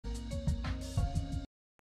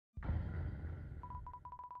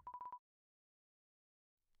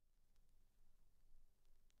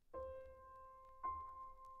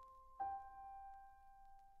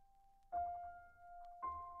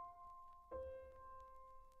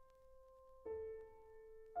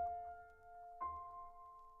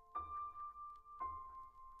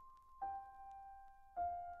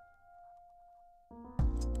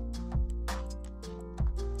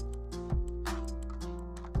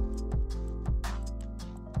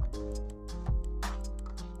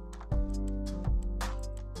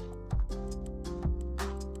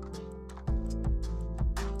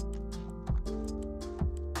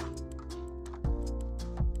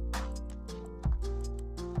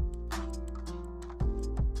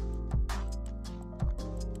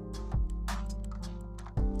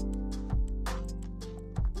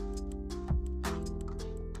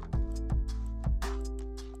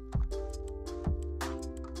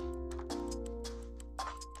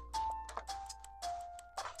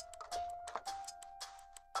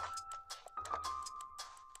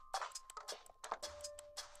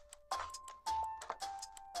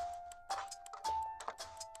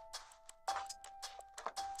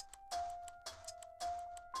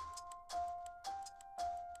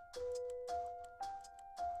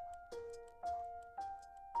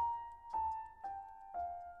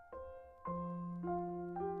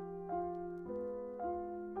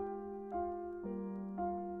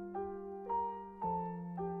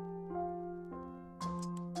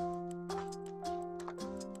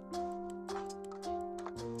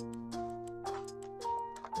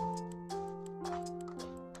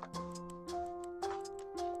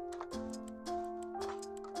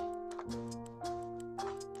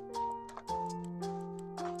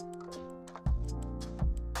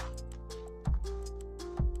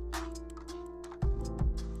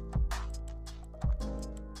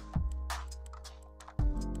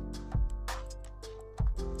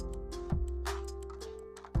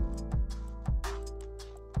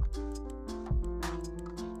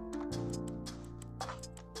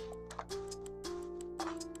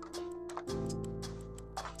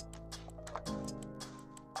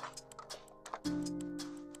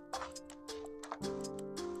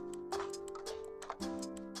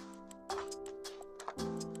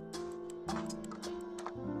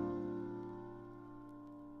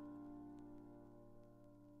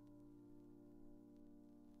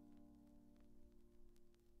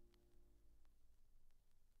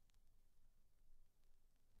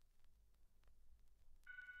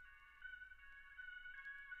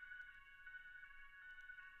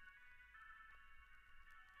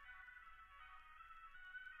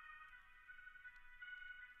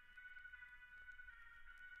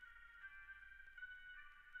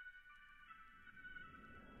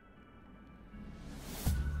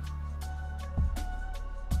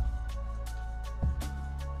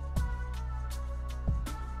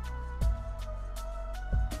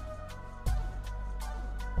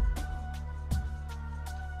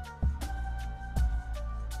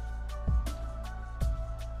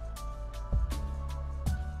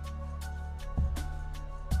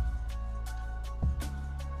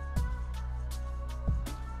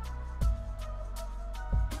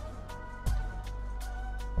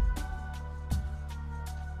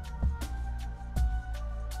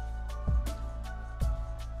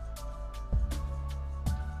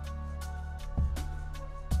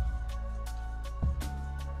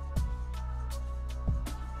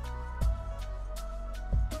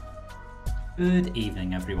Good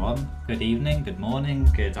evening, everyone. Good evening, good morning,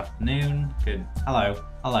 good afternoon, good... Hello,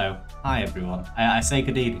 hello, hi, everyone. I say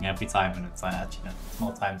good evening every time, and it's like, actually, no, it's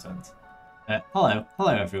more time zones. Hello,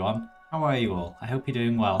 everyone. How are you all? I hope you're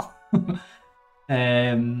doing well. What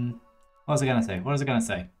was I gonna say? What was I gonna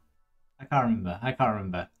say? I can't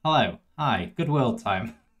remember. Hello, hi, good world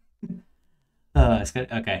time. It's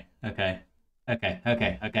good. Okay. We're good.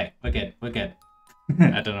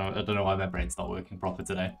 I don't know why my brain's not working proper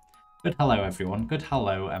today. Good hello, everyone. Good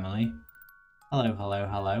hello, Emily. Hello.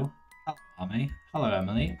 Hello, Army. Hello,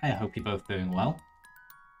 Emily. I hope you're both doing well.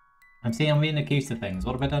 I'm being accused of things.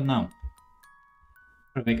 What have I done now?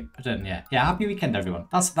 What have I done? Yeah, happy weekend, everyone.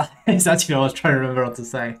 That is actually what I was trying to remember what to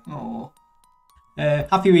say. Oh.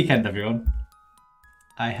 Happy weekend, everyone.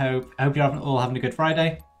 I hope you're all having a good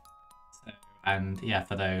Friday. So, and yeah,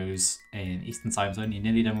 for those in Eastern Time Zone, you're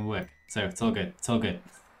nearly done with work. So it's all good. It's all good.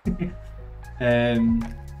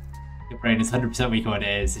 Your brain is 100% weak on what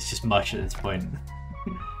it is. It's just mush at this point.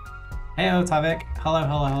 Hello, Tavik. Hello.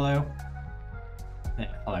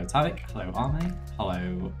 Hello, Tavik. Hello, Arme.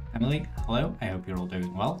 Hello, Emily. Hello. I hope you're all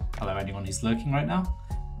doing well. Hello, anyone who's lurking right now.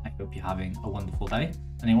 I hope you're having a wonderful day.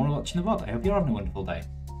 Anyone watching the VOD, I hope you're having a wonderful day.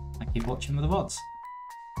 Thank you for watching the VODs.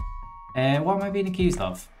 What am I being accused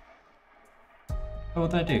of? Oh,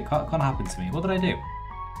 what did I do? Can't happen to me. What did I do?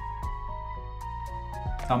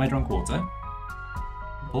 Arme drank water.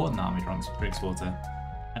 Important that Arme drinks water.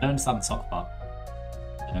 I don't understand the sock part.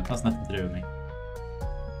 You know, that's nothing to do with me.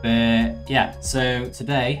 But yeah, so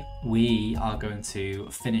today we are going to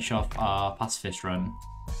finish off our pacifist run.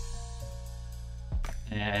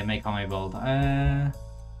 Make Arme bold.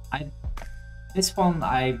 This one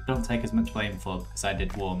I don't take as much blame for because I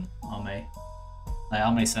did warn Arme. Like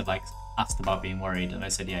Arme said, asked about being worried, and I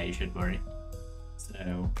said, yeah, you should worry.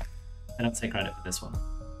 So I don't take credit for this one.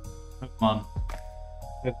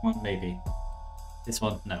 Pokemon, maybe. This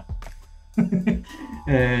one, no.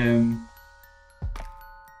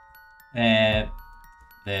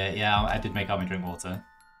 Yeah, I did make Arme drink water.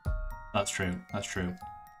 That's true.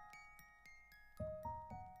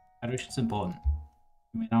 Hydration's important.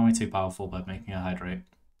 I mean, Arme too powerful by making her hydrate.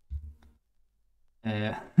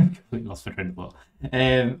 Completely lost my train of thought.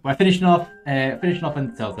 We're finishing off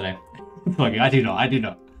Undertale today. I do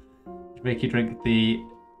not. Make you drink the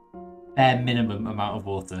bare minimum amount of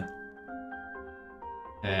water.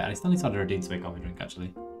 And I still need to add a redeem to make Arme drink,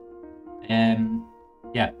 actually.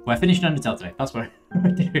 Yeah, we're finishing Undertale today. That's what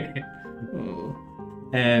we're doing.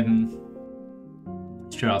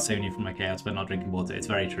 It's true, I'll save you from my chaos by not drinking water. It's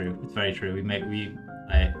very true. We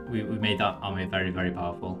made that Arme very, very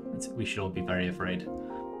powerful. We should all be very afraid.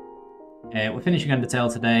 We're finishing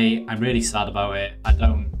Undertale today. I'm really sad about it. I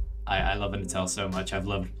love Undertale so much. I've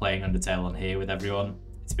loved playing Undertale on here with everyone.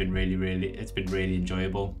 It's been really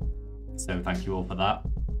enjoyable. So thank you all for that.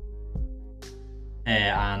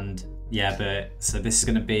 And yeah, so this is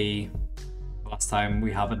going to be the last time we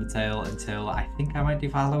have Undertale until I think I might do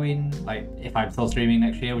for Halloween. Like, if I'm still streaming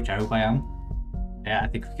next year, which I hope I am. Yeah, I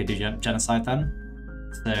think we could do Genocide then.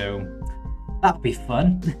 So that'd be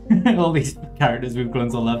fun. All these characters we've grown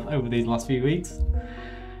to love over these last few weeks.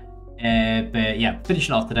 But yeah,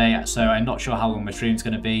 finishing off today. So I'm not sure how long my stream's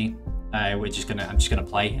going to be. I'm just gonna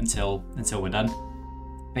play until we're done,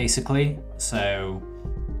 basically. So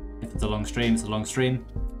if it's a long stream, it's a long stream.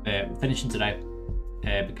 We're finishing today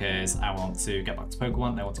because I want to get back to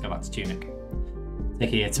Pokemon. I want to go back to Tunic. Take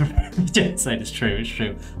here to Genocide. It's true.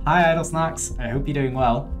 Hi, Idle Snacks. I hope you're doing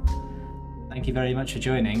well. Thank you very much for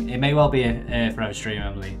joining. It may well be a forever stream,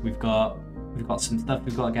 Emily. We've got some stuff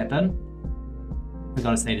we've got to get done. We've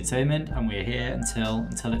got to stay determined, and we're here until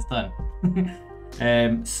it's done.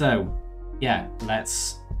 So yeah,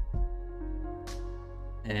 let's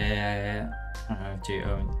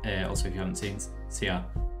also if you haven't seen CR,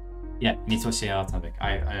 yeah, you need to watch CR topic.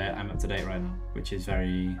 I'm up to date right now, which is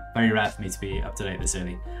very, very rare for me to be up to date this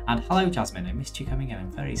early. And hello, Jasmine, I missed you coming in.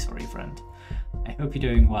 I'm very sorry, friend. I hope you're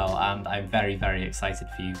doing well, and I'm very, very excited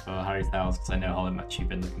for you for Harry Styles because I know how much you've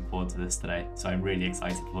been looking forward to this today. So I'm really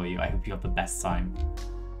excited for you. I hope you have the best time.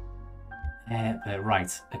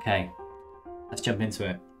 Right, okay, let's jump into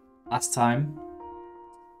it. Last time,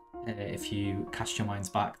 if you cast your minds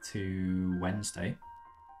back to Wednesday,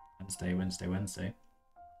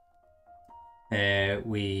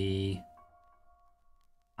 we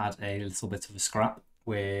had a little bit of a scrap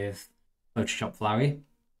with Photoshop Flowey.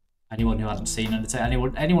 Anyone who hadn't seen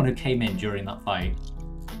Undertale, anyone who came in during that fight,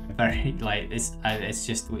 very it's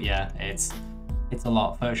just, yeah, it's a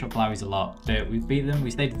lot. Photoshop Flowey's a lot, but we beat them.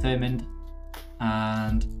 We stayed determined,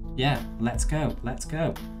 and yeah, let's go. Let's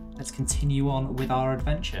continue on with our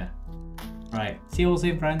adventure. Right, see you all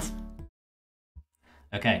soon, friends.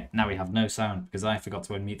 Okay, now we have no sound because I forgot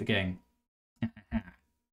to unmute the game. There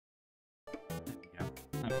we go.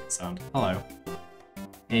 No sound. Hello.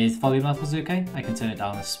 Is volume levels okay? I can turn it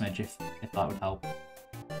down a smidge if that would help.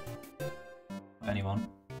 Anyone?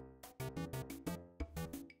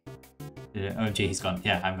 Oh gee, he's gone.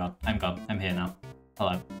 Yeah, I'm gone. I'm gone. I'm here now.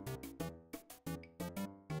 Hello.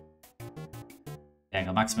 Yeah, I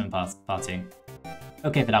got maximum partying.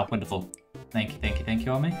 Okay for now, wonderful. Thank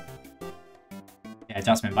you, Army. Yeah,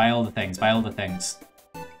 Jasmine, buy all the things, buy all the things.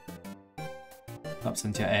 Pops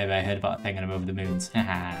into your ear, I heard about a thing and I'm over the moons.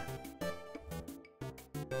 Haha.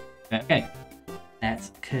 Okay,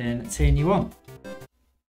 let's continue on.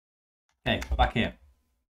 Okay, we're back here.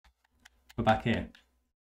 We're back here.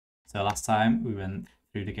 So last time we went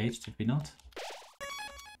through the gate, did we not?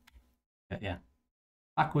 But yeah.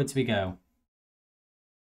 Backwards we go.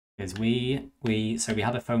 Because we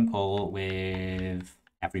had a phone call with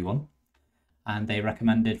everyone, and they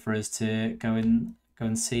recommended for us to go and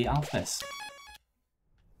see Alphys.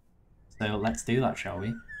 So let's do that, shall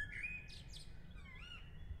we?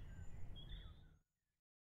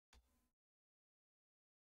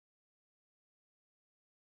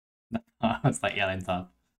 It's like yelling tab.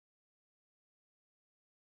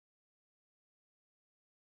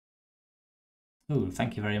 Oh,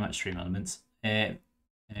 thank you very much, Stream Elements. Yeah,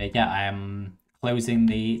 I am closing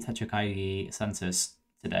the Techukai census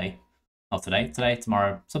today. Not today,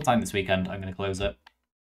 tomorrow, sometime this weekend I'm going to close it.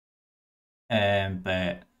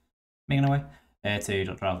 But making our way to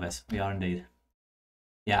Dr. Alphys, we are indeed.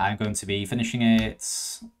 Yeah, I'm going to be finishing it,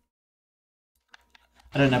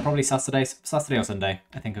 I don't know, probably Saturday or Sunday.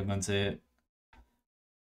 I think I'm going to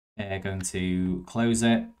close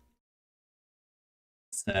it.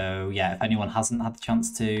 So yeah, if anyone hasn't had the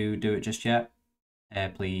chance to do it just yet,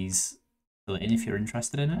 please fill it in if you're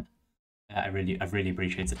interested in it. I've really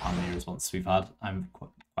appreciated how many responses we've had. I'm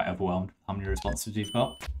quite overwhelmed with how many responses we've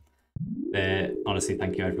got. But honestly,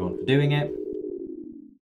 thank you everyone for doing it.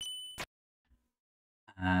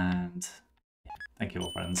 And yeah, thank you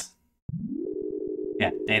all, friends.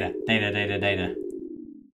 Yeah, data.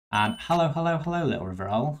 And hello, little river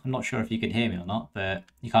owl. I'm not sure if you can hear me or not, but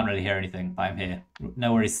you can't really hear anything, but I'm here.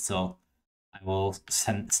 No worries at all. I will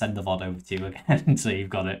send the VOD over to you again so you've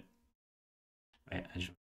got it. Wait,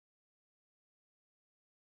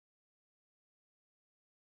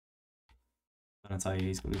 I'm gonna tell you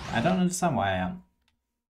he's good. I don't understand why I am.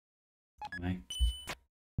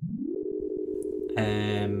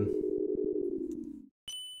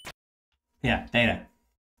 Yeah, data.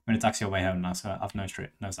 I'm gonna taxi your way home now, so I've no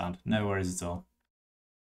sound. No worries at all.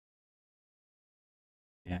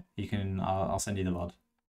 Yeah, you can. I'll send you the VOD.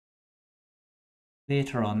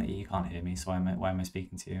 Later on, you can't hear me, so why am I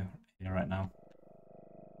speaking to you right now?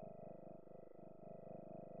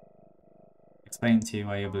 Explain to you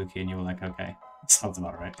why you're blue key, and you were like, okay, sounds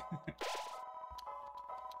about right.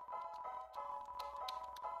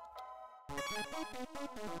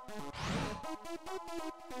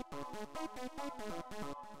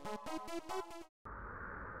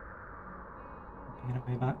 Get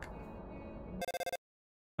away back.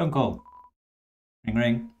 Phone call. Ring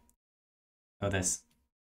ring. Oh, this.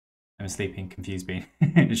 I'm a sleeping, confused being.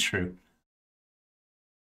 It's true.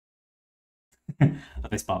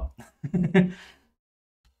 At this spot.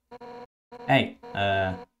 Hey,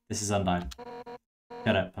 this is Undyne.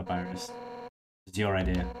 Shut up, Papyrus. It's your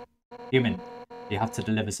idea. Human, you have to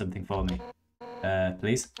deliver something for me.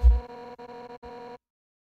 Please?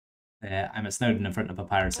 I'm at Snowdon in front of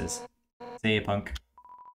Papyrus's. See you, punk.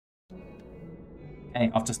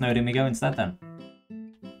 Hey, off to Snowdon we go instead then.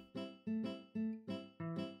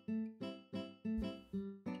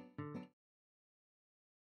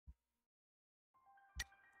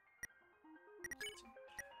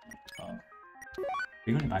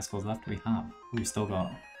 How many bicycles left do we have? We've still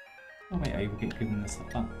got... Oh wait, are you giving this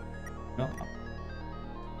stuff back? Got that.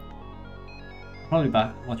 Probably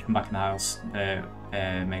watch him back in the house.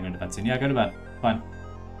 May go to bed soon. Yeah, go to bed. Fine.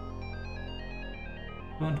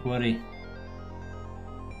 Don't worry.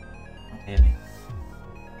 Don't hear me.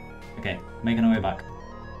 Okay, making our way back.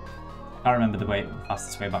 I can't remember the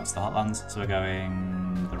fastest way back to the Hotlands, so we're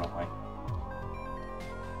going the wrong way.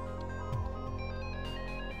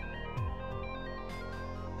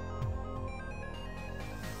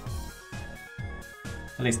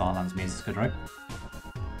 At least the Hotlands means it's good, right?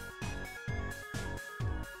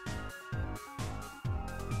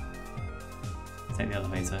 Take the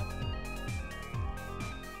elevator.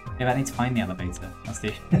 Yeah, but I need to find the elevator. That's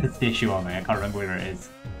the issue on me. I can't remember where it is.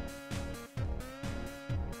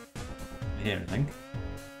 Here, I think.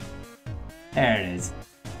 There it is.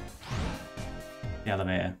 The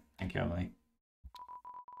elevator. Thank you, Emily.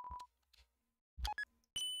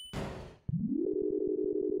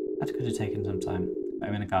 That could have taken some time.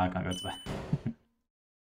 I'm in a car, I can't go to bed.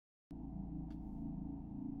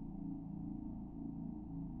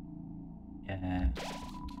 Yeah.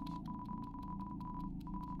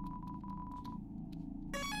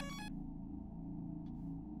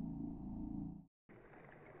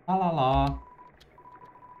 La la la.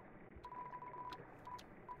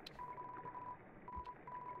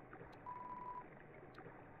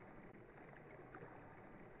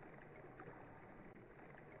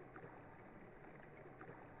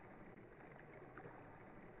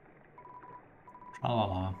 Tra la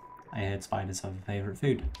la. I heard spiders have a favourite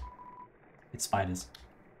food. It's spiders.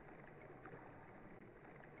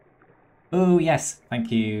 Oh yes,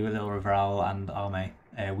 thank you, Little Riveral and Arme.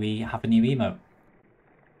 We have a new emote.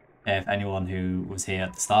 If anyone who was here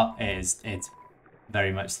at the start, it's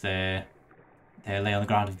very much the lay on the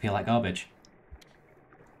ground and feel like garbage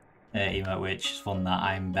emote, which is one that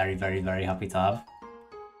I'm very, very, very happy to have.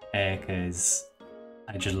 Because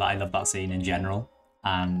I love that scene in general,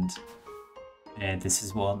 and this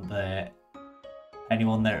is one that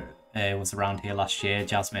anyone that was around here last year,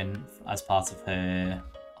 Jasmine, as part of her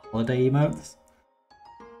holiday emotes,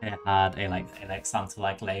 had a like Santa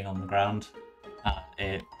like laying on the ground.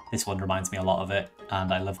 This one reminds me a lot of it,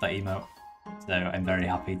 and I love that emote. So I'm very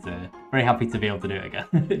happy to be able to do it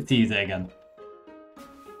again, to use it again.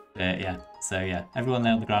 Yeah. So yeah, everyone lay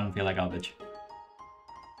on the ground and feel like garbage.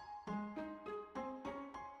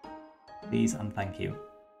 Please and thank you.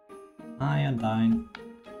 Hi, Undyne.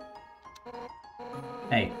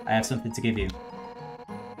 Hey, I have something to give you.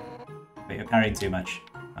 But you're carrying too much.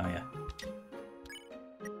 Oh yeah.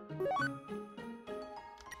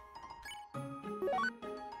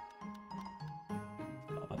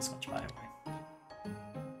 Got a butterscotch by the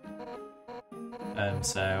way.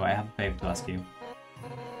 So I have a favour to ask you.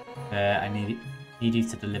 I need you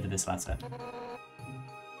to deliver this letter.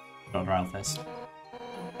 Dr. Alphys.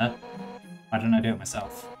 Huh? Why don't I do it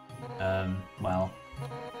myself? Well,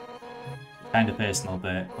 kind of personal,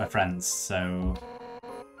 but we're friends, so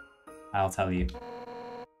I'll tell you.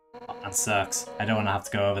 Oh, that sucks. I don't want to have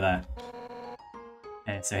to go over there.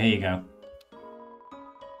 So here you go.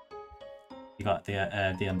 You got the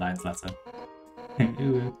Undyne's letter.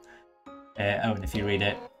 Oh, and if you read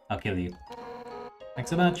it, I'll kill you. Thanks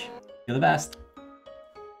so much. You're the best.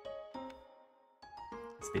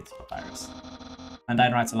 Speak to Papyrus.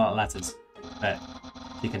 Undyne writes a lot of letters, but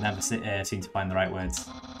she can never seem to find the right words.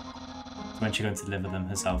 So when she's going to deliver them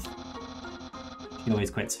herself, she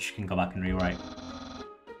always quits so she can go back and rewrite.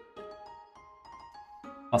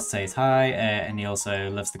 Boss says hi, and he also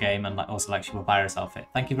loves the game and also likes your Papyrus outfit.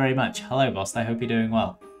 Thank you very much. Hello, Boss. I hope you're doing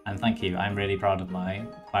well. And thank you. I'm really proud of my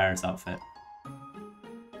Papyrus outfit.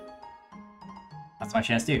 That's why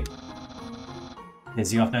she has you.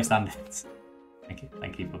 Because you have no standards.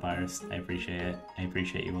 Thank you, Papyrus. I appreciate it. I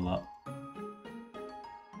appreciate you a lot.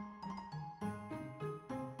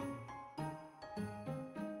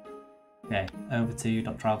 Okay, over to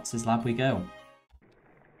Dr. Alphys' lab we go.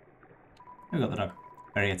 We got the dog.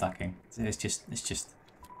 Very attacking. It's just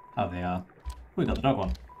how they are. We got the dog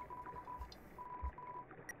one.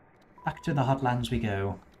 Back to the Hotlands we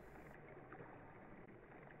go.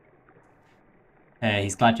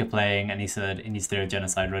 He's glad you're playing, and he said he needs to do a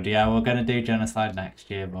genocide run. Yeah, we're gonna do genocide next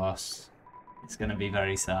year, boss. It's gonna be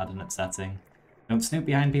very sad and upsetting. Don't snoop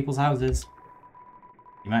behind people's houses.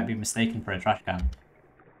 You might be mistaken for a trash can.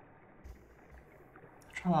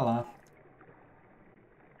 Tra-la-la.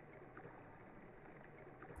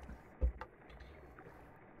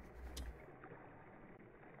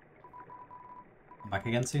 I'm back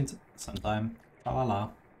again soon sometime. Tra-la-la.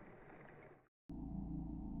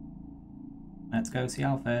 Let's go see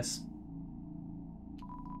Alphys.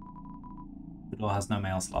 The door has no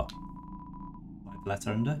mail slot. Slide the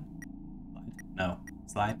letter under? Slide. No.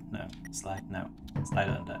 Slide? No. Slide? No. Slide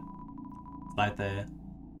it under. Slide the...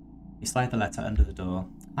 You slide the letter under the door.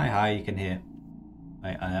 Hi, you can hear.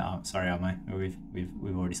 Wait, sorry, am I?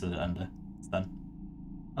 We've already slid it under. It's done.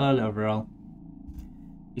 Hello, overall.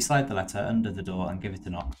 You slide the letter under the door and give it a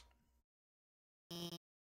knock.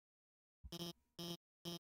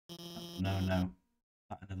 No.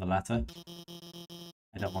 Another letter.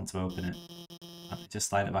 I don't want to open it. Just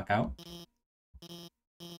slide it back out.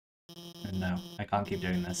 And no, I can't keep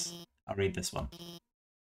doing this. I'll read this one.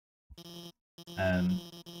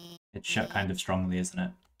 It's shut kind of strongly, isn't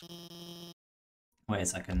it? Wait a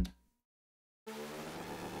second.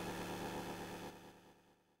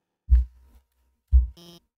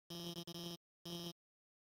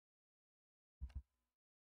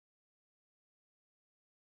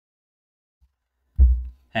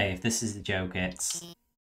 Hey, if this is the joke, it's...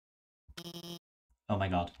 Oh my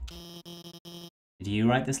god. Did you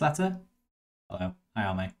write this letter? Hello. Hi,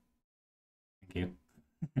 Army. Thank you.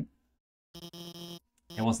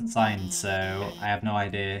 It wasn't signed, so I have no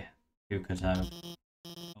idea who could have.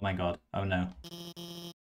 Oh my god. Oh no.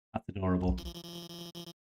 That's adorable.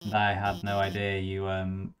 And I had no idea you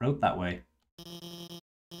wrote that way.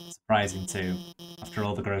 Surprising too, after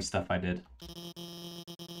all the gross stuff I did.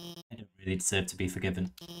 I don't really deserve to be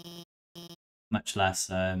forgiven. Much less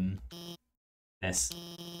this.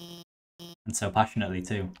 And so passionately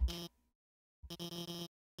too. You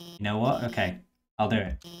know what? Okay, I'll do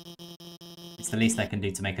it. It's the least I can do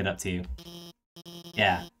to make it up to you.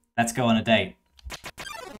 Yeah, let's go on a date.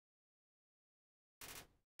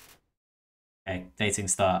 Okay, dating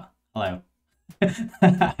start. Hello.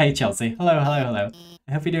 Hey Chelsea. Hello, hello, hello.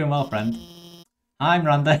 I hope you're doing well, friend. Hi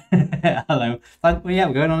Miranda. Hello. Well, yeah,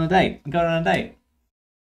 we're going on a date. We're going on a date.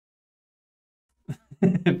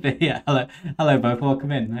 But yeah, hello. Hello both.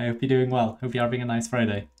 Welcome in. I hope you're doing well. Hope you're having a nice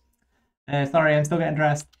Friday. Sorry, I'm still getting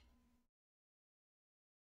dressed.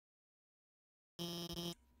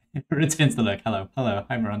 Returns the look. Hello. Hello.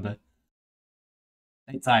 Hi Miranda.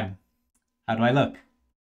 Date time. How do I look?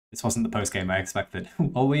 This wasn't the post game I expected.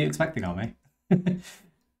 What were you expecting, Army?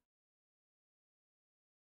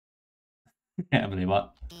 Yeah, Emily,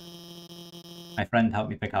 what? My friend helped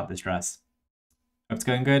me pick out this dress. Hope it's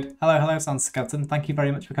going good. Hello, hello, Sans Skeleton. Thank you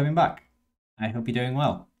very much for coming back. I hope you're doing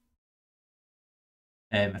well.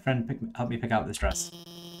 My friend helped me pick out this dress.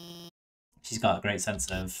 She's got a great sense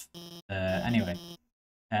of... anyway.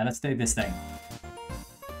 Let's do this thing.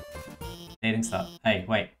 Dating start. Hey,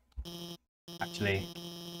 wait. Actually,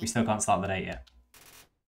 we still can't start the date yet.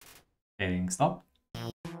 Dating stop.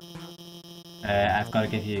 I've got to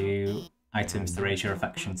give you items to raise your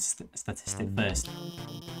affection statistic first.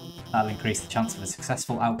 That'll increase the chance of a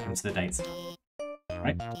successful outcome to the date.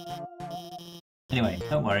 Right? Anyway,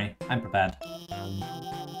 don't worry, I'm prepared.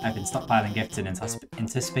 I've been stockpiling gifts in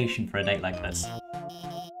anticipation for a date like this.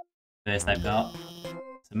 First I've got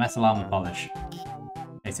some metal armor polish.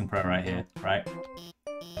 Dating Pro right here, right?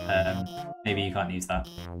 Maybe you can't use that.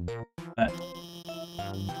 But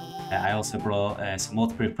I also brought some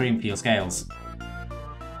waterproof cream for your scales.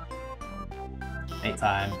 Date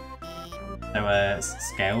time. So,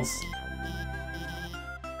 scales.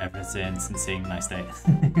 Everything seeing nice day.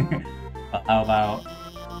 But how about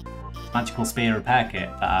magical spear repair kit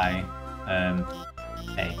that I,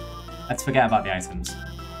 hey, let's forget about the items.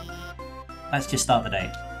 Let's just start the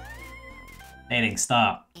date. Dating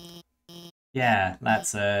start. Yeah,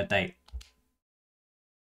 let's date.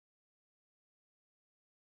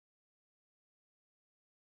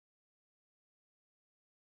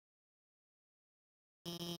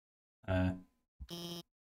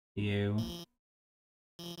 You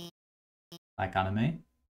like anime?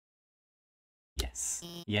 Yes.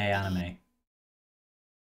 Yay, anime. Hey,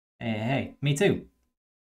 hey, me too.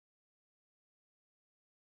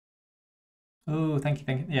 Oh, thank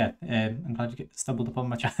you. Yeah, I'm glad you stumbled upon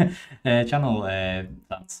my channel.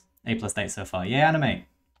 That's A+ date so far. Yay, anime.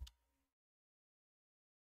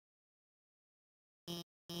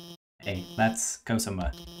 Hey, let's go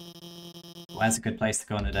somewhere. Where's a good place to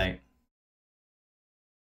go on a date?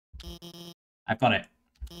 I've got it.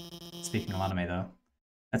 Speaking of anime, though.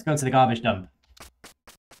 Let's go to the garbage dump.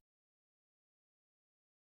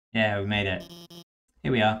 Yeah, we made it.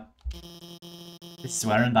 Here we are. This is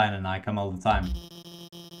where Undyne and I come all the time.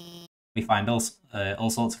 We find all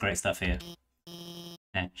sorts of great stuff here.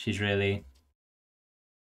 Yeah, she's really...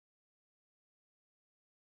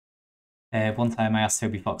 one time I asked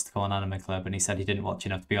Toby Fox to go on Anime Club and he said he didn't watch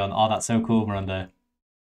enough to be on. Oh, that's so cool, Miranda.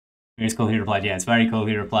 It's cool he replied. Yeah, it's very cool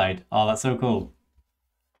he replied. Oh, that's so cool.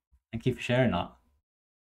 Thank you for sharing that.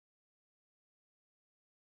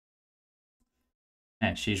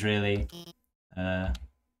 Yeah, she's really... Oh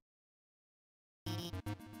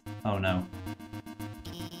no.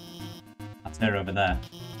 That's her over there.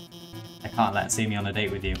 I can't let her see me on a date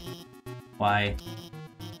with you. Why?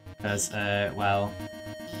 Because, well...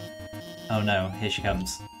 Oh no, here she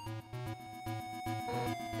comes.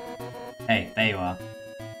 Hey, there you are.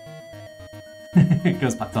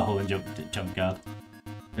 Goes back to the hole and jump guard.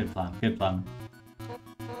 Good plan, good plan.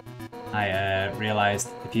 I realised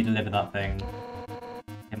if you deliver that thing,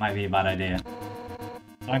 it might be a bad idea.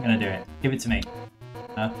 So I'm gonna do it. Give it to me.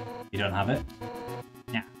 No? You don't have it?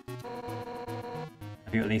 Yeah.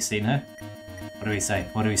 Have you at least seen her? What do we say?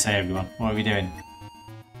 What do we say, everyone? What are we doing?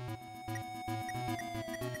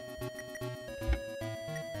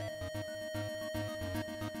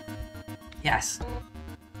 Yes!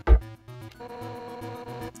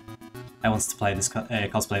 I want to play this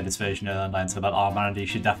cosplay this version of Undyne so bad. Oh man, you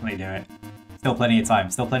should definitely do it. Still plenty of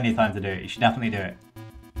time. Still plenty of time to do it. You should definitely do it.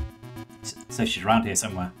 So she's around here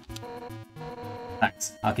somewhere.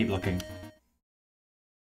 Thanks. I'll keep looking.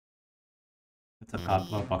 What's up,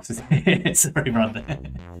 cardboard boxes? Sorry, brother.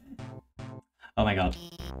 Oh my god.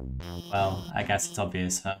 Well, I guess it's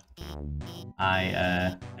obvious, huh?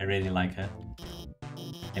 I really like her.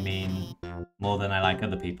 I mean, more than I like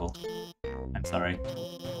other people. I'm sorry.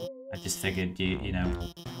 I just figured you know,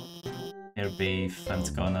 it would be fun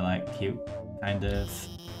to go on a like cute kind of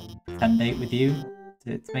pretend date with you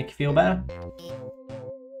to make you feel better.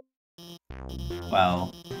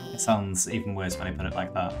 Well, it sounds even worse when I put it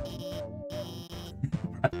like that.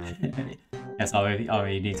 Yes,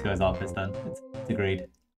 you need to go as office then. It's agreed.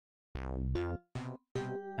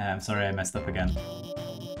 I'm sorry I messed up again.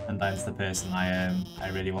 Undyne's the person I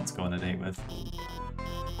really want to go on a date with.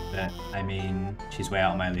 But I mean, she's way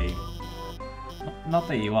out of my league. Not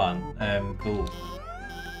that you aren't, cool.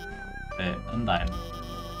 But Undyne,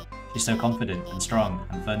 she's so confident and strong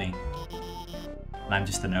and funny. And I'm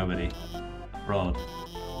just a nobody. A fraud.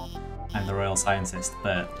 I'm the royal scientist,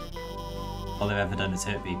 but all I've ever done is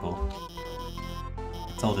hurt people.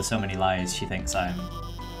 I've told her so many lies, she thinks I'm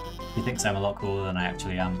a lot cooler than I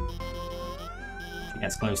actually am. If she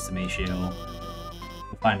gets close to me, she'll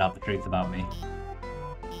find out the truth about me.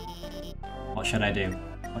 What should I do?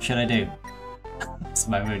 What should I do? It's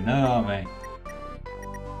my mood. No, mate.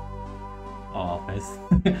 Oh, Alphys.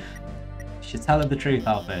 You should tell her the truth,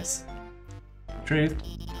 Alphys. The truth?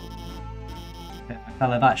 If I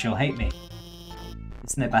tell her that, she'll hate me.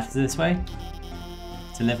 Isn't it better this way?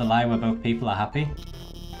 To live a lie where both people are happy?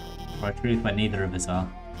 Or a truth where neither of us are?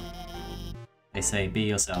 They say, be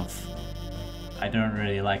yourself. I don't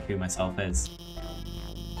really like who myself is.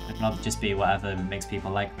 I'd rather just be whatever makes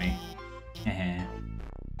people like me.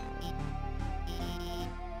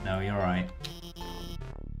 No, you're right.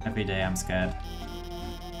 Every day I'm scared.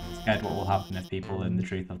 Scared what will happen if people learn the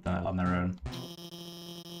truth on their own.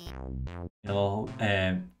 They'll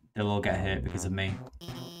all get hurt because of me.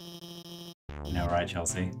 You know, right,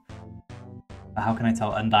 Chelsea? But how can I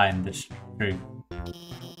tell Undyne the truth?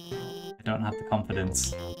 I don't have the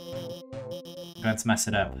confidence. I'm going to mess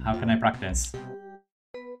it up. How can I practice?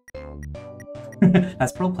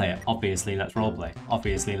 Let's roleplay it. Obviously, let's roleplay.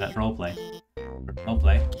 Obviously, let's roleplay.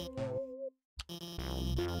 Roleplay.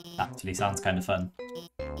 Actually sounds kind of fun.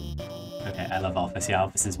 Okay, I love Alphys. Yeah,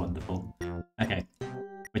 Alphys is wonderful. Okay,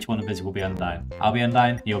 which one of us will be Undyne? I'll be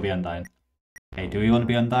Undyne, you'll be Undyne. Okay, do we want to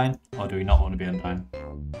be Undyne, or do we not want to be Undyne?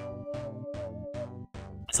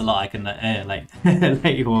 There's a lot I can like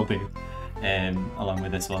let you all do along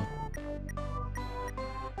with this one.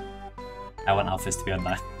 I want Alphys to be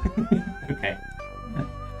Undyne. Okay.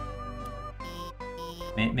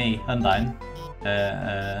 Me, Undyne.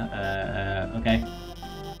 Okay.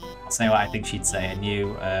 I'll say what I think she'd say, and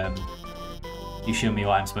you show me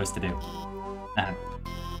what I'm supposed to do.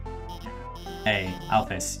 Hey,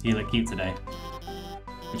 Alphys, you look cute today.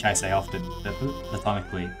 Which I say often,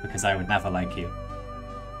 platonically, because I would never like you.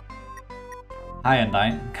 Hi,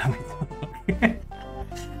 Undyne. Can we talk?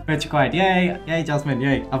 Very quiet. Yay! Yay, Jasmine!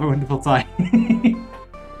 Yay! Have a wonderful time.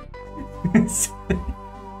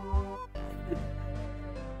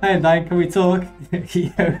 Hi, Undyne. Can we talk?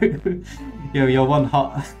 Yo, you're one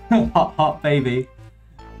hot baby.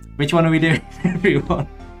 Which one are we doing, everyone?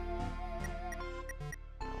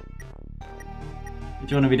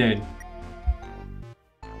 Which one are we doing?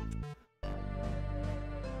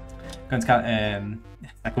 Going to count.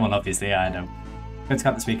 Second one, obviously. Yeah, I know. Going to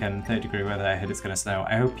count this weekend. 30 degree weather. I heard it's going to snow.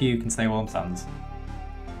 I hope you can stay warm, Sans.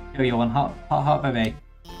 Yo, you're one hot baby.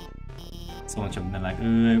 Someone jumping in like,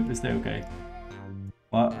 ooh, is that okay?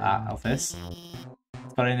 What? Alphys?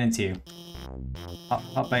 What's got into you?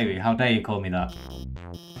 Hot baby, how dare you call me that?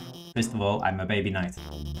 First of all, I'm a baby knight.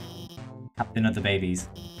 Captain of the babies.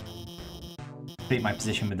 Treat my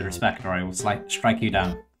position with respect or I will strike you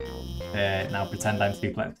down. Now pretend I'm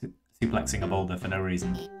suplexing a boulder for no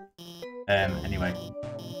reason. Anyway.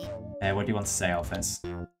 What do you want to say, Alphys?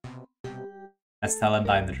 Let's tell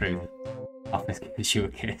Undyne the truth. Alphys gives you a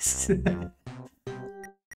kiss.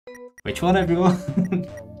 Which one, everyone?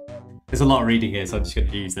 There's a lot of reading here, so I'm just going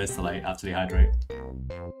to use this to like actually hydrate.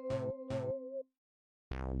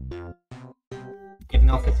 Giving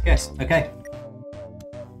Alphys a kiss. Okay.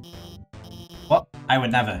 What? I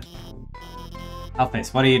would never.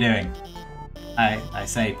 Alphys, what are you doing? I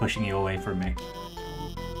say, pushing you away from me.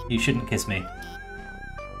 You shouldn't kiss me.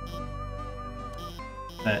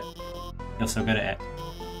 But you're so good at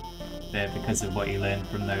it. Because of what you learned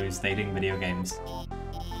from those dating video games.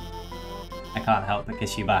 I can't help but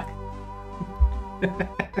kiss you back.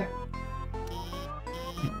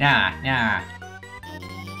 Yeah.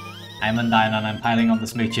 I'm Undyne and I'm piling on the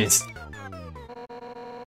smooches.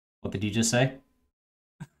 What did you just say?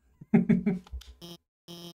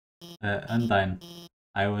 Undyne.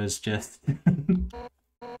 I was just...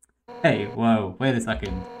 Hey, whoa, wait a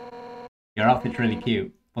second. Your outfit's really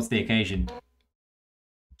cute. What's the occasion?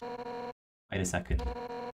 Wait a second.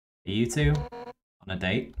 Are you two on a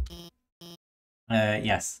date?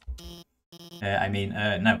 Yes.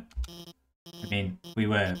 No. I mean, we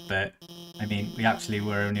were, but... I mean, we actually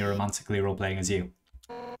were only romantically role-playing as you.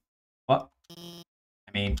 What?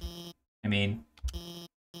 I mean...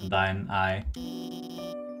 Undyne,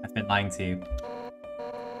 I've been lying to you.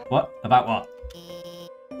 What? About what?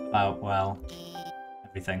 About, well...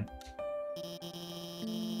 everything.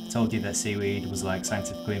 I told you that seaweed was like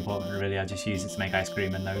scientifically important, and really I just use it to make ice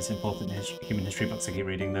cream, and those important human history books I keep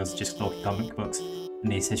reading, those are just talky comic books.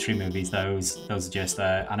 And these history movies, those are just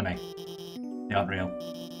anime. They aren't real.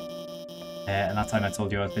 And that time I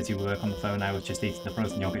told you I was busy with work on the phone, I was just eating the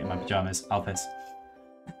frozen yogurt in my pyjamas. Alphys.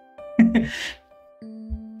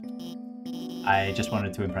 I just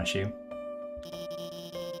wanted to impress you.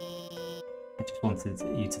 I just wanted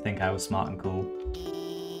you to think I was smart and cool.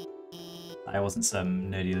 I wasn't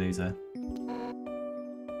some nerdy loser.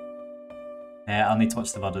 I'll need to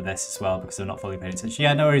watch the VOD of this as well because I'm not fully paying attention.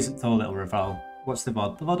 Yeah, no worries at all, little Ravel. Watch the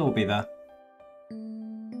VOD. The VOD will be there.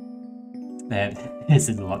 This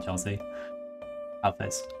is a lot, Chelsea.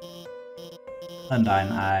 Alphys.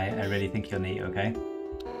 Undyne, I really think you're neat, okay?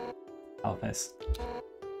 Alphys.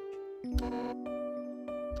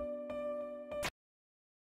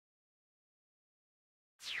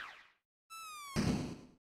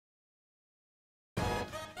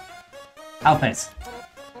 Alphys.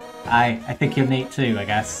 I think you're neat too, I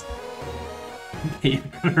guess. You're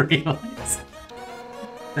gonna realise.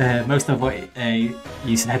 Most of what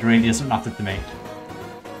you said really doesn't matter to me.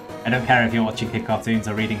 I don't care if you're watching kid cartoons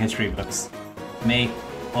or reading history books. To me,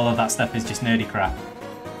 all of that stuff is just nerdy crap.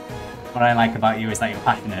 What I like about you is that you're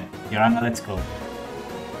passionate, you're analytical.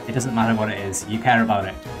 It doesn't matter what it is, you care about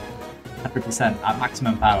it. 100% at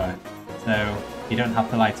maximum power, so you don't have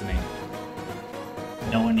to lie to me. I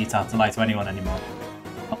don't want you to have to lie to anyone anymore.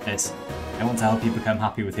 Not this. I want to help you become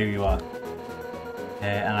happy with who you are.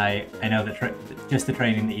 And I know that just the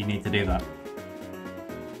training that you need to do that.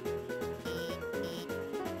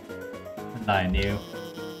 And I knew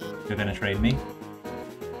you're going to train me.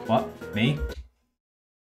 What? Me?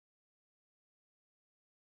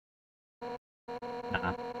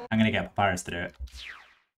 Nah, I'm going to get Papyrus to do it.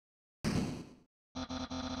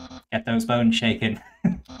 Get those bones shaking.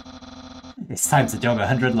 It's time to jog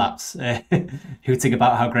 100 laps, hooting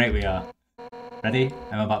about how great we are. Ready?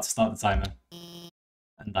 I'm about to start the timer.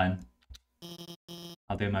 Undyne.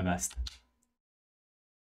 I'll do my best.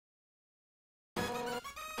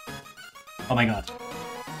 Oh my god.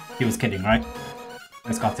 He was kidding, right?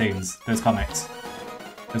 Those cartoons, those comics,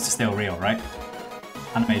 those are still real, right?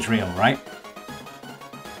 Anime is real, right?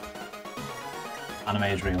 Anime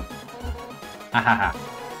is real. Ha ha ha.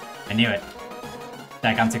 I knew it.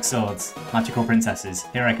 Gigantic swords, magical princesses,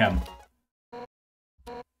 here I come.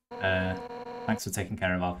 Thanks for taking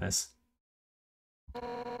care of Alphys.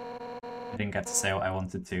 I didn't get to say what I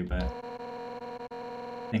wanted to, but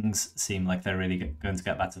things seem like they're really going to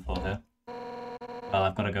get better for her. Well,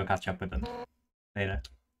 I've got to go catch up with them. Later.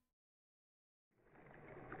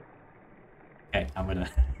 Okay, I'm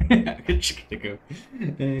just gonna go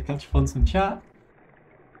catch up on some chat.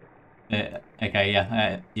 Okay,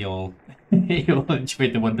 yeah, you'll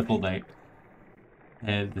enjoy the wonderful night.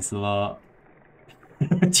 There's a lot.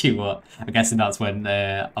 Do you what? I'm guessing that's when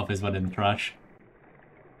Alphys went in the trash.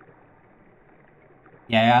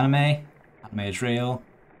 Yeah, anime. Anime is real.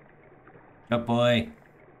 Good boy.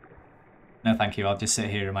 No, thank you. I'll just sit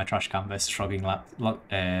here in my trash canvas, jogging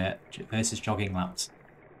versus jogging laps.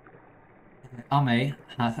 Anime.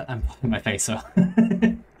 I'm putting my face up.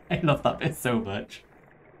 I love that bit so much.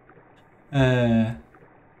 Okay,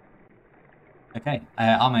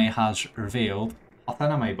 Ame has revealed Hot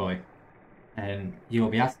Anime Boy. And you'll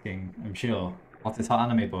be asking, I'm sure, what is Hot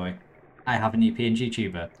Anime Boy? I have a new PNG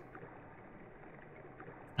tuber.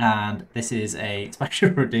 And this is a special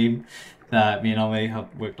redeem that me and Ame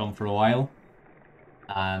have worked on for a while.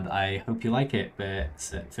 And I hope you like it, but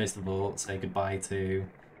first of all, say goodbye to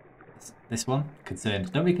this one.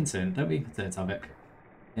 Concerned. Don't be concerned, Tavik.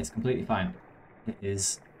 It's completely fine. It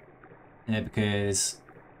is... because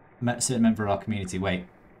a certain member of our community... Wait,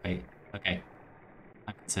 okay.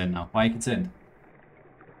 I'm concerned now. Why are you concerned?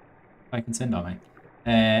 Why are you concerned, aren't I?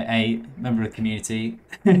 A member of the community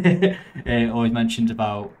always mentioned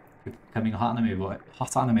about becoming a hot anime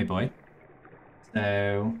boy.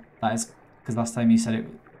 So that is because last time you said it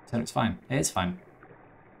was fine. It is fine.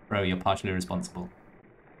 Bro, you're partially responsible.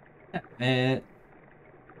 Yeah.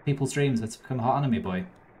 People's dreams are to become a hot anime boy.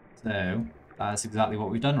 So that's exactly what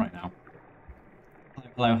we've done right now.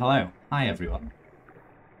 Hello, hello. Hi everyone.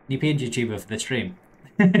 New PNG tuber for this stream.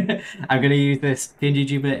 I'm gonna use this PNG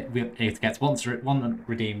tuber to get one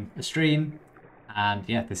redeem a stream. And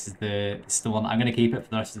yeah, this is the one. I'm gonna keep it for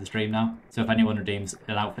the rest of the stream now. So if anyone redeems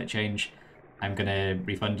an outfit change, I'm gonna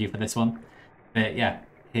refund you for this one. But yeah,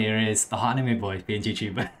 here is the hot anime boy PNG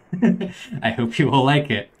tuber. I hope you all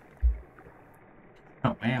like it.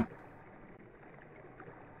 Oh man.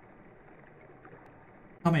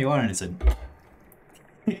 How many you are innocent?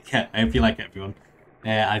 Yeah, I hope you like it, everyone.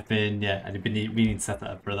 I've been meaning to set that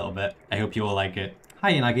up for a little bit. I hope you all like it.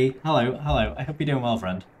 Hi, Yanagi. Hello, hello. I hope you're doing well,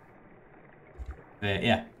 friend. But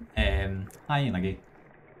yeah, hi, Yanagi.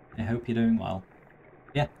 I hope you're doing well.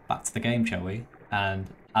 Yeah, back to the game, shall we? And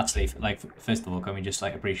actually, like, first of all, can we just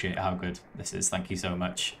like appreciate how good this is? Thank you so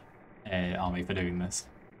much, Army, for doing this.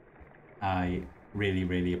 I really,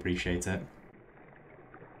 really appreciate it.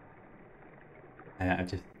 I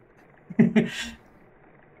just.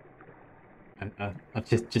 I've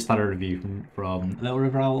just had a review from Little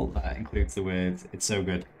River Owl that includes the words "It's so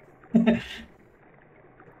good."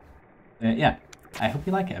 Yeah, I hope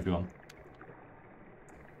you like it, everyone.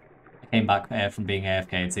 I came back from being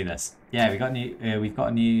AFK and see this. Yeah, we've got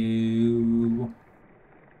a new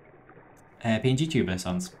PNG tuber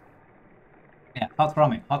sons. Yeah, hot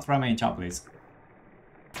ramen and chop, please.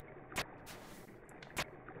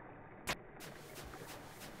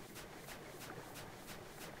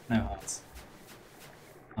 No hearts.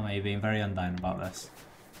 Are you being very undying about this?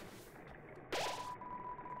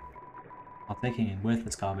 While taking in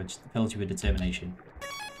worthless garbage that fills you with determination.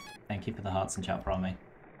 Thank you for the hearts and chat from me.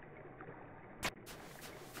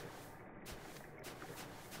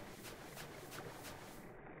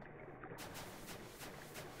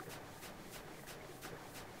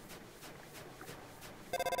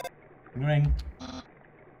 Ring.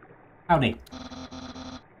 Howdy.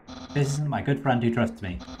 This isn't my good friend who trusts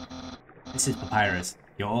me. This is Papyrus,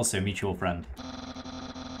 your also mutual friend.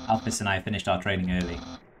 Alphys and I finished our training early.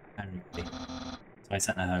 Very early. So I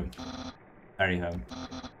sent her home. Very home.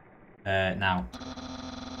 Now.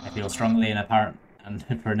 I feel strongly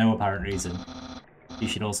and for no apparent reason. You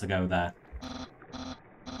should also go there.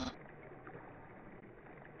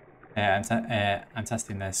 I'm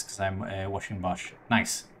testing this because I'm washing Bosch.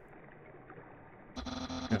 Nice.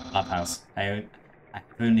 Good lab house. I have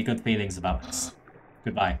only good feelings about this.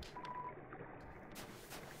 Goodbye.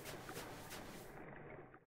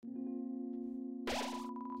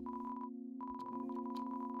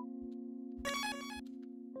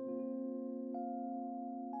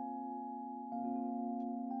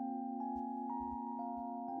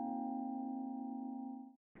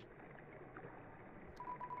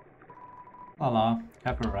 La,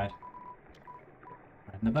 Capra ride.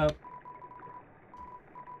 Ride in the boat.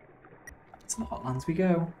 Back to the hotlands we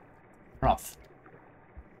go. Prof.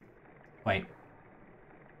 Wait.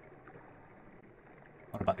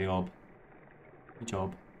 What about the orb? Which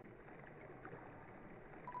orb?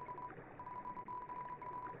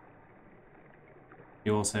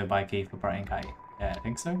 You also buy key for Bright and Kite? Yeah, I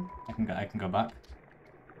think so. I can go back.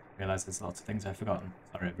 Realise there's lots of things I've forgotten.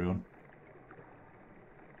 Sorry, everyone.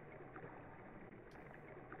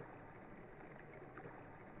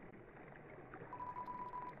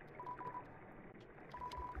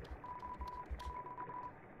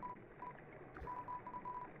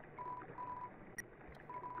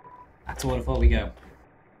 Back to waterfall we go.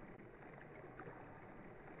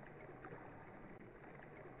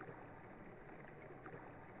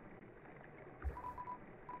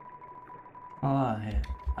 Oh, yeah.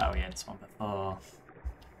 Oh, yeah, this one before.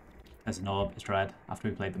 There's an orb, it's red, after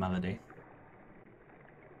we played the melody.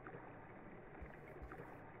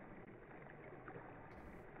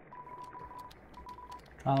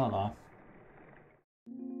 Tra-la-la.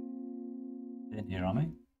 In here, are we?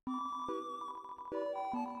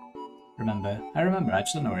 I remember, I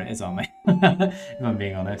just don't know where it is on me, if I'm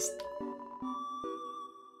being honest.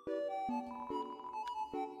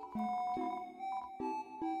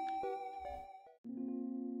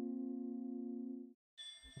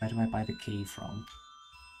 Where do I buy the key from?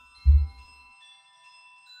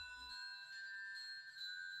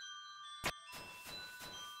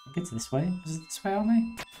 I think it's this way. Is it this way on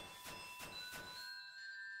me?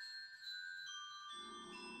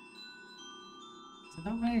 Is it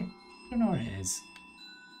that way? I don't know where it is.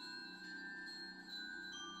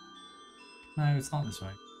 No, it's not this way.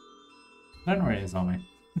 I don't know where it is on me.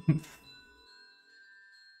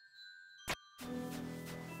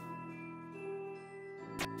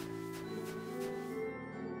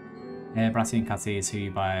 Bratty and Catty is who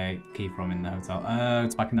you buy key from in the hotel. Oh,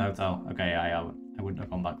 it's back in the hotel. Okay, I wouldn't have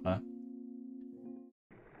gone back there.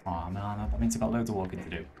 Oh man, that means I've got loads of walking to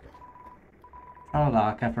do.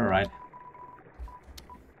 Oh, care for a ride.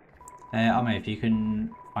 Ame, if you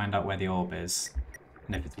can find out where the orb is,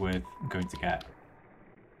 and if it's worth going to get,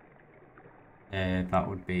 that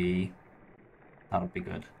would be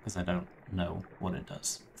good, because I don't know what it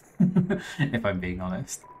does, if I'm being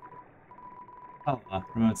honest. Oh,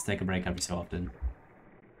 remember to take a break every so often.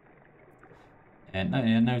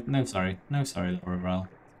 No, sorry, little Riverell.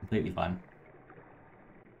 Completely fine.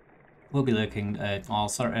 We'll be lurking.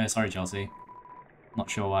 Sorry, Chelsea. Not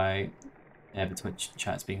sure why the Twitch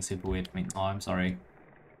chat's being super weird for me. Oh, I'm sorry.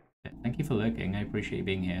 Thank you for lurking. I appreciate you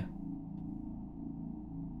being here.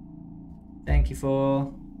 Thank you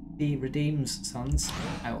for the redeems, sons.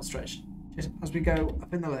 I will stretch just as we go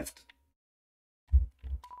up in the lift.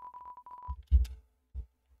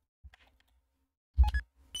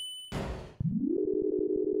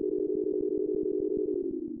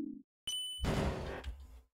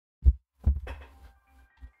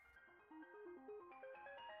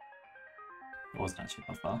 It wasn't actually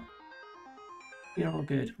that far. We're all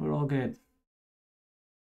good. We're all good.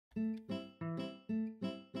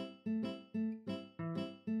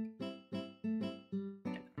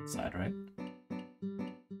 Side, right?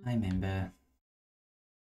 I remember.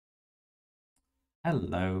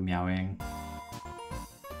 Hello, meowing.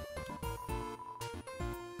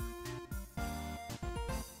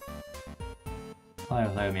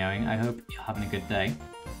 Hello, meowing. I hope you're having a good day.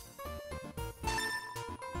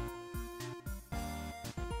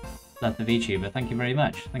 That's the VTuber. Thank you very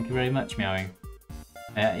much. Thank you very much, meowing.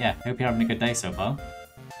 Yeah, hope you're having a good day so far.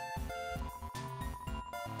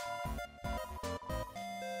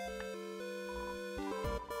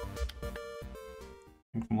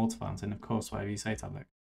 From Water Fountain, of course, whatever you say, Tablet.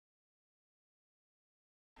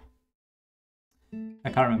 I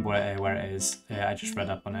can't remember where it is. I just read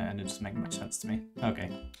up on it and it doesn't make much sense to me. Okay.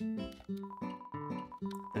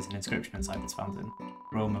 There's an inscription inside this fountain.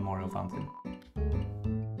 Royal Memorial Fountain.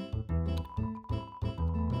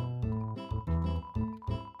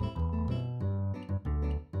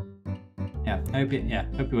 Yeah,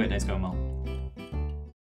 hope your workday's going well.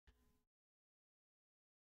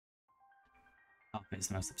 It's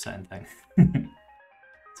the most upsetting thing.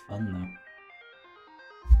 It's fun though.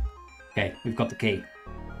 Okay, we've got the key.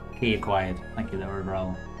 Key acquired. Thank you, little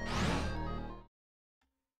Riverell.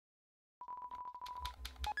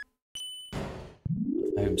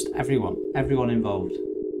 Homes. Everyone involved,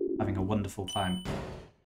 having a wonderful time.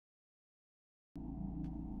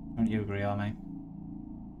 Don't you agree, Arme?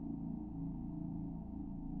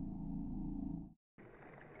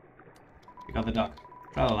 We got the dock.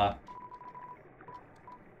 Tra-la-la.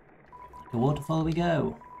 The waterfall we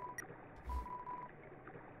go.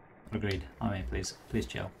 Agreed. Arme, please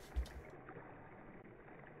chill.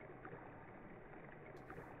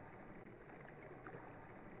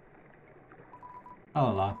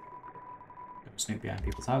 Tra-la-la. Don't snoop behind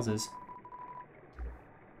people's houses.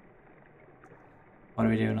 What are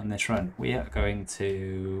we doing on this run? We are going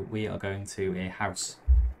to a house.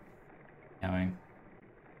 Going.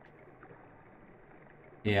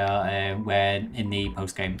 Yeah, we're in the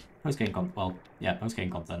post-game content. Well, yeah,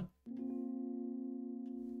 post-game content.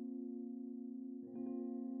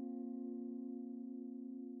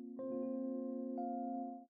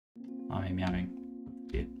 I'm meowing.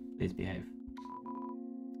 Please behave.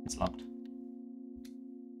 It's locked.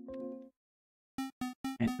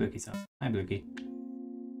 It's Blukey's house. Hi, Blukey.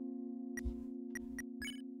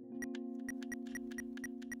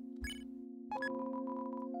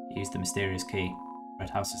 Use the mysterious key. Red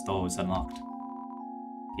House's door was unlocked.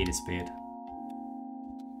 Key disappeared.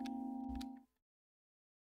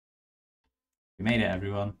 We made it,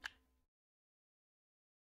 everyone.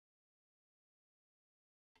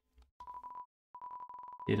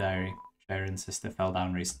 Dear diary, Sharon's sister fell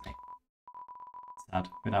down recently. Sad,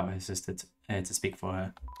 without her sister to speak for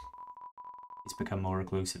her. He's become more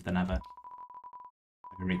reclusive than ever.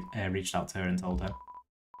 I reached out to her and told her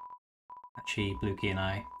that she, Blukey, and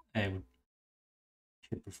I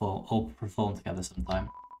should all perform together sometime.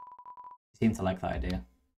 She seemed to like that idea.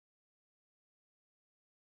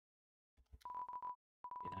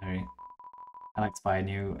 Diary. I like to buy a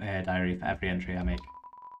new diary for every entry I make.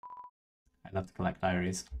 I love to collect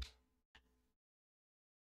diaries.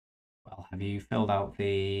 Well, have you filled out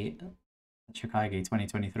the Chikaigi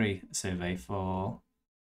 2023 survey for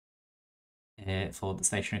the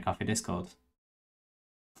Stationary Coffee Discord?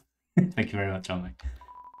 Thank you very much, Omni.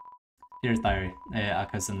 Here's diary. Our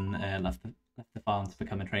cousin left the farm to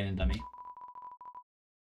become a training dummy.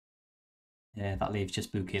 Yeah, that leaves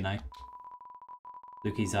just Bluky and I.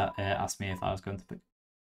 Bluky's asked me if I was going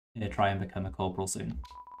to try and become a corporal soon.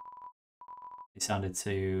 He sounded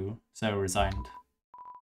so resigned.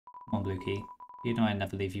 Come on, Bluky. You know I'd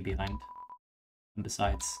never leave you behind. And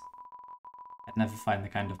besides, I'd never find the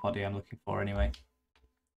kind of body I'm looking for anyway.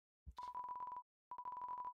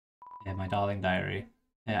 Yeah, my darling diary.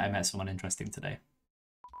 I met someone interesting today.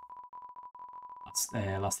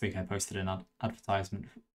 Last week I posted an advertisement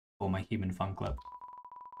for my human fan club.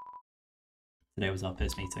 Today was our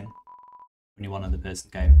first meeting. Only one other person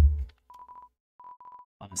came.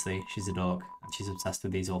 Honestly, she's a dog, and she's obsessed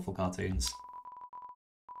with these awful cartoons.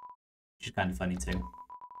 She's kind of funny too.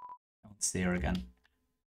 I want to see her again.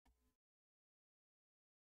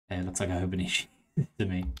 It looks like a Hobonichi to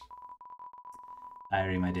me.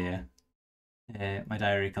 Diary, my dear. My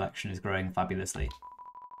diary collection is growing fabulously.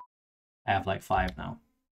 I have like 5 now.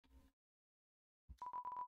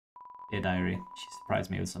 Dear diary, she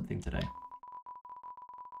surprised me with something today.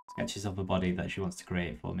 Sketches of a body that she wants to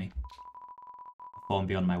create for me. A form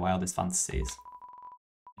beyond my wildest fantasies.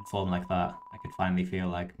 In form like that, I could finally feel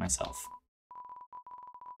like myself.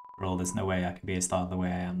 For all, there's no way I can be a star the way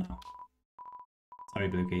I am now. Sorry,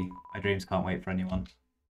 Bluky. My dreams can't wait for anyone.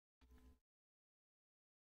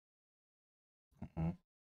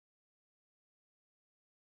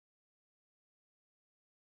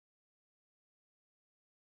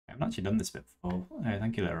 I've not actually done this bit before. Oh,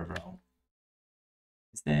 thank you, Laura, overall.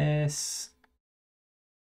 Is this...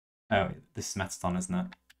 Oh, this is Metaton, isn't it?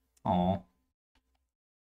 Aww.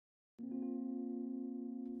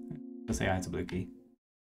 Go say hi to Bluky.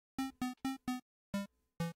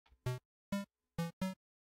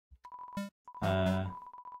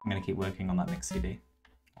 I'm gonna keep working on that next CD.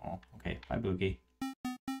 Oh, okay. Bye, Bluky.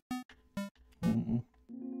 You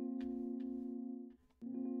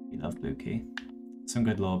love Bluky. Some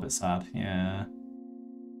good lore, but sad. Yeah.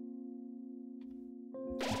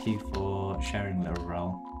 Thank you for sharing,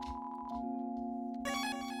 Lorel.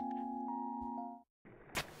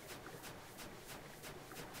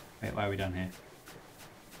 Wait, why are we down here?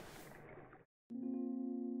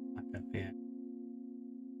 Back up here.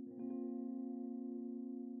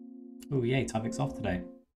 Oh yay, Tavik's off today.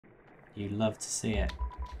 You love to see it.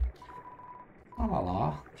 La la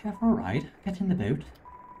la, do you have a ride? Get in the boat.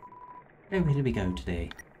 Where do we go today?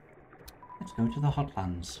 Let's go to the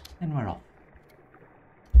Hotlands, then we're off.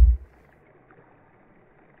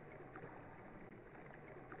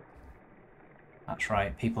 That's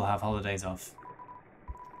right, people have holidays off.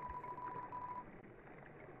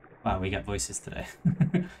 Wow, we get voices today.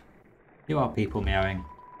 You are people meowing.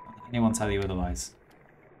 Anyone tell you otherwise?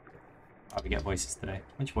 Wow, we get voices today.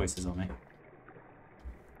 Which voices on me?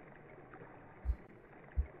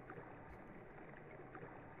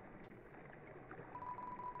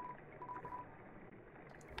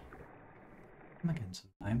 Come again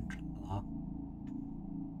sometime. Tra-la-la.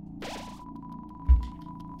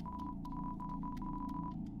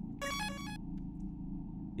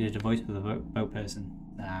 You did a voice for the boat person.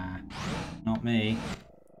 Nah, not me.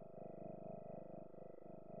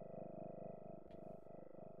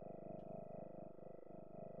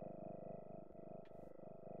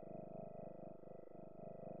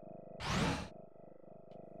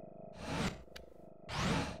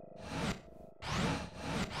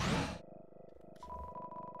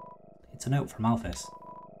 It's a note from Alphys.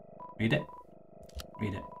 Read it?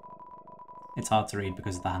 Read it. It's hard to read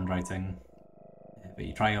because of the handwriting, but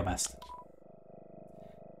you try your best.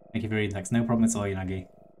 Thank you for reading text. No problem at all, Unagi.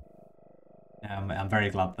 I'm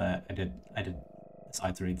very glad that I did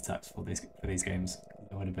decide to read the text for these games.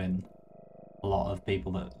 There would have been a lot of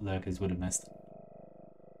people that lurkers would have missed.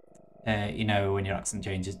 You know, when your accent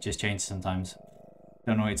changes, just changes sometimes.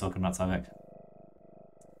 Don't know what you're talking about, Tavik.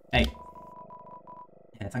 Hey.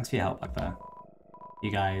 Yeah, thanks for your help back there.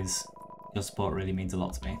 You guys, your support really means a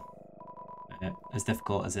lot to me. As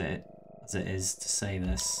difficult as it is to say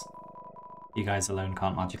this, you guys alone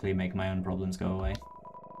can't magically make my own problems go away.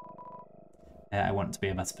 I want to be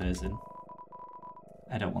a better person.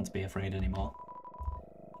 I don't want to be afraid anymore.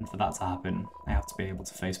 And for that to happen, I have to be able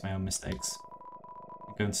to face my own mistakes.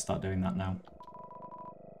 I'm going to start doing that now.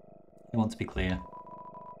 I want to be clear.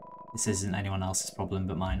 This isn't anyone else's problem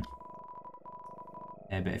but mine.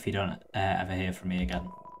 But if you don't ever hear from me again,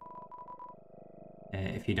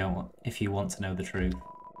 if you want to know the truth,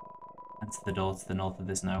 enter the door to the north of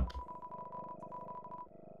this now.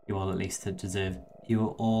 You all at least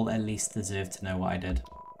deserve to know what I did.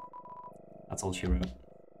 That's all she wrote.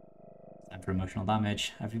 Time for emotional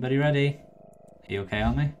damage. Everybody ready? Are you okay,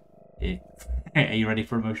 Army? Yeah. Are you ready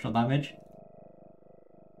for emotional damage?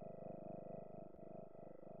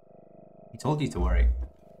 told you to worry.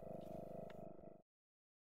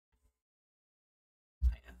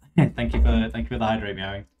 Thank you for the hydrate,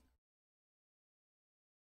 meowing.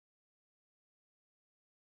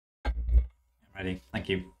 I'm ready. Thank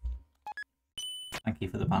you. Thank you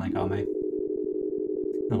for the panic army.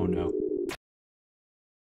 Oh no.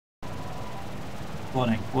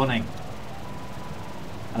 Warning, warning.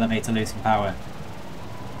 Elevator losing power.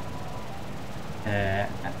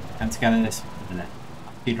 And together this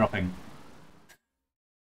keep dropping.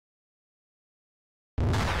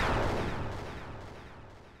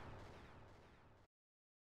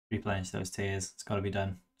 Replenish those tears. It's gotta be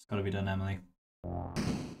done. It's gotta be done, Emily.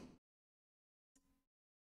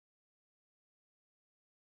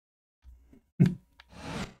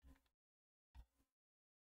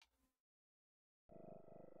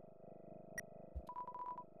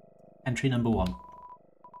 Entry number 1.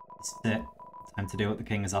 This is it. Time to do what the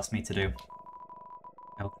king has asked me to do.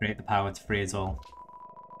 I will create the power to free us all.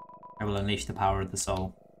 I will unleash the power of the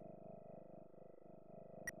soul.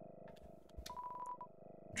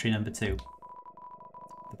 Entry number 2.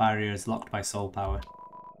 The barrier is locked by soul power.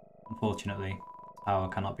 Unfortunately, power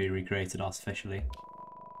cannot be recreated artificially.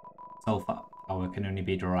 Soul power can only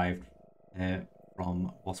be derived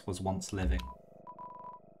from what was once living.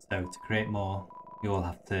 So to create more, we all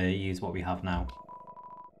have to use what we have now.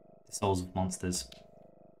 The souls of monsters.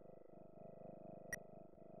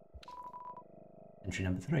 Entry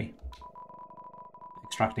number 3.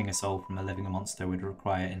 Extracting a soul from a living monster would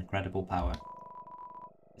require incredible power.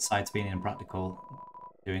 Besides being impractical,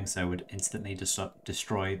 doing so would instantly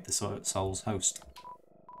destroy the soul's host.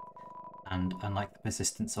 And unlike the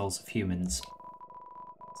persistent souls of humans,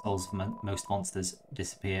 souls of most monsters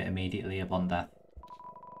disappear immediately upon death.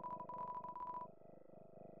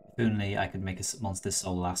 If only I could make a monster's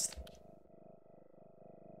soul last.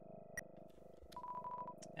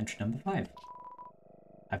 Entry number 5.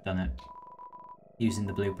 I've done it. Using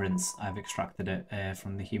the blueprints, I've extracted it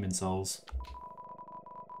from the human souls.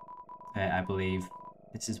 I believe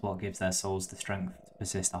this is what gives their souls the strength to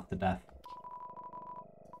persist after death.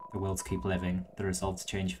 The will to keep living, the resolve to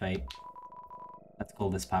change fate. Let's call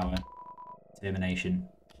this power determination.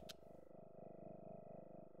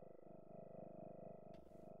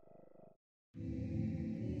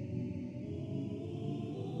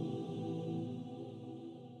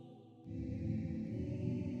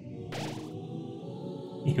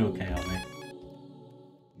 You okay, Ollie?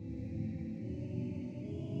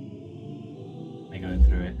 We're going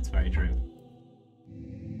through it, it's very true.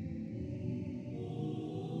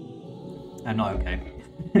 I'm not okay.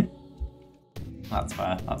 That's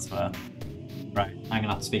fair, that's fair. Right, I'm gonna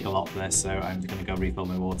have to speak a lot for this, so I'm just gonna go refill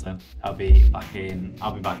my water. I'll be back.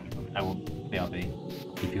 I won't BRB.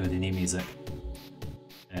 I'll keep you with any music.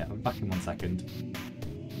 I'll be back in 1 second.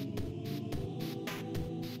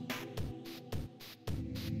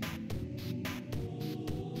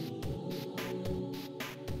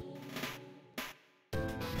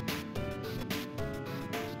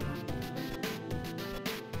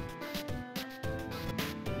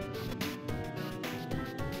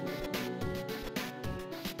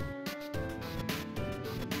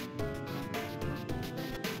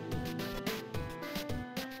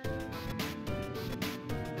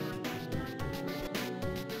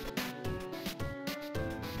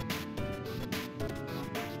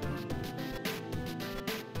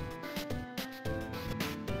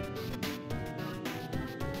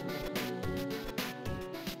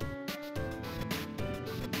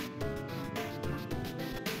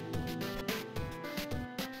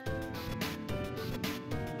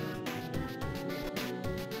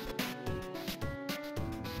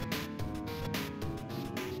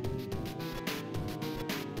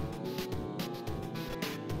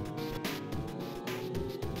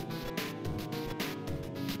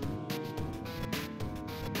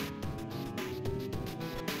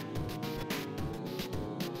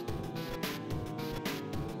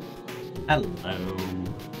 Hello.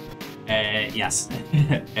 Yes.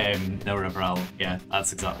 No reveral. Yeah,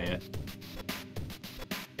 that's exactly it.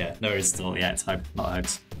 Yeah, no worries at all. Yeah, it's hope, not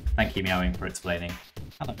hoax. Thank you, Meowing, for explaining.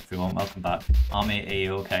 Hello, everyone. Welcome back. Army, are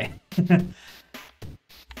you okay?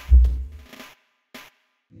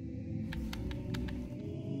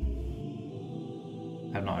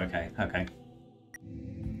 I'm not okay. Okay.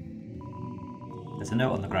 There's a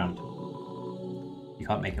note on the ground. You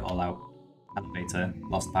can't make it all out. Elevator,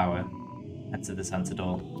 lost power. Head to the centre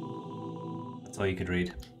door. That's all you could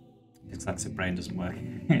read. Dyslexic brain doesn't work.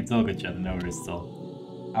 It's all good, Jen. No worries at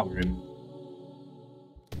all. Power room.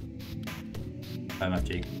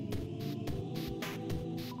 OMFG.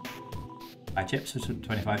 Buy chips for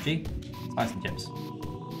 25G. Buy some chips.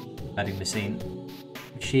 Vending machine.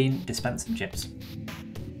 Machine, dispense some chips.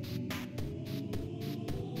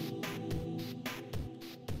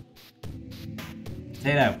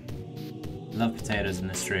 Potato. Love potatoes in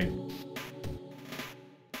this stream.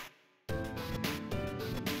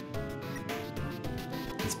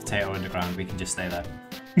 There's potato underground, we can just stay there.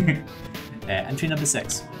 Entry number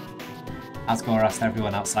 6. Asgore asked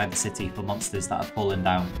everyone outside the city for monsters that have fallen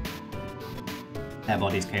down. Their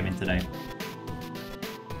bodies came in today.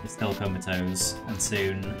 They're still comatose, and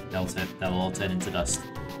soon they'll all turn into dust.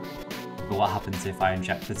 But what happens if I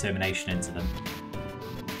inject determination into them?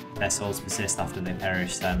 Their souls persist after they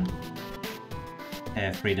perish, then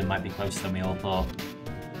freedom might be closer than we all thought.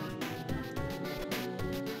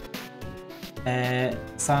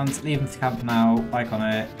 Sounds leaving the camp now. Bye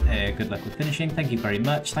Connor. Good luck with finishing. Thank you very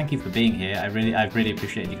much. Thank you for being here. I've really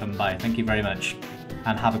appreciated you coming by. Thank you very much,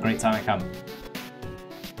 and have a great time at camp.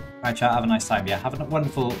 Right, chat. Have a nice time. Yeah, have a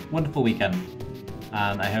wonderful weekend,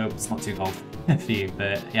 and I hope it's not too cold for you.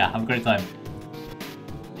 But yeah, have a great time.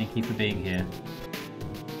 Thank you for being here.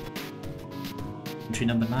 Entry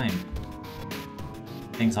number 9.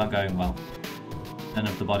 Things aren't going well. None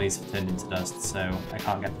of the bodies have turned into dust, so I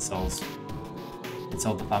can't get the souls. I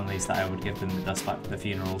told the families that I would give them the dust back for the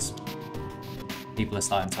funerals. People are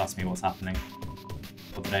starting to ask me what's happening.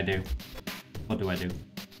 What did I do? What do I do?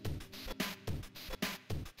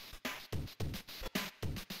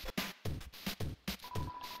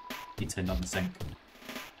 He turned on the sink.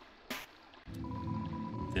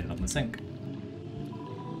 Turned on the sink.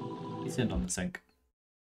 He turned on the sink.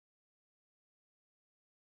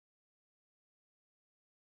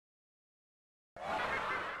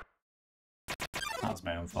 That was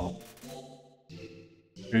my own fault.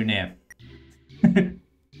 Drew near.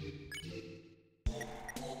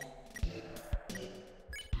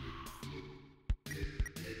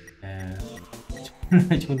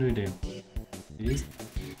 Which one do we do? These?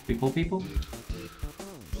 People?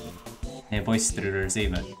 Yeah, voice through the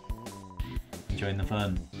receiver. Enjoying the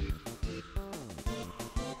fun.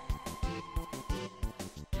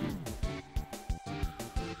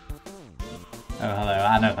 Oh, hello.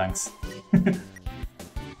 Ah, no thanks.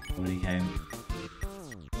 Nobody came.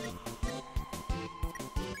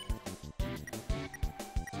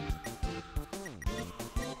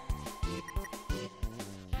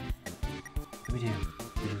 What do we do?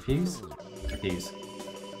 Do we refuse? Refuse.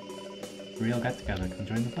 Real get together, come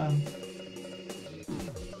join the fun.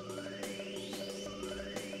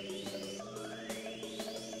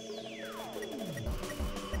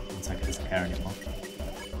 Looks like it doesn't care anymore.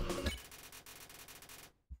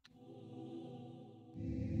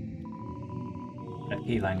 Red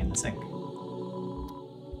key lying in the sink.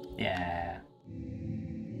 Yeah.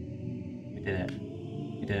 We did it.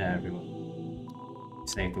 We did it, everyone. We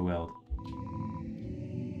saved the world.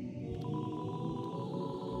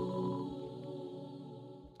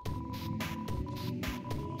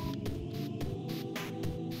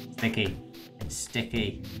 Sticky. It's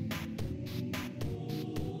sticky.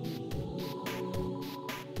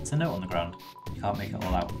 There's a note on the ground. You can't make it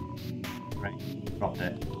all out. Right. Dropped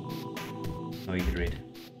it. So you could read.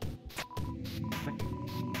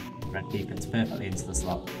 Red key fits perfectly into the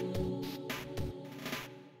slot.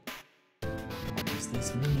 What does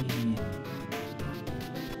this mean?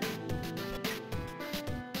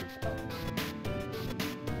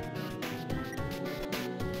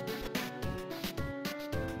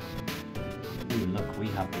 Ooh, look, we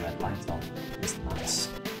have the red light on. Isn't that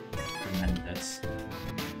tremendous?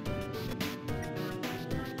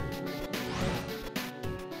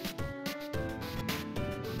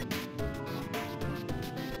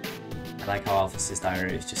 I like how Alphys's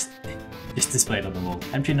diary is just displayed on the wall.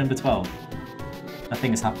 Entry number 12.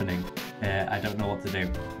 Nothing is happening. I don't know what to do.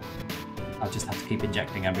 I'll just have to keep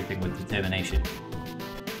injecting everything with determination.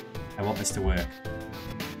 I want this to work.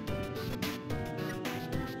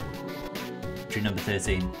 Entry number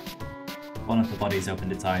 13. One of the bodies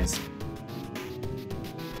opened its eyes.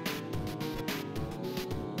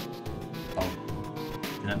 Oh.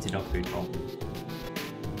 It's an empty dog food bowl.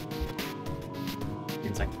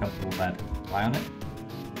 Seems like a comfortable bed. Lie on it?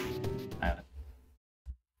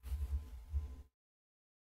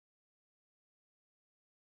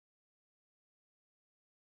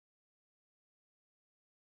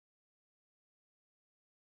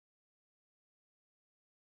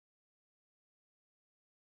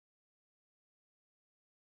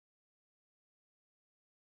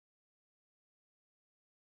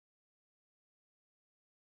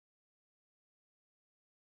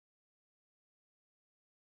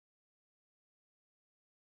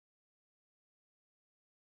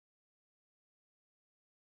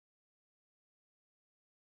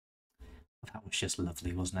 That was just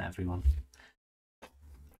lovely, wasn't it, everyone?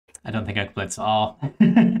 I don't think I could play this. Oh,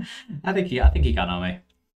 I think he can on me.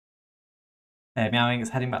 Meowing is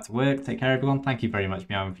heading back to work. Take care, everyone. Thank you very much,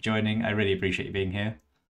 Meowing, for joining. I really appreciate you being here.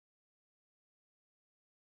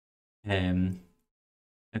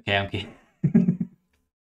 Okay, I'm keen.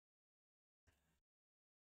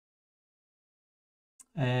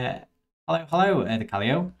 Hello, the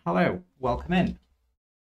Calio. Hello, welcome in.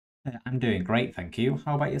 I'm doing great, thank you.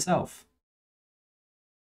 How about yourself?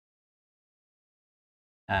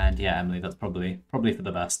 And yeah, Emily, that's probably for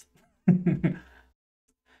the best.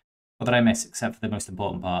 What did I miss except for the most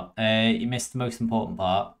important part? You missed the most important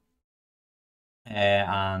part.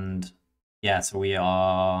 And yeah, so we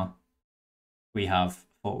have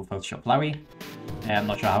Photoshop Flowey. I'm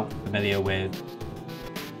not sure how familiar with.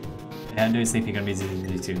 I'm doing Sleepy gonna be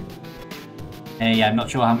too. Yeah, I'm not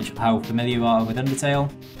sure how familiar you are with Undertale,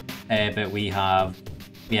 but we are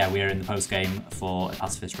in the post game for a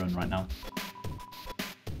pacifist run right now.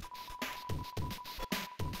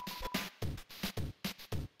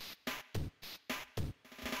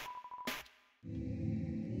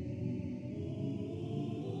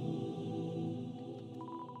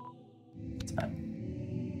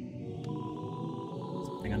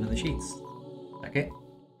 Something under the sheets. Okay.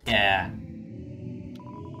 Yeah.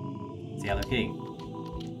 It's the yellow key.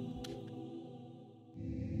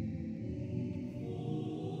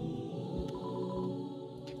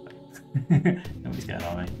 Nobody's getting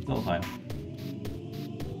on me. It's all fine.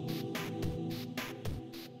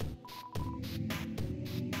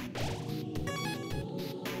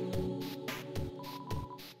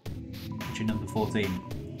 Entry number 14.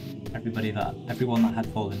 Everyone that had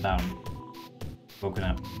fallen down, woken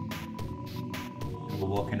up. And were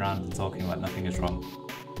walking around and talking like nothing is wrong.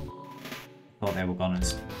 Thought they were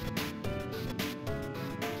goners.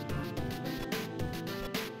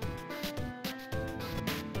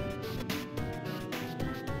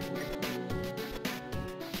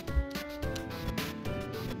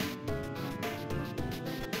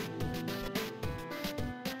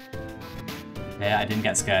 Yeah, I didn't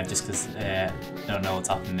get scared just because I don't know what's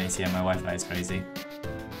happening in ATM. My Wi-Fi is crazy.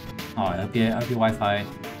 Oh, I hope your Wi-Fi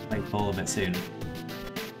plays ball a bit soon.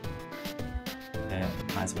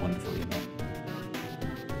 That's a wonderful email.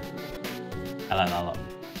 I like that a lot.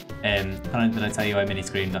 Did I tell you I mini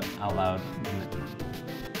screamed out loud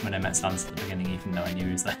when I met Sans at the beginning, even though I knew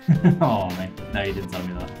he was there? Oh man, no, you didn't tell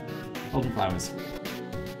me that. Golden flowers.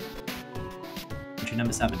 Entry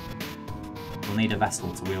number 7. We'll need a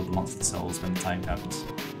vessel to wield the monster souls when the time comes.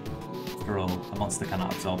 After all, a monster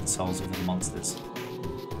cannot absorb the souls of other monsters.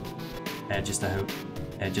 Just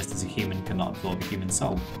as a human cannot absorb a human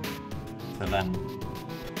soul. So then,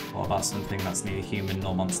 what about something that's neither human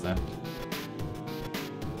nor monster?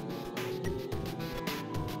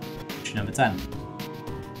 Entry number 10.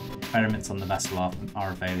 Experiments on the vessel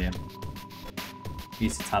are a failure.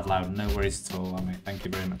 Used a tad loud, no worries at all, Amy. Thank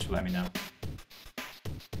you very much for letting me know.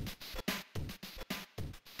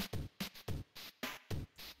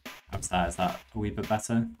 Is that a wee bit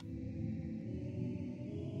better?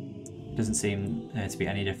 It doesn't seem to be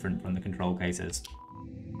any different from the control cases.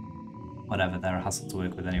 Whatever, they're a hassle to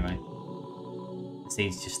work with anyway. The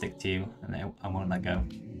seeds just stick to you and I won't let go.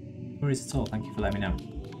 No worries at all, thank you for letting me know.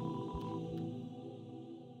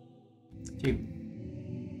 Phew.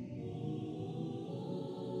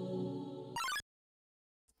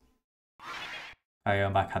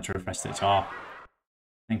 I'm back, had to refresh Twitch. Oh,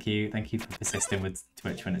 thank you for persisting with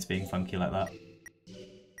Twitch when it's being funky like that.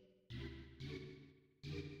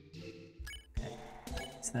 Okay,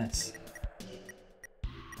 what's this?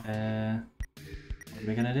 What are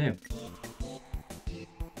we gonna do?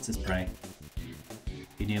 Let's just pray.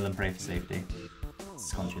 You kneel and pray for safety.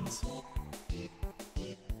 It's conscience.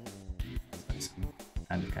 It's some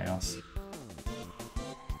kind of chaos.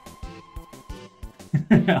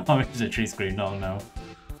 Oh, it's a tree screen, oh no.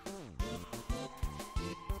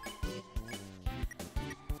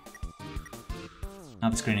 Now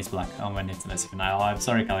the screen is black. Oh, my internet's for now. I'm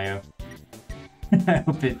sorry, Calio. I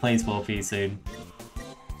hope it plays 4P soon.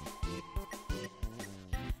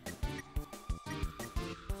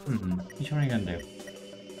 Which one are you gonna do?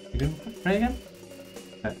 You gonna pray again?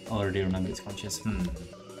 I already remember it's conscious.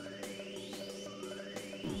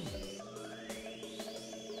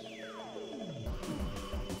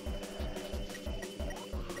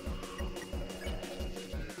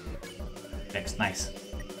 Fixed, nice.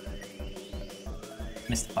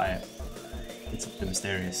 Mystify it. It's something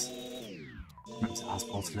mysterious. Perhaps it has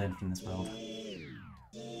more to learn from this world.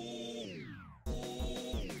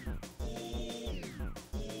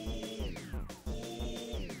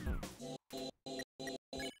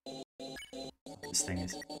 This thing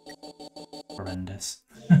is horrendous.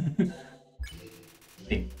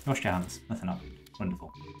 Hey, wash your hands. Nothing up.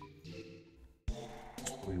 Wonderful.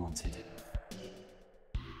 What we wanted.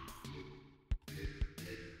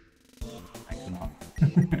 I cannot.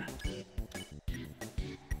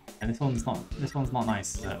 Yeah, this one's not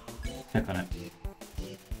nice, is it? Click on it.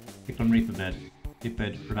 Click on Reaper Bird. Reaper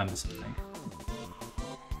Bird remembers something.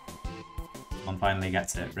 One finally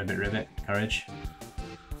gets it. Ribbit, ribbit, courage.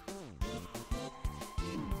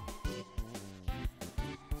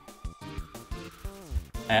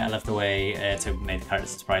 I love the way to make the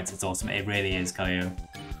characters and sprites. It's awesome. It really is, Kaleo.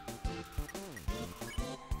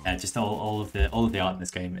 Yeah, just all of the art in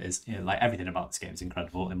this game is, you know, like everything about this game is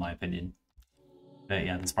incredible in my opinion. But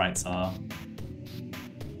yeah, the sprites are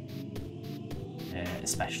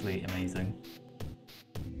especially amazing.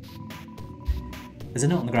 There's a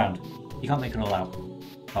note on the ground. You can't make it all out.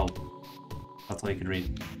 Oh, that's all you could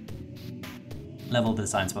read. Level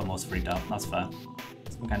designs but most freaked out. That's fair.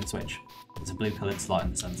 Some kind of switch. There's a blue coloured slot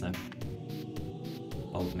in the centre.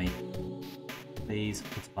 Hold me. Please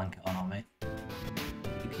put a blanket on me.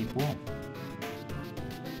 You keep warm.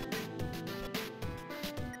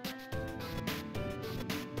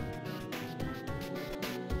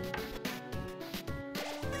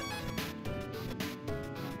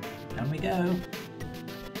 Down we go.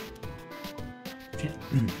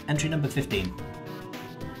 Entry number 15.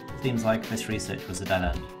 Seems like this research was a dead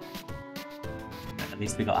end. At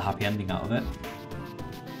least we got a happy ending out of it.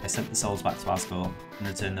 I sent the souls back to our school and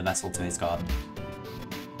returned the vessel to his garden.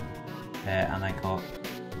 And I called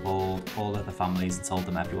all of the families and told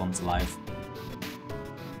them everyone's alive.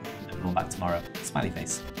 Everyone back tomorrow. Smiley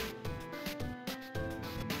face.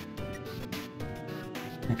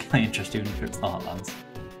 Can I interest you in a trip to the Heartlands?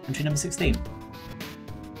 Entry number 16.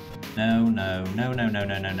 No, no, no, no, no,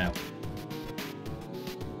 no, no, no.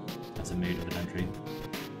 That's a mood of an entry.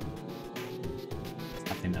 It's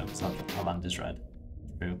nothing though, because our land is red.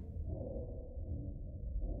 True.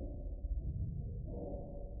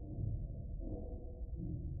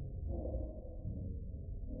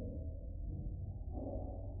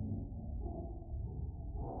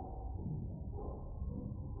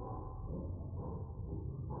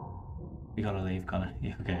 We gotta leave, Connor.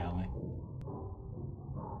 You okay, aren't we?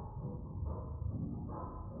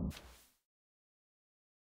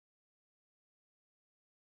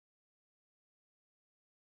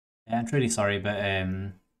 Yeah, I'm truly sorry, but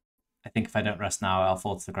I think if I don't rest now, I'll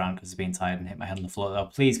fall to the ground because I've been tired and hit my head on the floor. Oh,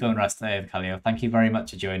 please go and rest, Calio. Thank you very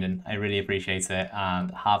much for joining. I really appreciate it,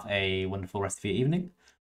 and have a wonderful rest of your evening.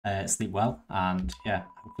 Sleep well, and yeah,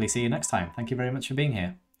 hopefully see you next time. Thank you very much for being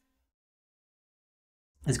here.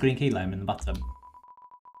 There's green key lime in the bottom.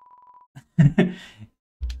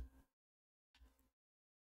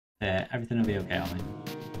 Yeah, everything will be okay, Ollie.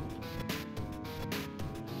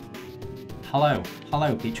 Hello,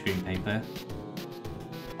 hello, peach green paper.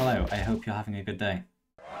 Hello, I hope you're having a good day.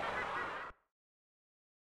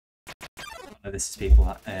 This is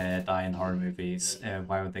people die in horror movies.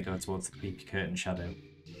 Why would they go towards the creepy curtain shadow?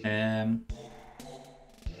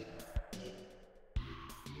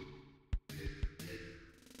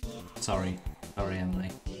 Sorry, Emily.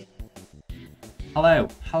 Hello,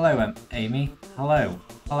 hello, Amy. Hello,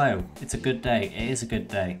 hello. It's a good day. It is a good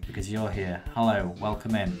day because you're here. Hello,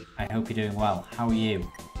 welcome in. I hope you're doing well. How are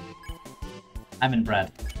you? I'm in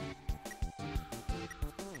bread.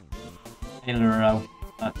 Hey, Luro.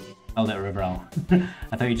 Spelled it Riverell.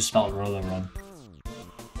 I thought you just spelled roller wrong.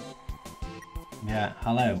 Yeah,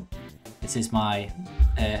 hello. This is my.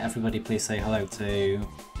 Everybody, please say hello to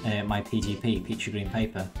my PGP, Peachy Green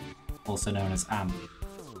Paper, also known as Am.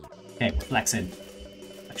 Okay, we're flexing.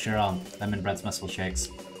 Flex your arm. Lemon bread's muscle shakes.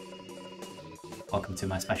 Welcome to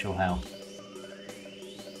my special hell.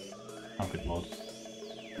 Oh, good lord.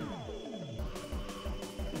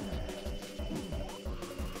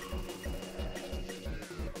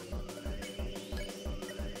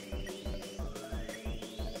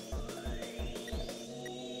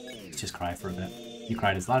 Let's just cry for a bit. You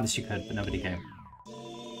cried as loud as you could, but nobody came.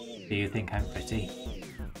 Do you think I'm pretty?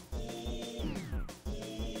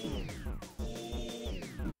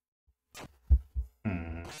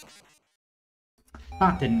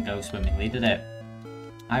 That didn't go swimmingly, did it?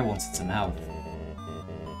 I wanted some help.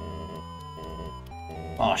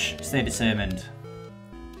 Bosh, stay determined.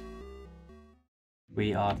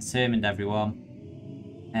 We are determined,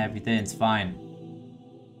 everyone. Everything's fine.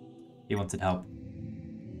 You wanted help?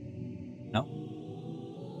 No?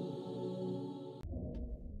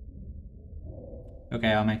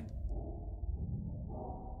 Okay, Army.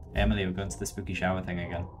 Hey, Emily, we're going to the spooky shower thing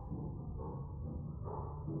again.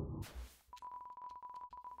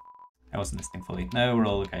 I wasn't listening fully. No, we're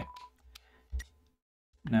all okay.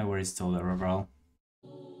 No worries at all, overall.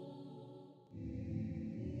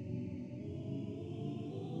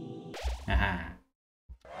 Aha.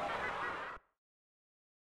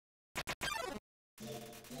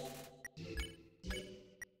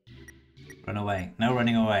 Run away. No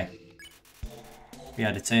running away. We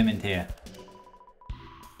are determined here.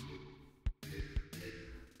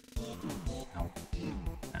 Ow.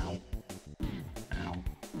 Ow. Ow.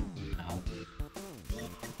 Ow.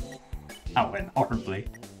 That went horribly.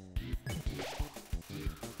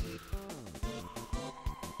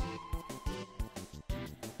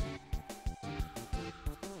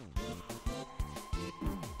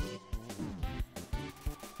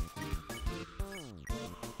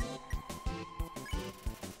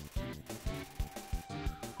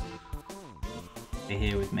 Stay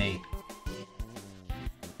here with me.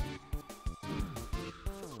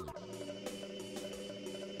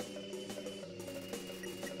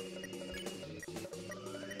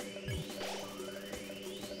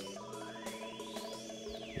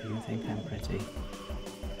 Do you think I'm pretty?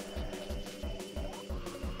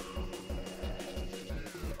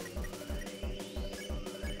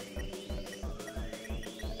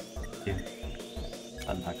 Do.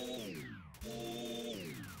 Unpack.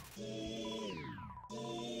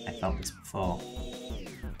 I felt this before.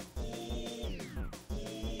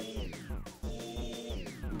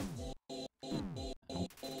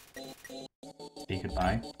 Say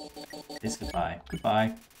goodbye. It's goodbye.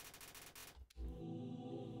 Goodbye.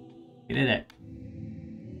 You did it.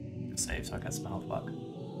 Save so I get some health back.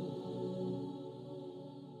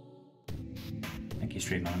 Thank you,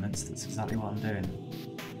 Stream Elements. That's exactly what I'm doing.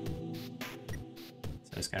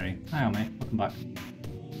 So scary. Hi, Omi. Welcome back.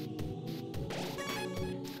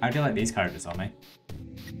 How do you like these characters, Omi?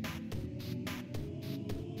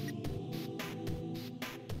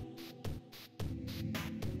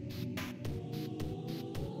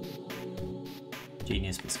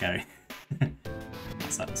 Genius but scary.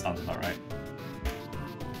 That sounds about right.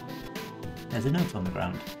 There's a note on the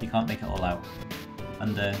ground. You can't make it all out.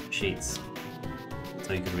 Under sheets.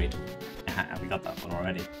 So you could read. We got that one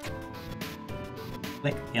already.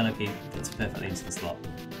 Click yellow key, fits perfectly into the slot.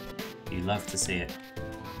 You love to see it.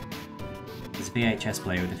 There's a VHS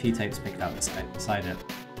player with a few tapes picked out beside it.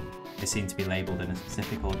 They seem to be labelled in a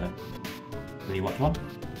specific order. Will you watch one?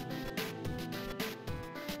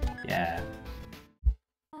 Yeah.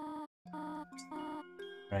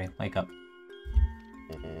 Ray, wake up.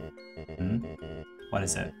 Hmm? What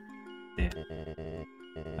is it?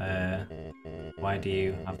 Why do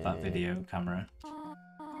you have that video camera?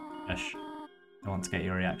 Shush. I want to get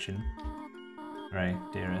your reaction. Ray,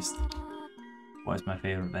 dearest. What is my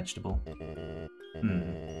favourite vegetable?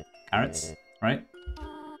 Carrots? Right?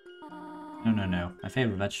 No. My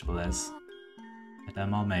favourite vegetable is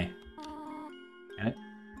edamame. Get it?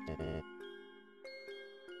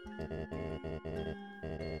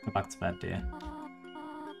 Go back to bed, dear.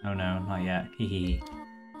 Oh no, not yet. Hee.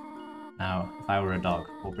 Now, if I were a dog,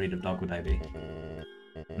 what breed of dog would I be?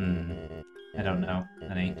 I don't know,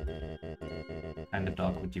 honey. What kind of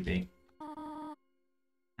dog would you be?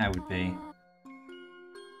 I would be...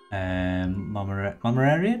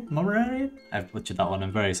 Pomeranian? I've butchered that one,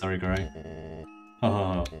 I'm very sorry, Gray.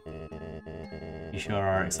 Oh, you sure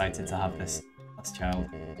are excited to have this last child.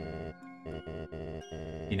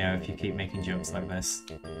 You know, if you keep making jokes like this,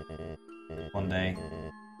 one day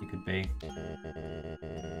you could be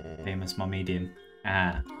famous Momedian.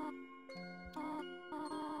 Ah.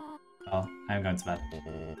 Well, I'm going to bed.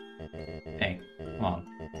 Hey, come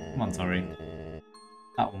on, Tori.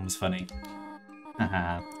 That one was funny.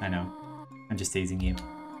 Haha, I know. I'm just teasing you.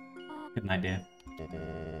 Good night, dear.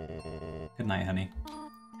 Good night, honey.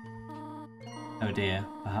 Oh dear,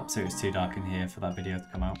 perhaps it was too dark in here for that video to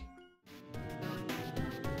come out.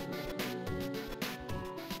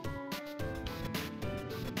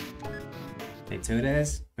 Take 2 it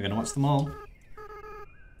is. We're gonna watch them all.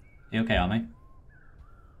 You okay, Army?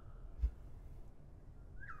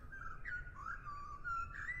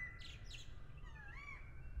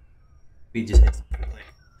 We just hit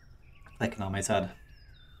clicking on my head.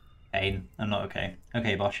 Pain. I'm not okay.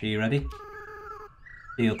 Okay, Bosch, are you ready?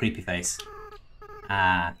 Do your creepy face.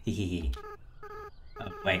 Ah, hee. Oh,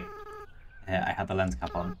 wait. I had the lens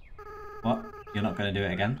cap on. What? You're not going to do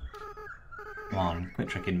it again? Come on, quit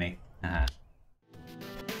tricking me. Haha.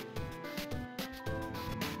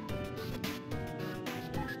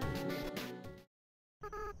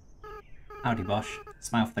 Howdy, Bosch.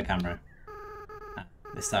 Smile for the camera. Ah,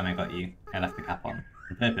 this time I got you. I left the cap on.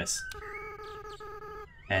 On purpose.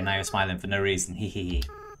 Now you're smiling for no reason. Hee.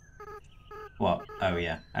 What? Oh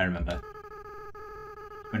yeah, I remember.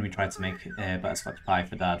 When we tried to make butterscotch pie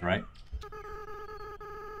for Dad, right?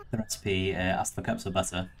 The recipe asked for cups of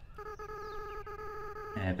butter.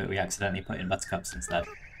 But we accidentally put in buttercups instead.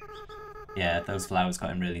 Yeah, those flowers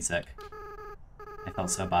got him really sick. I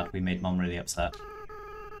felt so bad, we made Mom really upset.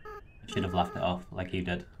 I should have laughed it off, like you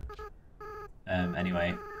did.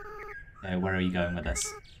 Anyway, where are you going with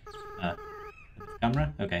this?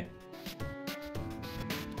 Camera? Okay.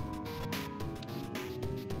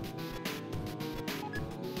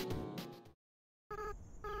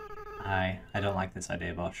 I don't like this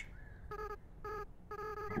idea, Bosch.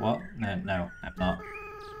 What? No, I'm not.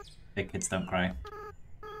 Big kids don't cry.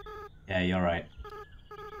 Yeah, you're right.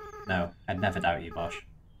 No, I'd never doubt you, Bosch.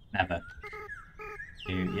 Never.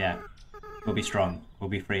 Yeah. We'll be strong.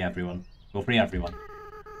 We'll be free, everyone. We'll free everyone.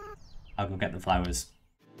 I'll go get the flowers.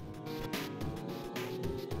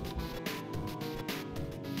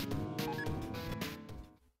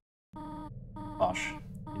 Bosch,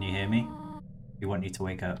 can you hear me? We want you to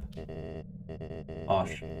wake up.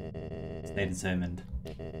 Bosch, stay determined.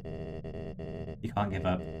 You can't give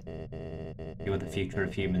up. You are the future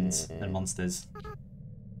of humans and monsters.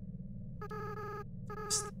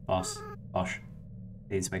 Bosch,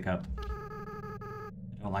 please wake up.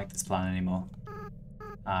 I don't like this plan anymore.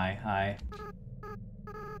 No,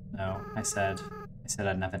 I said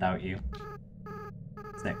I'd never doubt you.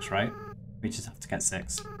 6, right? We just have to get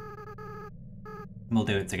 6. We'll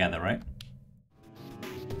do it together, right?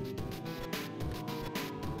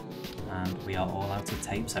 And we are all out of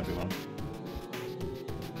tapes, everyone.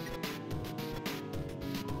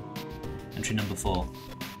 Entry number 4.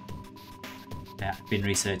 Yeah, I've been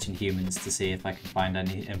researching humans to see if I can find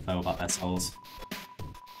any info about their souls.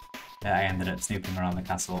 I ended up snooping around the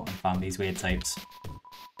castle and found these weird tapes.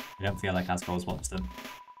 I don't feel like Asgo's watched them.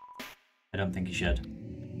 I don't think he should.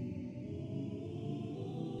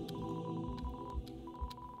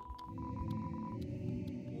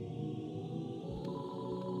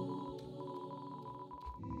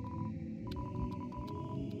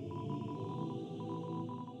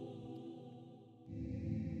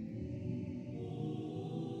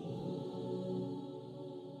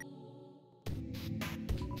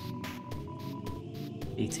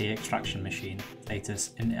 ET extraction machine,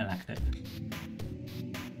 status inactive.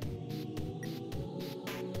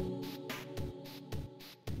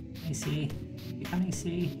 AC, you can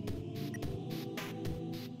AC.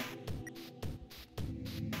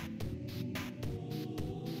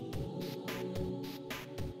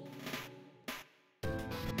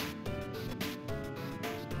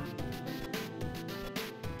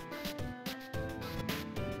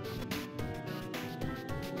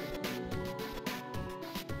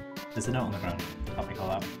 There's a note on the ground. Can't make all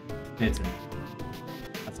that. Curtain.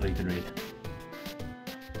 That's all you can read.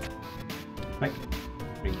 Quick.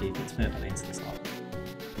 Rekeep it perfectly into the slot.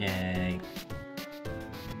 Yay.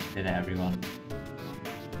 Did it, everyone.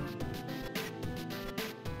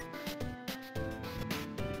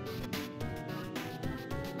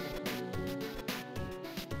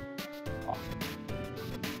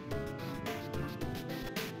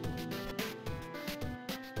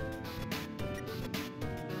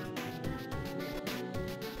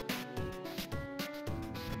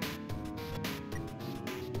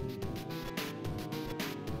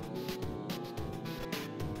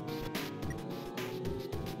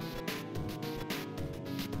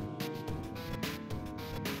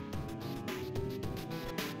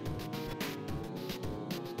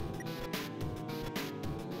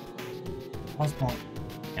 Osborne.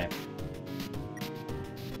 Okay.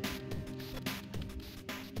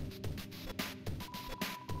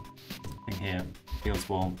 Thing here feels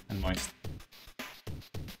warm and moist.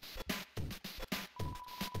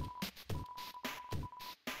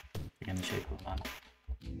 Again, the shape of a man.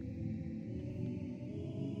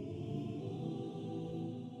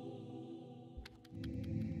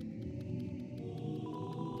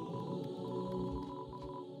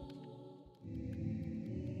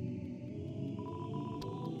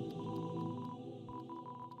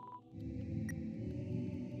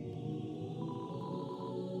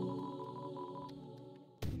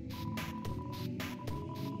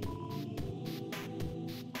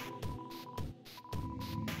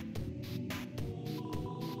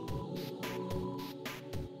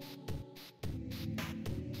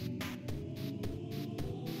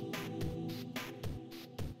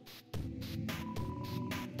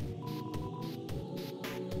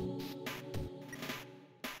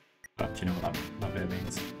 But do you know what that bit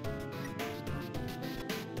means?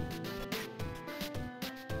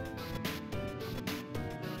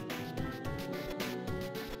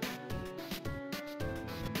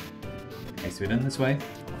 Okay, so we're done this way.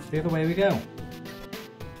 The other way we go.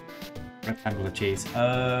 Rectangle of cheese.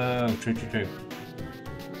 Oh, true, true, true.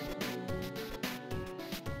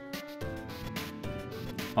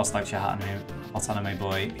 Boss likes your hot anime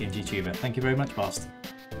boy, PNG tuber. Thank you very much, Boss.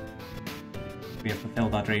 We have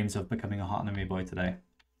fulfilled our dreams of becoming a hot anime boy today.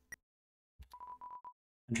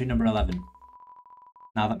 Entry number 11.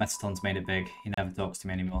 Now that Metaton's made it big, he never talks to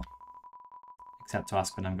me anymore. Except to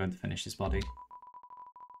ask when I'm going to finish his body.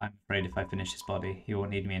 I'm afraid if I finish his body, he won't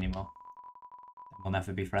need me anymore. And we'll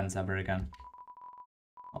never be friends ever again.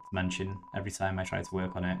 Not to mention, every time I try to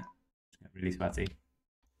work on it, I get really sweaty.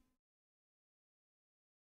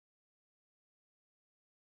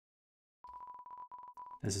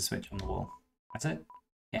 There's a switch on the wall. That's it?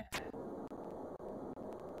 Yeah.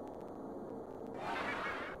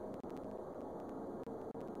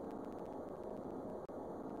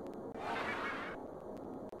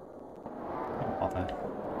 Don't bother.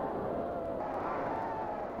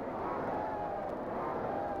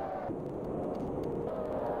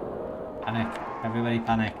 Panic. Everybody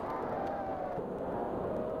panic.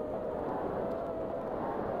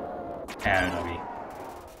 Oh, doggy.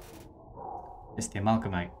 It's the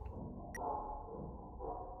amalgamate.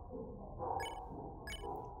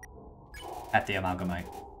 Pet the amalgamate.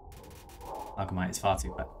 Amalgamate is far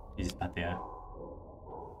too pet. You just pet the air.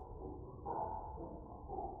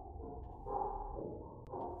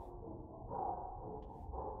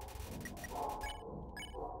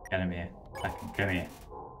 Get him here. Come here. Come here.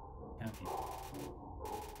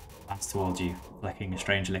 Advance towards you, flicking a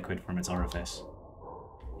strange liquid from its orifice.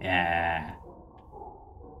 Yeah.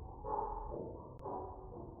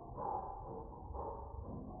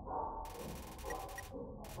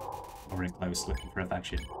 Hovering close, looking for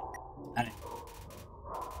affection. And it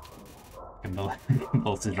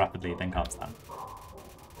convulses rapidly, then calms down.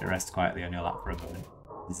 It rests quietly on your lap for a moment.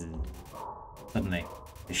 Suddenly,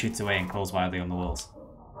 it shoots away and crawls wildly on the walls.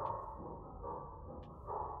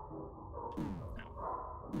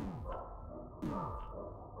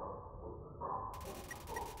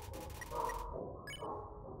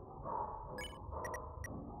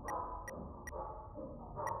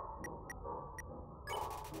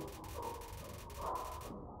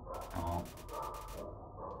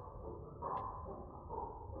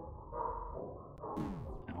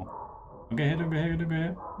 Don't go here, don't go here, don't go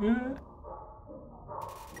here.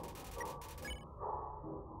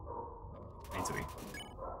 Need to eat.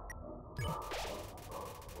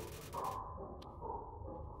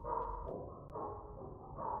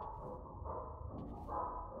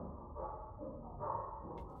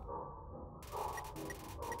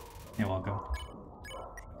 You're welcome.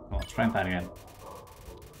 Come on, let's try and pet again.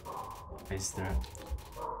 Face through it.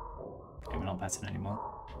 Okay, we're not petting anymore.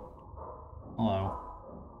 Hello.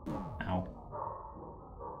 Ow.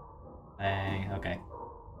 Hey, okay.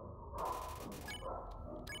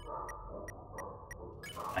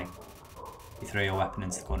 Like, you throw your weapon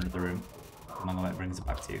into the corner of the room. The Mongolite brings it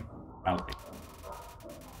back to you, proudly.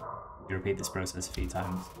 You repeat this process a few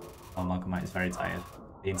times, while Mongolite is very tired.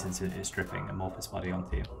 The instant is stripping amorphous body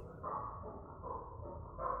onto you.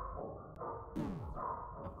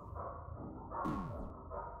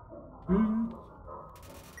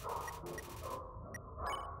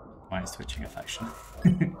 Mine is twitching affection.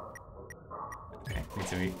 Okay, need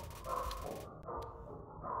to eat.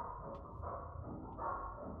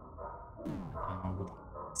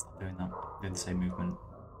 Stop doing that. Doing the same movement.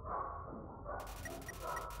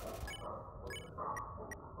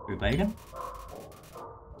 Do we play again?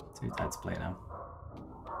 Too tired to play now.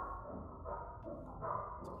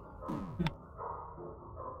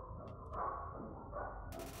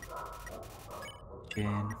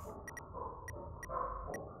 Again.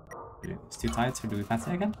 It's too tired, so do we pass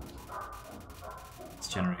it again? Let's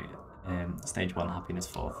generate stage 1 happiness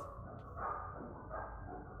 4th.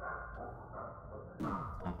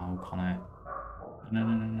 Oh, Connor.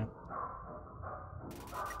 No.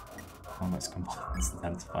 Oh, let's components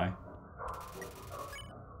intensify.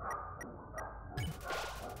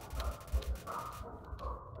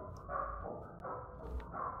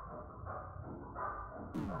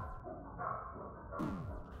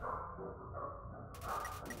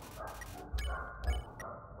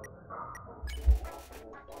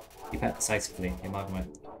 You pet decisively, the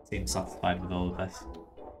amalgamate seems satisfied with all of this.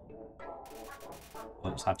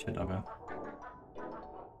 Looks at your doggo.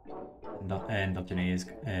 And Dogony is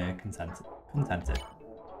contented.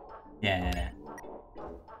 Yeah.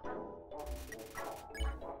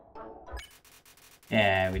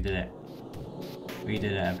 Yeah, we did it. We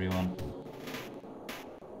did it, everyone.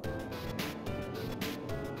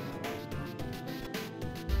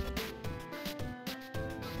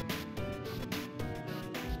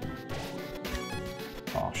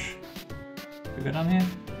 Bosh. We go down here?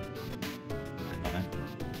 I don't know.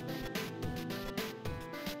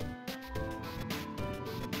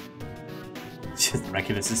 It's just a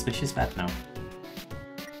regular suspicious vet now.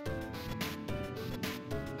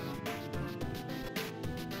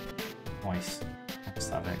 Nice. Thanks,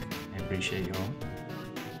 Slavic. I appreciate your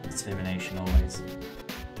determination always.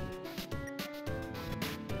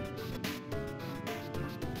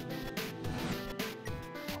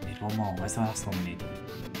 I need one more. Where's the last one we need?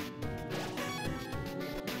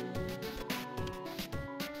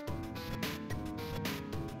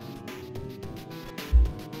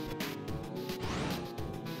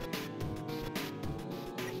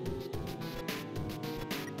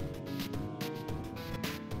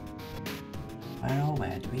 Well,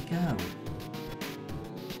 where do we go?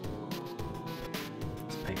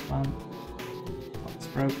 This big one. It's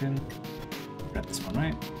broken. Grab this one,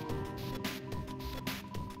 right?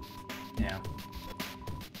 Yeah.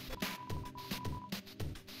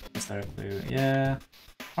 Is there a clue? Yeah.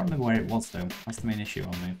 I can't remember where it was though. That's the main issue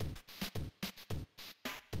on me.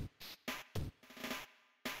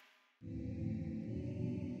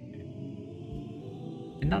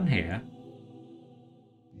 None here.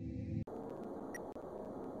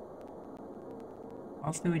 What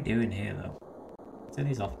else do we do in here though? Turn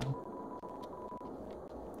these off now.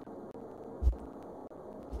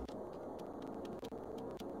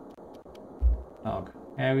 Dog.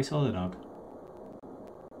 Yeah, we saw the dog.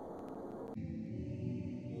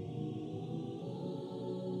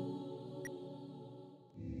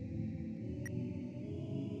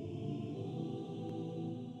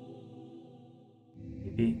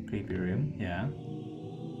 Creepy room, yeah.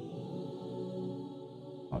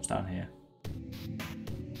 What's down here?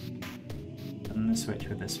 I'm gonna switch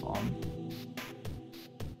with this one.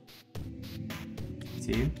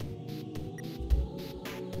 See you?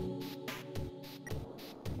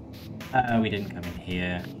 We didn't come in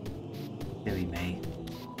here. Silly me.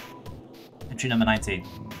 Entry number 19.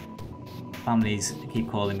 Families keep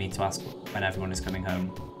calling me to ask when everyone is coming home.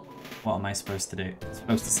 What am I supposed to do?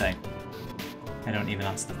 Supposed to say? I don't even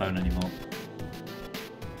answer the phone anymore.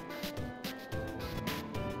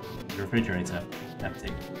 The refrigerator,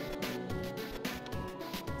 empty.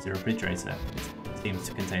 The refrigerator seems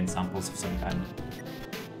to contain samples of some kind.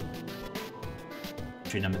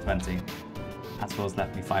 Entry number 20. Aswell's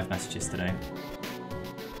left me 5 messages today.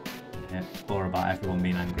 Yeah, 4 about everyone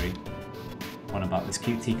being angry. 1 about this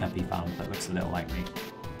cute teacup he found that looks a little like me.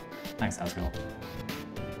 Thanks, Aswell.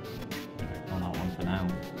 Ignore that one for now.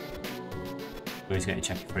 Always get to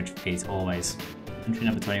check your fridge for keys, always. Entry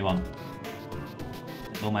number 21.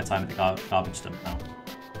 It's all my time at the garbage dump now.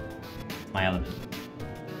 It's my element.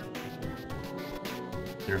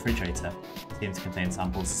 The refrigerator seems to contain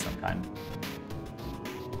samples of some kind.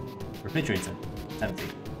 Refrigerator, it's empty.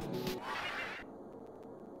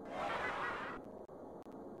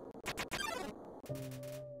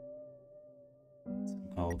 It's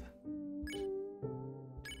cold.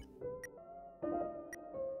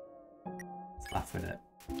 Let's laugh with it.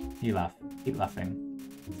 You laugh. Keep laughing.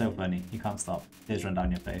 It's so funny. You can't stop. Tears run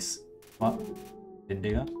down your face. What? Didn't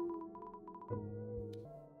do that?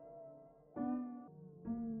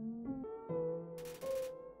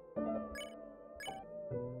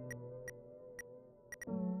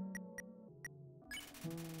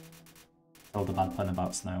 All the bad pun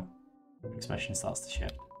about snow. Expression starts to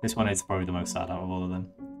shift. This one is probably the most sad out of all of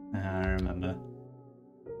them. I remember.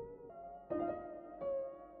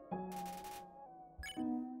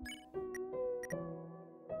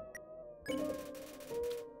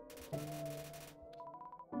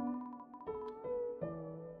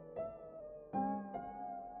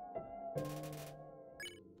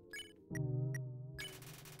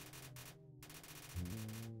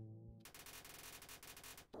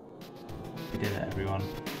 We did it, everyone.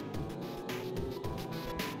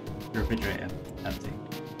 The refrigerator, empty.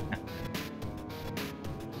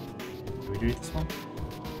 Do we do this one?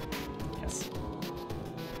 Yes.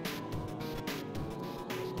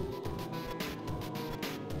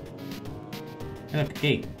 Hey, look, a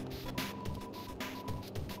key.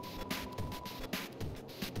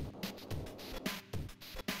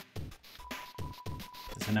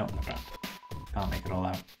 There's a note on the ground. Can't make it all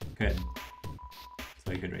out. Curtain.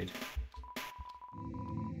 So you could read.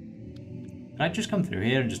 Did I just come through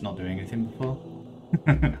here and just not doing anything before?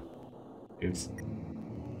 Oops.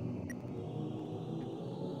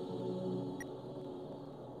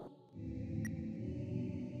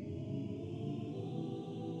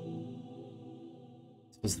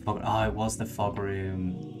 Was the fog? Oh, it was the fog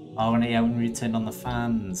room. Oh, and yeah, when we turned on the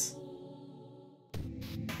fans.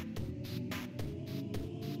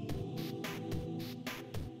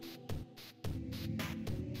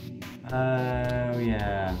 Oh,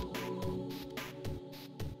 yeah.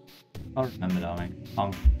 I remember, darling.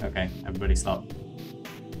 Okay, everybody stop.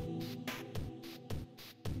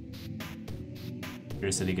 You're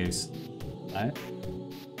a silly goose. Right?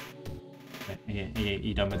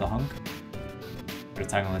 You done with the honk?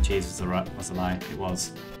 Rectangle of cheese was a lie. It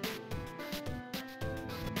was.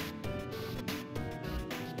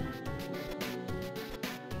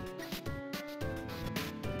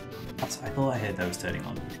 I thought I heard those turning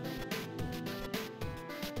on.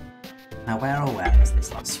 Now where is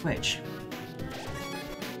this last switch?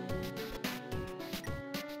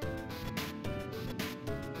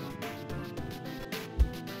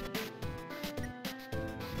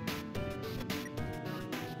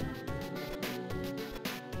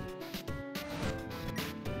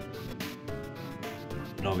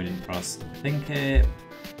 No, we didn't cross. I think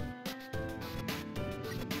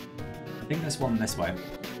there's one this way.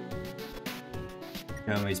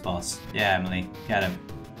 Gomu's boss. Yeah, Emily, get him.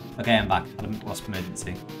 Okay, I'm back. Had a wasp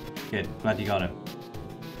emergency. Good, glad you got him.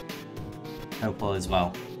 Hope all is well.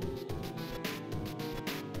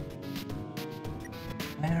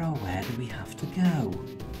 Where do we have to go?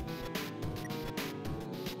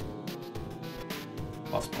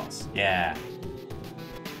 Boss. Yeah.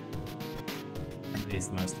 Emily's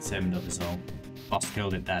the most determined of us all. Boss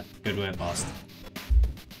killed it dead. Good work, boss.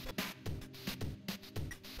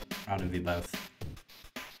 Proud of you both.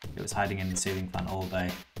 It was hiding in the ceiling fan all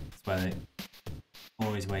day. It's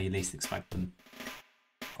always where you least expect them.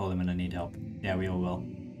 Call them when I need help. Yeah, we all will.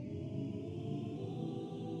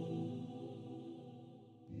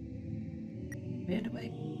 Where do I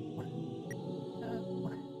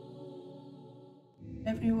go?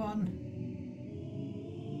 Everyone.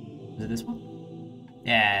 Is it this one?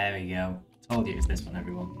 Yeah, there we go. Told you it was this one,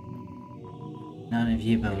 everyone. None of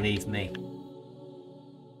you believe me.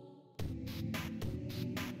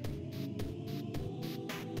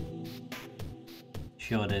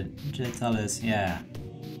 Sure did tell us, yeah.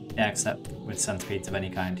 Yeah, except with centipedes of any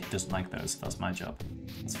kind, he doesn't like those. That's my job.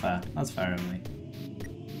 That's fair. That's fair, Emily.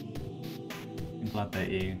 I'm glad that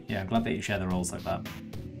you share the roles like that.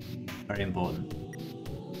 Very important.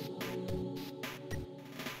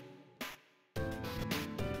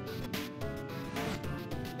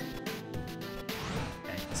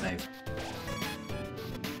 Okay, save.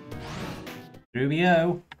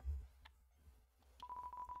 Rubio!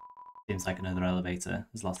 Seems like another elevator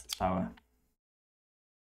has lost its power.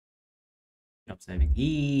 Job saving.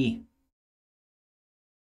 Eee!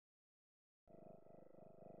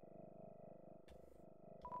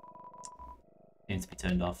 Needs to be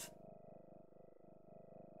turned off.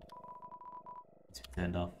 Needs to be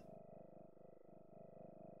turned off.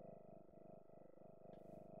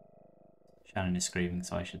 Shannon is screaming,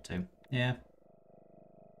 so I should too. Yeah.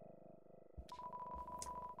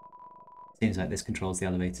 Seems like this controls the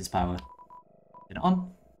elevator's power. Turn it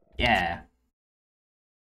on. Yeah.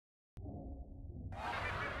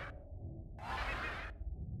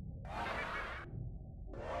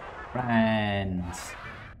 Friends.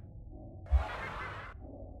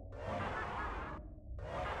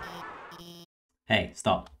 Hey,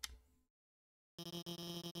 stop.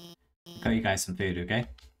 Got you guys some food, okay?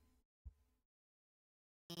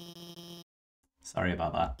 Sorry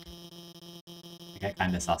about that. I get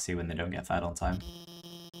kind of sassy when they don't get fed on time.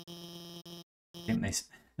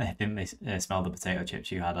 I think they smelled the potato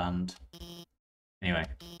chips you had, and anyway,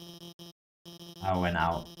 I went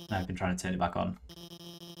out and I've been trying to turn it back on.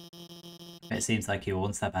 It seems like you were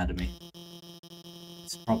one step ahead of me.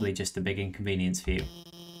 It's probably just a big inconvenience for you.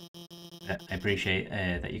 But I appreciate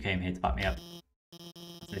that you came here to back me up.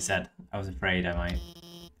 As I said, I was afraid I might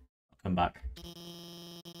not come back.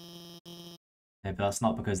 But that's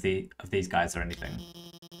not because of these guys or anything.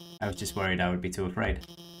 I was just worried I would be too afraid. To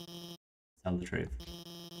tell the truth.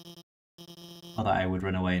 Or that I would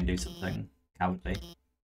run away and do something cowardly.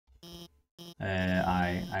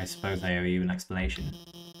 I suppose I owe you an explanation.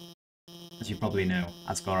 As you probably know,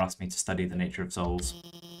 Asgore asked me to study the nature of souls.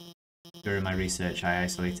 During my research, I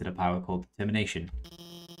isolated a power called determination.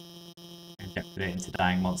 I injected it into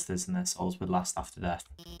dying monsters and their souls would last after death.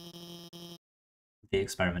 The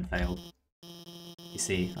experiment failed. You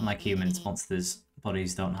see, unlike humans, monsters'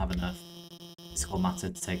 bodies don't have enough physical matter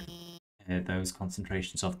to take those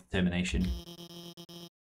concentrations of determination.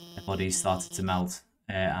 Their bodies started to melt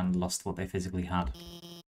and lost what they physically had.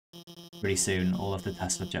 Pretty soon, all of the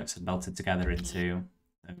test subjects had melted together into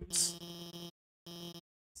those.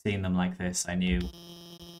 Seeing them like this, I knew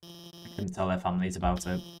I couldn't tell their families about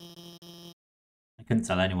it. I couldn't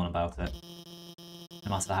tell anyone about it,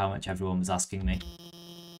 no matter how much everyone was asking me.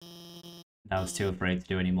 And I was too afraid to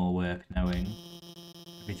do any more work, knowing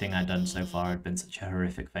Everything I'd done so far had been such a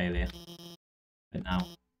horrific failure. But now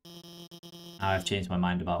I've changed my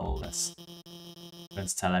mind about all this. I'm going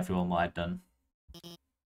to tell everyone what I'd done. It's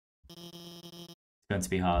going to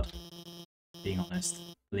be hard, being honest,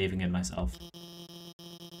 believing in myself.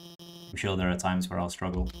 I'm sure there are times where I'll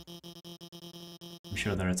struggle. I'm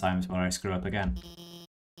sure there are times where I screw up again.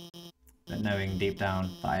 But knowing deep down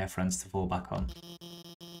that I have friends to fall back on,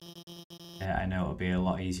 I know it'll be a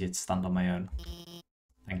lot easier to stand on my own.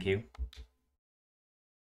 Thank you.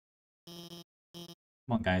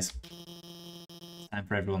 Come on, guys. Time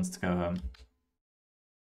for everyone to go home.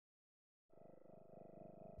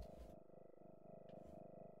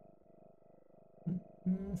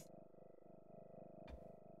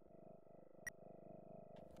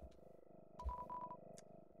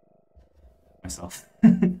 Myself.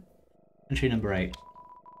 Entry number 8.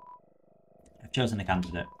 I've chosen a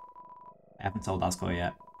candidate. I haven't told Asgore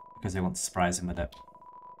yet, because I want to surprise him with it.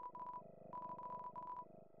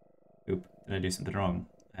 Oop, did I do something wrong?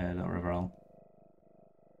 Little Riverall.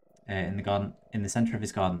 In the garden, in the centre of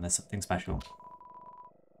his garden, there's something special.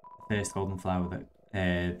 The first golden flower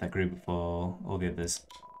that grew before all the others.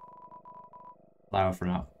 Flower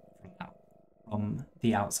from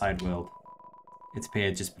the outside world. It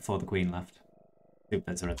appeared just before the Queen left. Oop,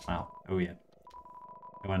 there's a red smile. Oh yeah.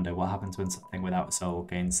 I wonder what happens when something without a soul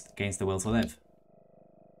gains the will to live.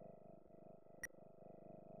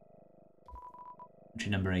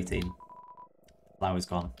 Entry number 18. The flower's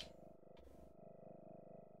gone.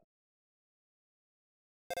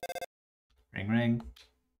 Ring ring.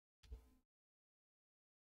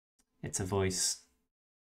 It's a voice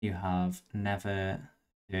you have never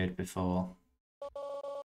heard before.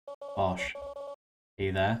 Bosh. Are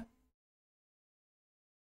you there?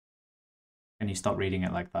 Can you stop reading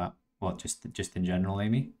it like that? What, just in general,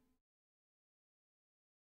 Amy?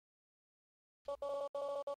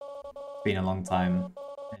 It's been a long time,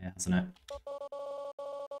 hasn't it?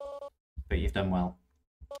 But you've done well.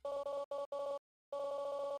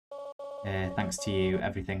 Thanks to you,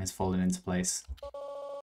 everything has fallen into place.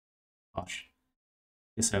 Gosh.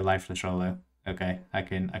 You're so lifeless, Rollo. Okay, I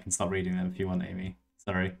can stop reading them if you want, Amy.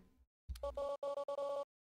 Sorry.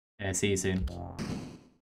 See you soon.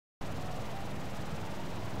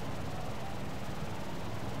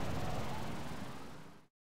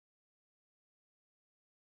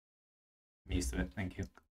 I'm used to it, thank you.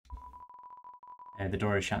 The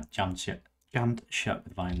door is jammed shut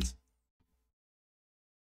with vines.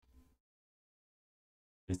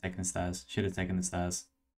 Should have taken the stairs. Should have taken the stairs.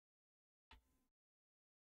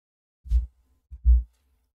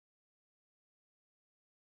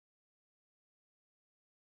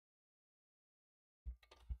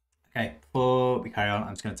 Okay, before we carry on, I'm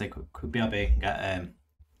just going to take a quick BRB and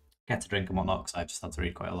get a drink and whatnot, because I just had to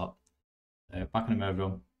read quite a lot. So back in a moment,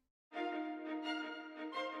 everyone.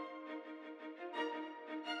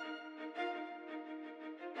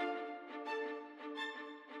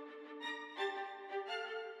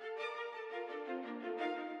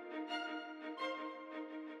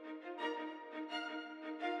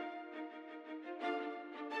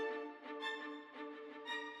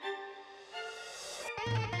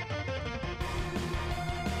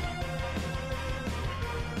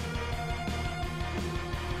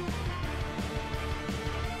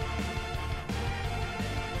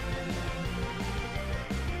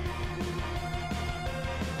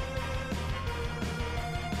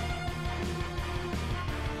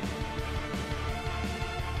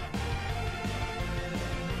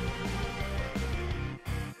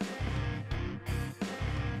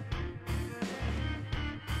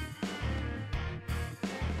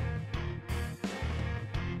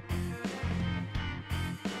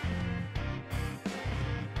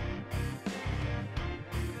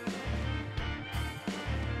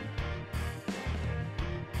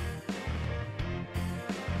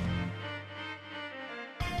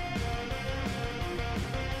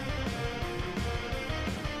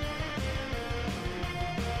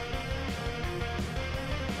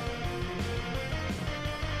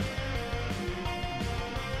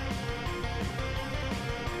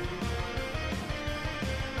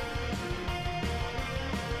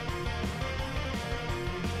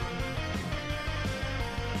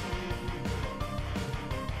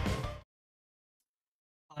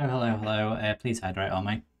 Hello. Please hydrate on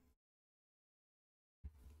me.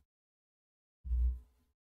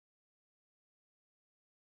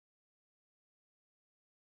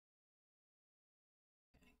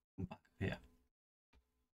 Come back up here.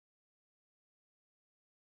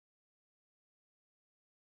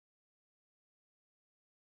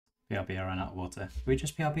 BRB, I ran out of water. Can we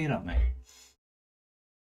just BRB it up, mate?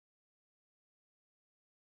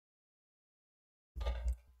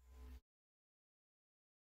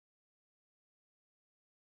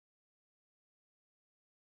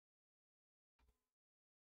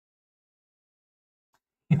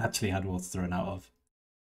 You actually had water to run out of.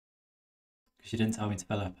 Because you didn't tell me to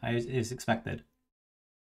fill up. It was expected.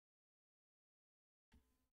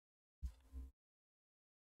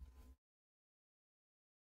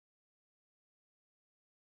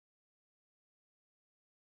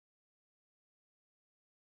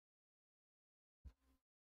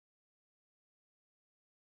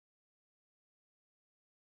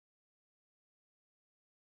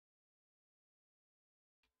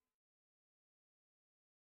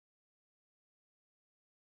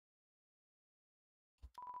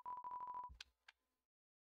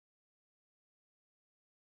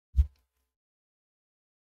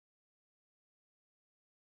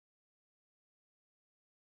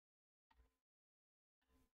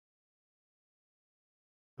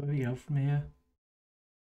 Where do we go from here?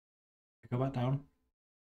 Go back down.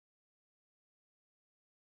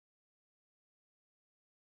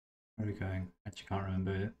 Where are we going? Actually can't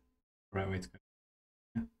remember the right way to go.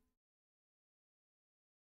 Yeah.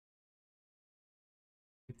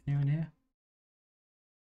 Anything new in here?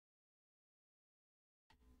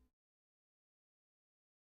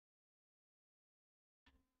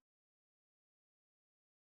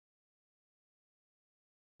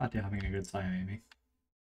 Glad you're having a good time, Amy.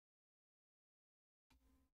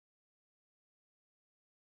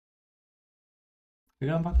 We're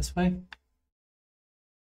going back this way?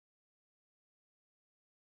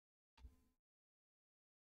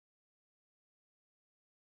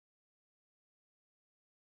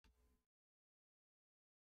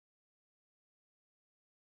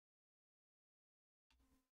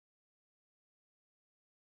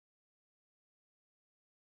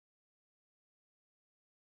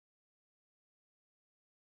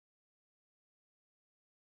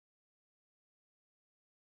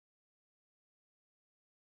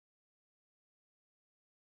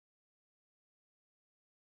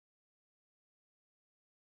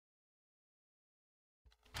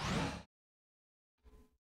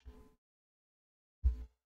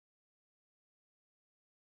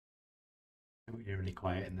 You're really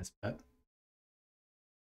quiet in this bit.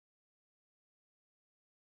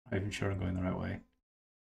 I'm not even sure I'm going the right way.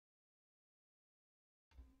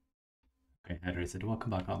 Okay, head raised. Welcome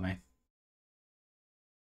back, aren't we? I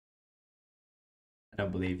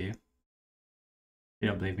don't believe you. You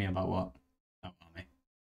don't believe me about what? Oh, not me.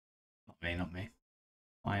 Not me, not me.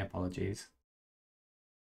 My apologies.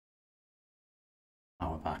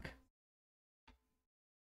 Now we're back.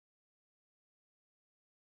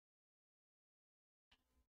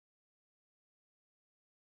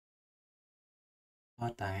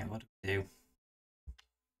 God dang it, what do we do?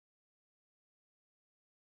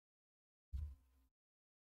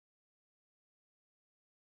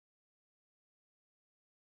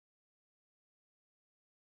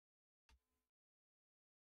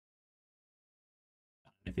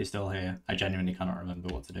 If you're still here, I genuinely cannot remember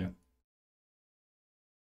what to do.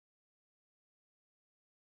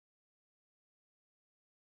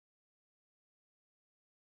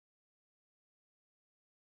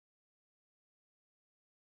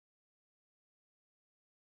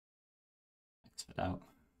 Expert out.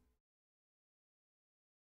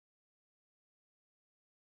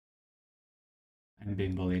 I'm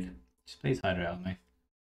being bullied. Just please hydrate on me.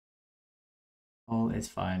 All is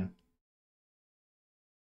fine.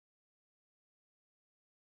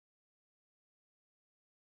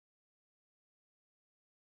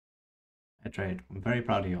 Hydrate. I'm very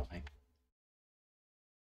proud of you, Ollie.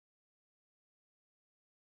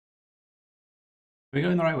 We're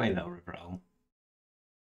going the right way though, Riverell.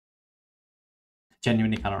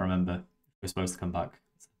 Genuinely cannot remember if we're supposed to come back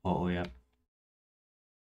to the portal yet.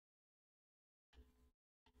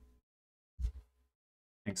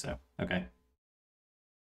 I think so. Okay.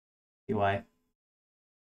 See why.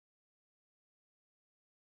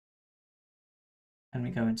 Can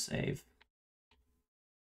we go and save?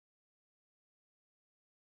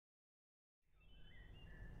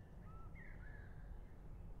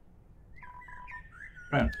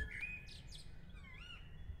 Throne.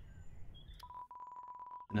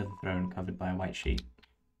 Another throne covered by a white sheet.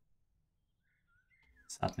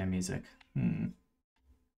 Sad no music.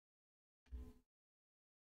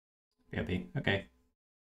 BRB. Okay.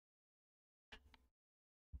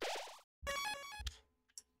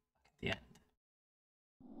 The end.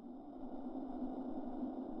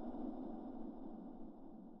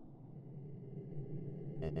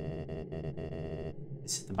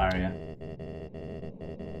 This is the barrier.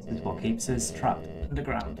 This is what keeps us trapped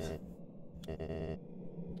underground.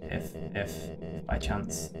 If by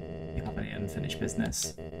chance you have any unfinished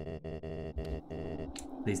business,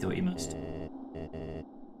 please do what you must.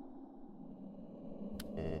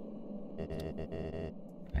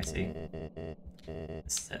 I see.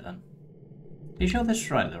 This is it then. Are you sure this is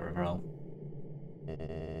right, the overall?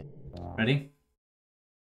 Ready?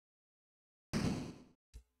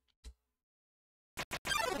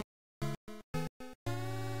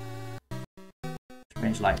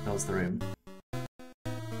 Strange light fills the room.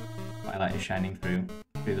 Twilight is shining through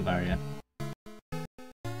the barrier.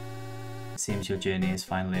 It seems your journey is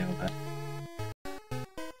finally over.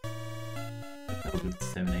 Filled with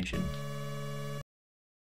determination.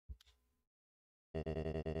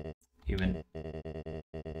 Human.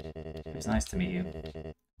 It was nice to meet you.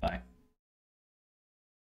 Bye.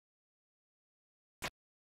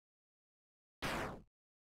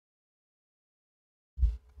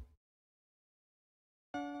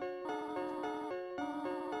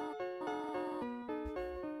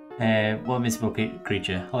 What a miserable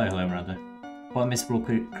creature. Hello, Miranda. What a miserable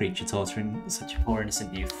creature torturing such a poor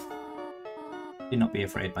innocent youth. Do not be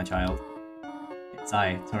afraid, my child. It's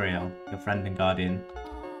I, Toriel, your friend and guardian.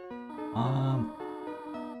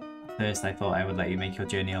 At first I thought I would let you make your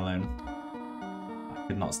journey alone. I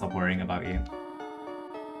could not stop worrying about you.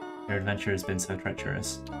 Your adventure has been so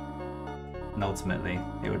treacherous. And ultimately,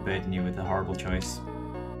 it would burden you with a horrible choice.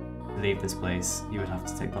 To leave this place, you would have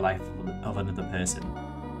to take the life of another person.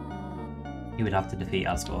 You would have to defeat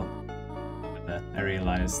Asgore. However, I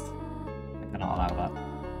realised I cannot allow that.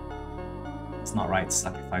 It's not right to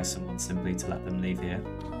sacrifice someone simply to let them leave here.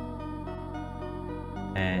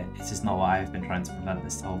 It is not what I have been trying to prevent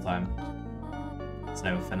this whole time.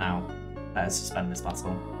 So, for now, let us suspend this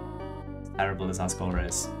battle. As terrible as Asgore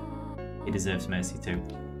is, he deserves mercy too.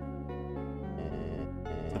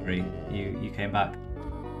 Sorry, you came back.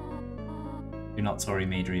 Do not sorry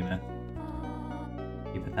me, dreamer.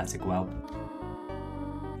 You pathetic whelp.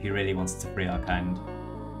 If you really wanted to free our kind,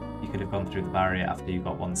 you could have gone through the barrier after you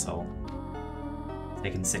got one soul.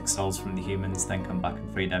 Taken 6 souls from the humans, then come back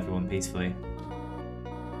and freed everyone peacefully.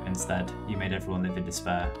 Instead, you made everyone live in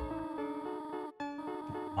despair.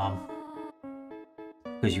 Mom.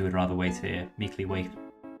 Because you would rather wait here,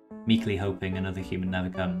 meekly hoping another human never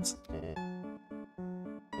comes.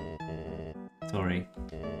 Sorry.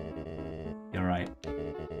 You're right.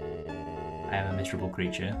 I am a miserable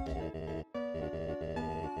creature.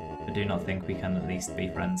 But do not think we can at least be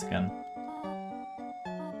friends again.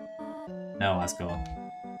 No, Asgore.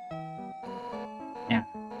 Yeah,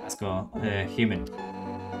 Asgore. Human.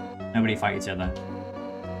 Nobody fight each other.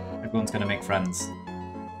 Everyone's gonna make friends.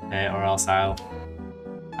 Or else I'll...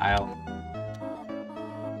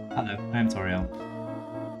 Hello, I'm Toriel.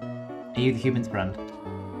 Are you the human's friend?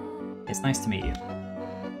 It's nice to meet you.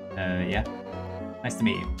 Yeah. Nice to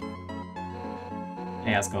meet you.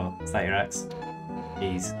 Hey Asgore, is that your ex?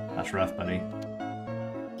 Jeez, that's rough, buddy.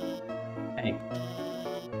 Hey.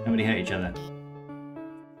 Nobody hurt each other.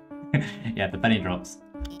 Yeah, the penny drops.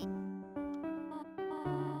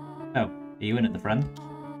 Oh, are you in at the friend?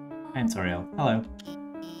 I'm Toriel. Hello.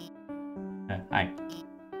 Hi.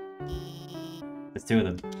 There's 2 of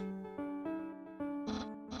them.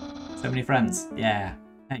 So many friends. Yeah.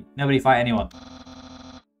 Hey, nobody fight anyone.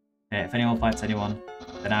 Yeah, if anyone fights anyone,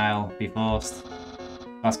 then I'll be forced to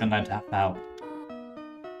ask them down to have help.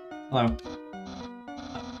 Hello.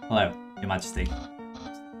 Hello, Your Majesty.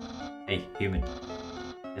 Hey, human.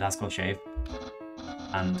 Did Asgore shave?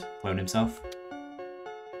 And clone himself?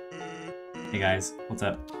 Hey guys, what's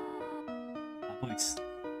up? That voice.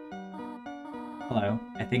 Hello.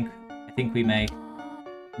 I think we may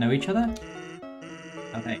know each other?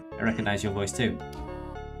 Okay, I recognise your voice too.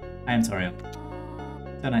 I am Toriel.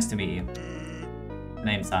 So nice to meet you. The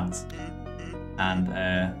name's Hans. And,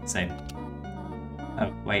 same.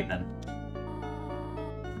 Oh, wait then.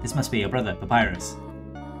 This must be your brother, Papyrus.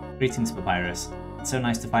 Greetings, Papyrus. It's so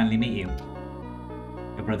nice to finally meet you.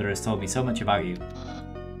 Your brother has told me so much about you.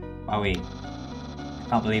 Wowee. I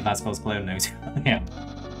can't believe Asgore's clone knows who I am.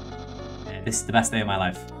 This is the best day of my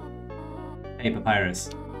life. Hey,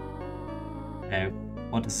 Papyrus.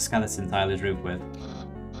 What does a skeleton tile is roofed with?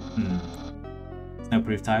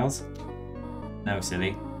 Snow-proof tiles? No,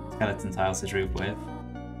 silly. Skeleton tiles is roofed with...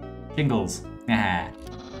 shingles. Ah.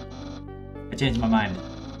 I changed my mind.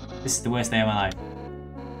 This is the worst day of my life.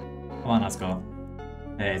 Come on, Asgore.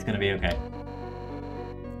 It's gonna be okay.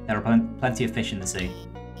 There are plenty of fish in the sea.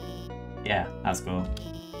 Yeah, Asgore.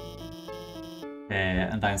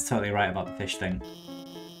 Undyne's totally right about the fish thing.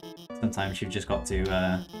 Sometimes you've just got to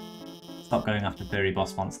stop going after furry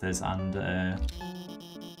boss monsters and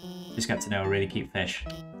just get to know a really cute fish.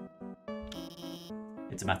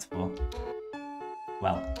 It's a metaphor.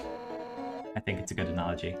 Well, I think it's a good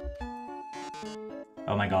analogy.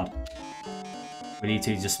 Oh my god. Will you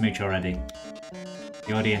two just smooch already?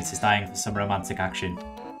 The audience is dying for some romantic action.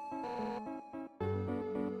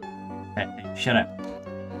 shut up.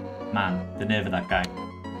 Man, the nerve of that guy.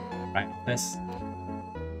 Right, Alphys.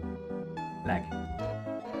 Leg.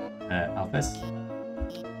 Alphys?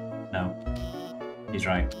 No. He's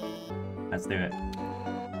right. Let's do it.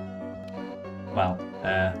 Well,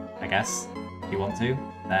 I guess, if you want to,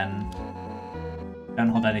 then don't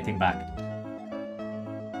hold anything back.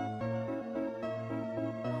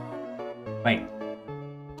 Wait.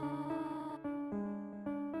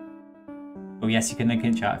 Oh yes, you can link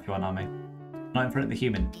in chat if you want, Army. Not in front of the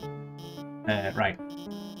human. Right.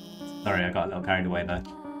 Sorry, I got a little carried away there.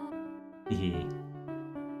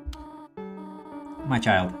 My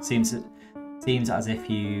child, seems as if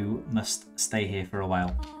you must stay here for a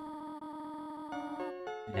while.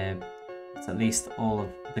 It's at least all of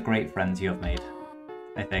the great friends you have made.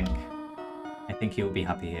 I think you'll be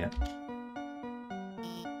happy here.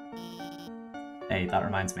 Hey, that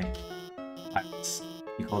reminds me. Pirates.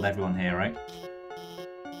 You called everyone here, right?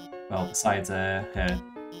 Well, besides her.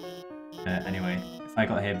 Anyway, if I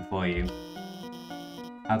got here before you,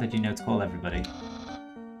 how did you know to call everybody?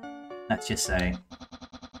 Let's just say,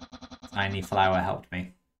 Tiny Flower helped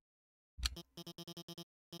me.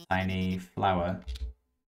 Tiny Flower.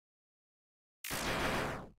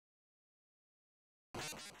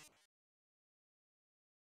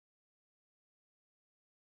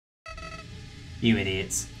 You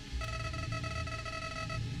idiots.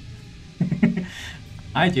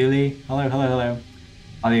 Hi Julie. Hello, hello, hello.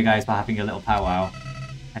 All you guys were having a little powwow.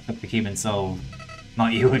 I took the human soul.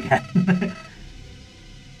 Not you again.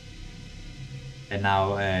 And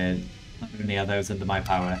now, not only are those under my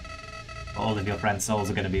power, but all of your friends' souls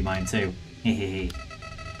are going to be mine too. Hehehe.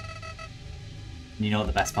 And you know what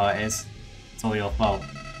the best part is? It's all your fault.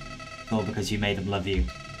 It's all because you made them love you.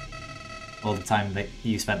 All the time that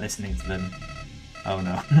you spent listening to them. Oh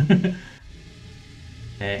no.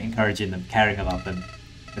 Encouraging them, caring about them.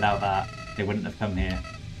 Without that, they wouldn't have come here.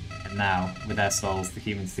 And now, with their souls, the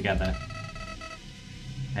humans together,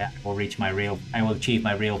 I will achieve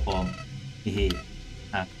my real form. Hehe.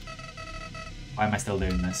 Why am I still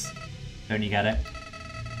doing this? Don't you get it?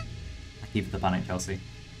 I keep the panic, Chelsea.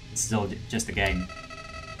 This is all just a game.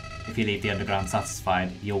 If you leave the underground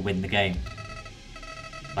satisfied, you'll win the game.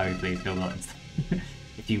 Chloe, please go blunt.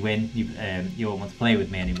 If you win, you won't want to play with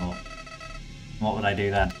me anymore. What would I do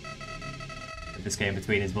then? If this game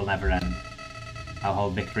between us will never end, I'll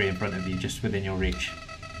hold victory in front of you, just within your reach,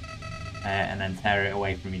 and then tear it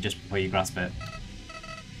away from you just before you grasp it.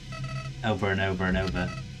 Over and over and over.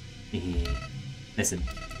 Listen,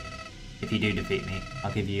 if you do defeat me,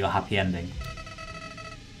 I'll give you a happy ending.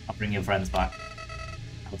 I'll bring your friends back.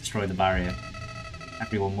 I'll destroy the barrier.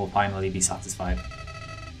 Everyone will finally be satisfied.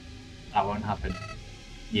 That won't happen.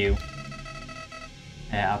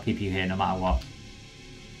 I'll keep you here no matter what.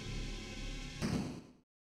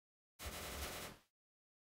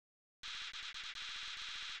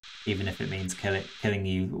 Even if it means killing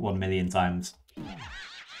you 1,000,000 times.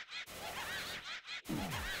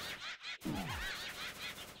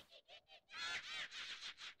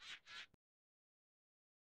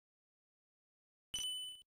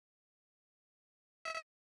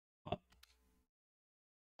 What?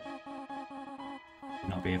 Do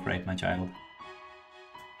not be afraid, my child.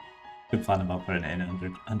 Good plan about putting it in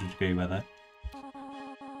 100-degree weather.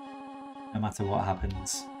 No matter what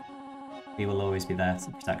happens, we will always be there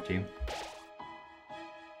to protect you.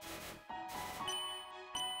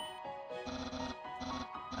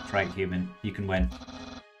 That's right, human. You can win.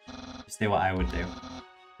 Just do what I would do.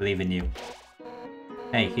 Believe in you.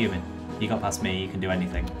 Hey, human. You got past me, you can do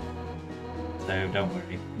anything. So don't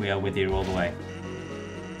worry. We are with you all the way.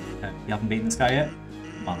 You haven't beaten this guy yet?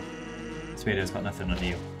 Come on. This video's got nothing on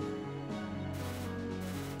you.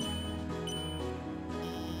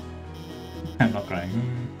 I'm not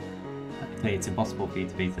crying. Technically, it's impossible for you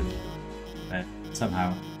to beat him, but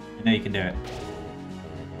somehow, you know you can do it.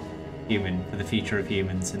 Human, for the future of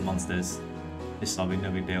humans and monsters. Just sobbing,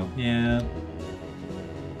 no big deal. Yeah.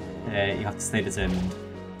 You have to stay determined.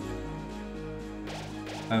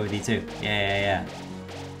 Oh, with you too. Yeah.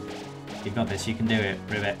 You've got this, you can do it,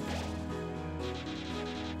 Ribbit.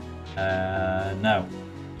 No.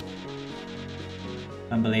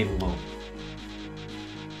 Unbelievable.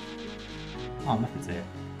 Oh, Muppet's here.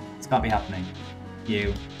 This can't be happening.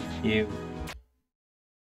 You.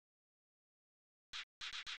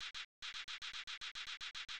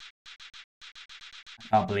 I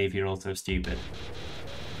can't believe you're all so stupid.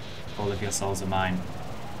 All of your souls are mine.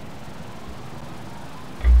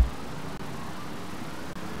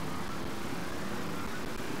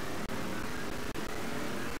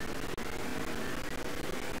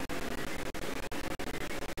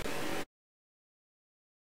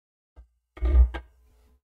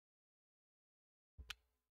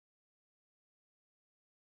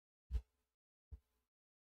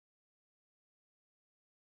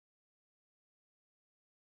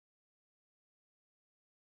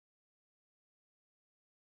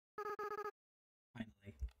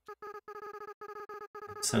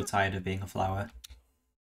 I'm so tired of being a flower.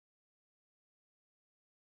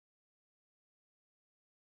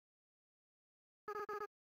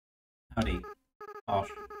 Howdy. Bosh.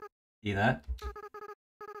 You there?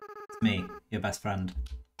 It's me, your best friend.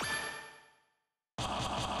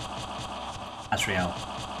 Asriel.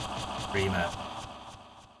 Dreamer.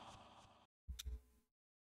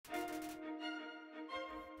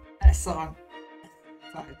 That song.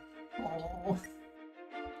 Oh.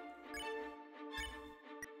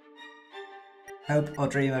 Hope or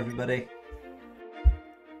dream, everybody.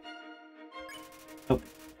 Oh.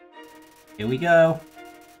 Here we go.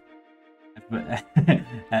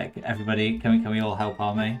 Everybody, can we all help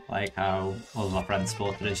Army? Like how all of our friends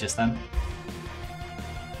supported us just then?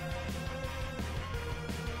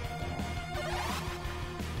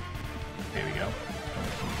 Here we go.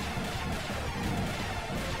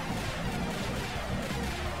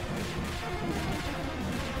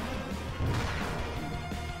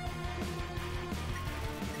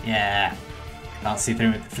 Yeah. Can't see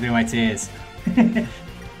through my tears.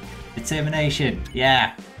 Determination.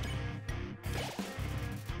 Yeah.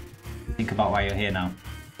 Think about why you're here now.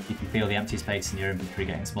 You can feel the empty space in your inventory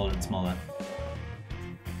getting smaller and smaller.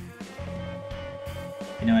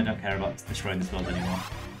 You know I don't care about destroying this world anymore.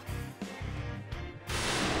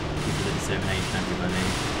 Keep the determination, everybody.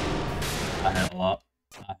 I hurt a lot.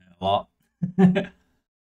 I hurt a lot.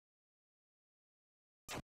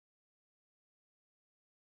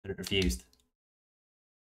 But it refused.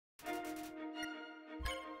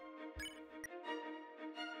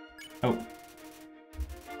 Oh.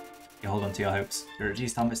 You hold on to your hopes. To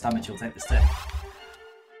reduce how much damage you'll take this turn.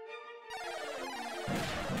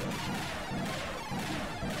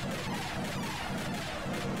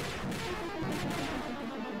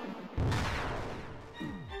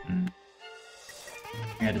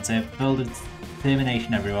 We had to build a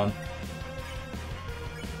determination, everyone.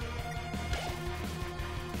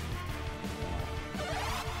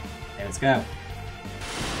 Okay, let's go.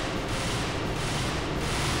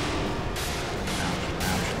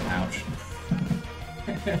 Ouch.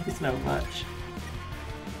 It's so much.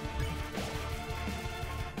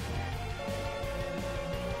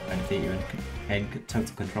 Trying to defeat you and gain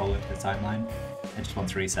total control over the timeline. I just want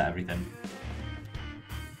to reset everything.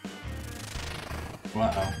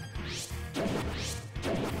 Uh-oh.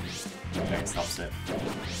 Okay, it stops it.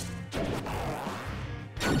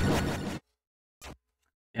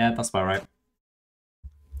 Yeah, that's about right.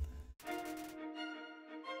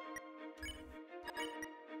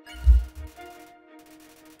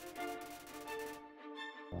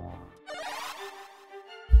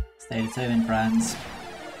 Stay determined, friends.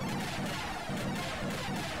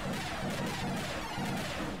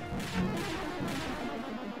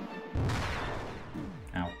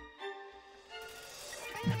 Ow.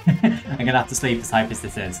 I'm gonna have to sleep as hype as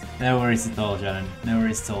this is. No worries at all, Shannon. No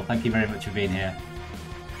worries at all. Thank you very much for being here.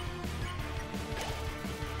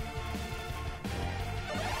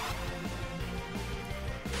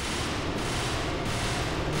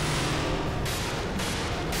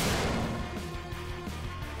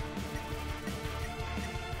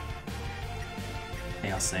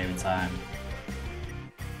 Chaos saving time.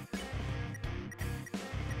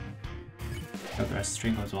 Hope the rest of the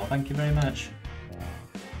stream goes well. Thank you very much.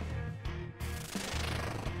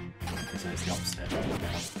 Okay, so it's the opposite.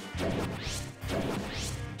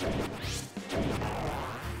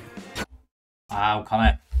 Wow,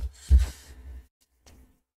 Comet.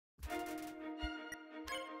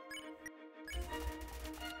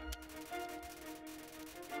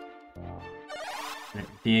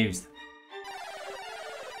 Confused.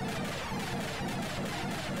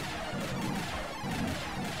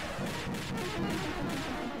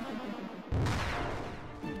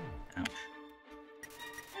 Ouch.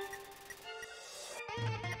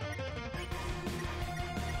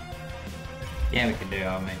 Yeah, we can do it,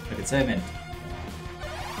 aren't we? We're determined.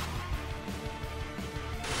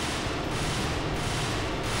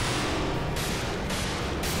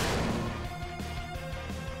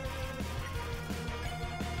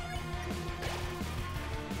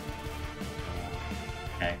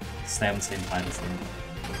 Okay, stay on the same side as them.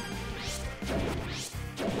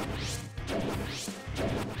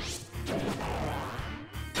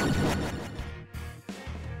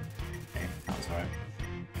 Okay, that was alright.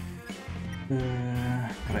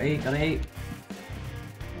 Gotta eat.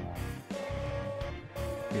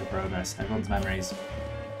 Real progress. Everyone's memories.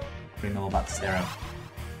 Bring them all back to 0.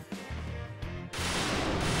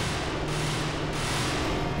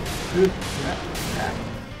 Yeah.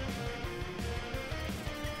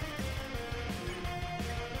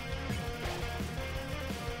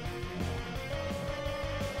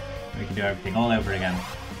 do everything all over again.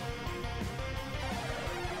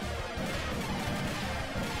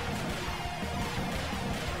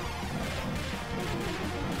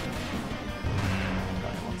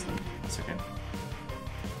 It's okay.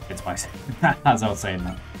 It's spicy. As I was saying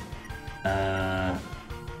that.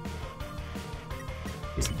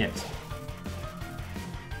 Get some dips.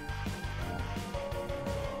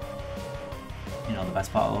 You know the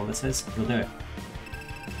best part of all this is? You'll do it.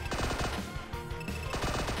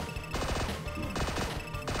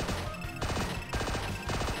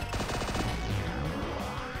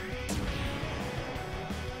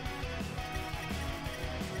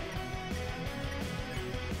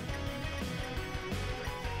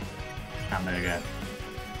 And there you go.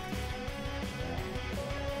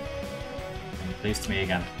 Please to me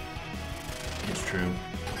again. It's true.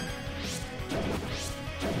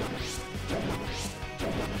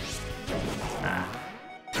 Ah.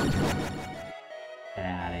 Get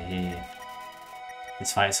out of here.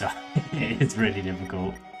 This fight, so it's really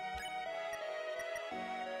difficult.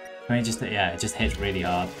 I mean, just yeah, it just hits really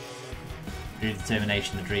hard. Through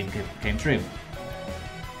determination, the dream came true.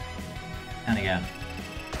 And again.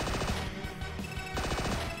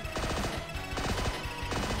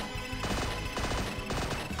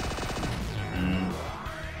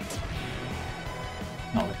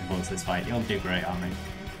 Not looking forward to this fight. You'll do great, aren't we?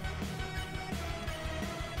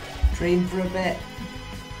 Dream for a bit.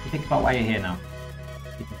 You think about why you're here now.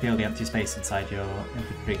 You can feel the empty space inside your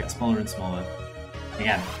infantry get smaller and smaller.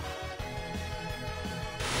 Again.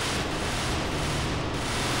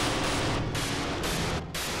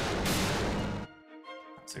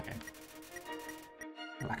 That's okay.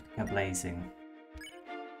 Galactica blazing.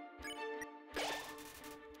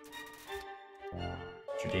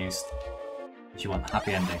 Introduced. Do you want a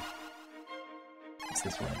happy ending? What's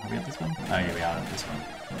this one? Are we at this one? Oh, here we are at this one.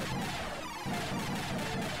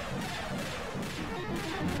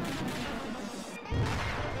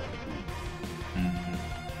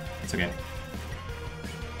 It's okay.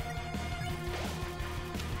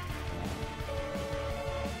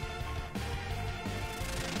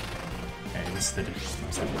 Okay, this is the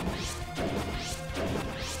most difficult.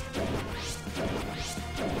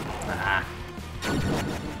 Ah!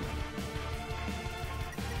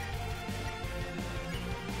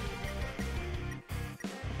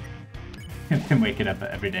 I've been waking up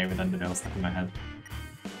every day with Undertale stuck in my head.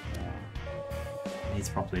 I need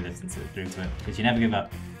to properly listen through to it, because you never give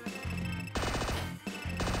up.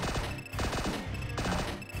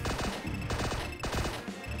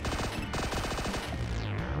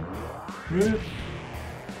 No.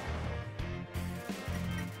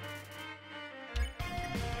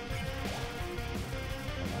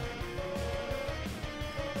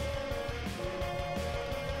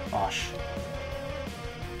 Gosh.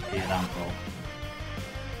 Be an ample.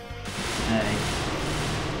 Hey.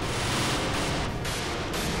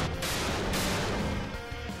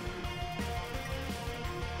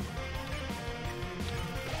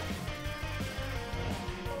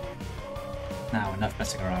 Now, enough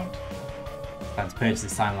messing around. Time to purge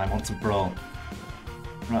this timeline, want to brawl.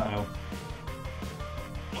 Uh-oh.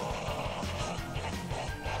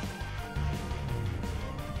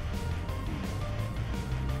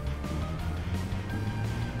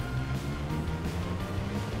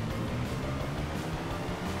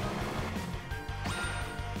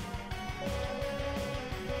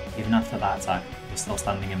 Even after that attack, you're still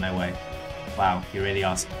standing in my way. Wow, you really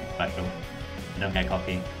are something special. I don't get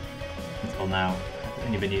cocky. Until now, I've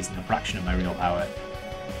only been using a fraction of my real power.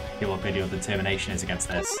 See what good your determination is against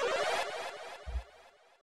this.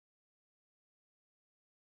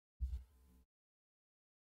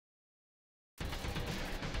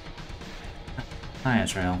 Hiya,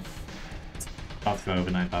 Trail. About to go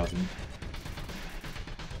over 9,000.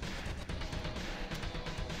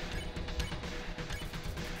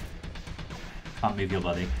 Can't move your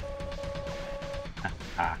body.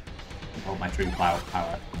 Hold my true power.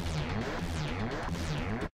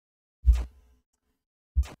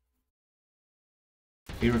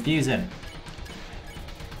 You're refusing.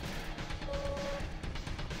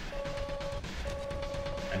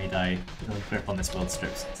 When you die, the grip on this world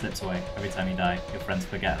slips away. Every time you die, your friends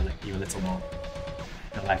forget you a little more.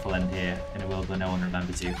 Your life will end here, in a world where no one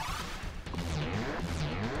remembers you.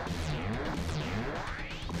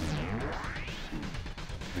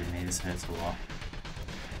 Really, this hurts a lot.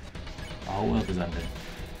 The whole world is ending.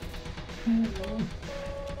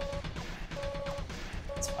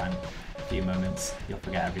 It's fine. A few moments, you'll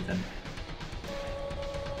forget everything.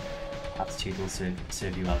 Attitude will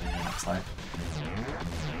serve you well in your next life.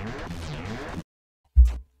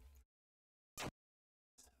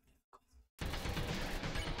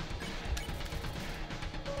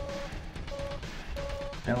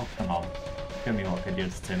 Bill, come on. Show me what good your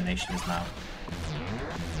determination is now.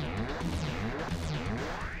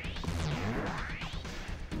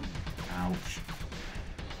 Ouch.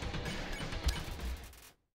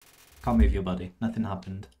 Can't move your body. Nothing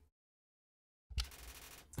happened.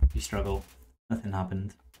 You struggle. Nothing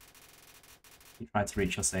happened. You tried to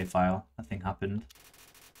reach your save file. Nothing happened.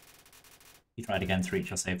 You tried again to reach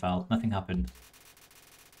your save file. Nothing happened.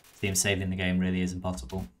 Seems saving the game really is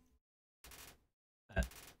impossible. But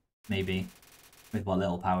maybe with what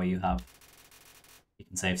little power you have, you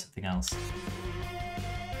can save something else.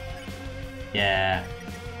 Yeah.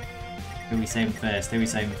 Who are we saving first? Who are we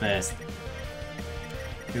saving first?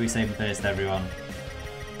 Who are we saving first, everyone?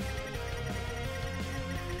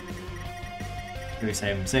 Who are we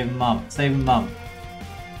saving? Saving Mum! Saving Mum!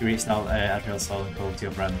 You reached out Adriel's soul and called to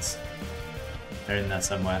your friends. They're in there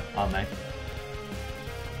somewhere, aren't they?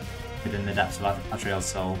 Within the depths of Adriel's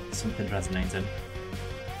soul, something's resonating.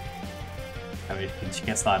 I mean, she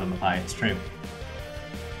gets started on the fight, it's true.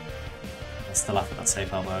 I'll still laugh at that safe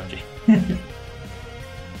file biology. That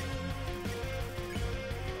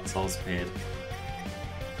soul's appeared.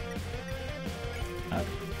 No.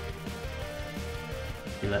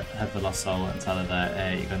 You let have the lost soul and tell her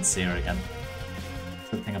that you're going to see her again.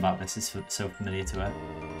 Something about this is so familiar to her.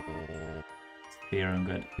 It's for your own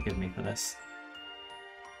good. Forgive me for this.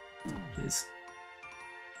 Please.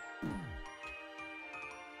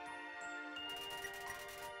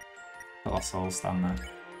 The lost soul stand there.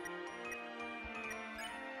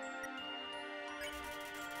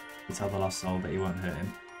 You tell the lost soul that you won't hurt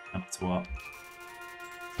him, no matter what.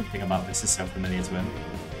 Something about this is so familiar to him.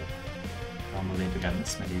 I will leave again,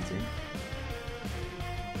 this may be easy.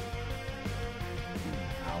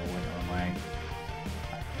 Ow, went the wrong way.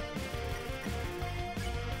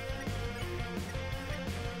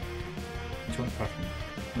 Which one's crushing?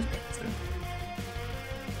 Who's better too?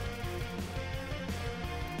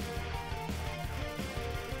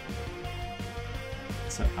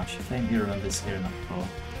 So actually, Flame, you remember hearing that before.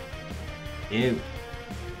 Ew!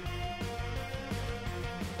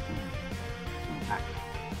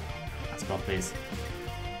 Let's go, please.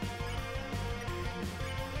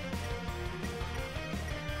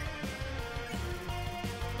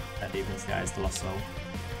 That deepens the eyes, the lost soul.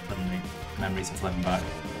 Suddenly, memories are flooding back.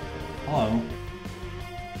 Hello?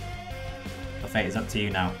 The fate is up to you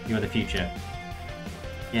now. You are the future.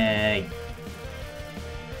 Yay!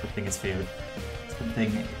 Something is feared.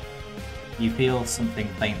 Something... You feel something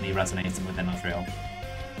faintly resonating within Azrael.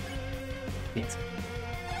 Yes.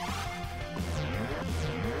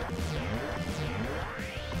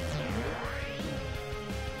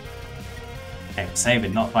 Okay,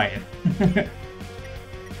 saving, not fighting.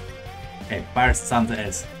 Okay, virus stands it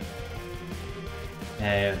is.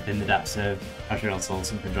 In the depths of Azrael's soul,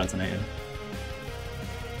 something's resonating.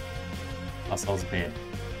 Our souls appeared.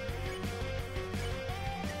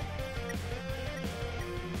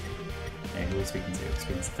 Okay, who are we speaking to? We're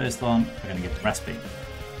speaking to the first one, we're going to give the recipe.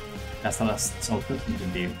 That's the last soul put in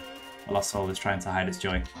view. The lost soul is trying to hide its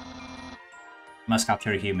joy. Must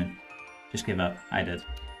capture a human. Just give up. I did.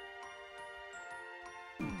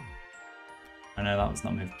 Oh no, that was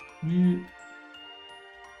not moved.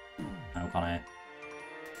 No, Connor.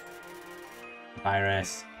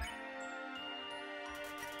 Virus.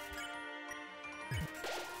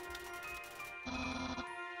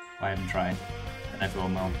 Why even try? And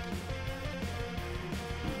everyone will.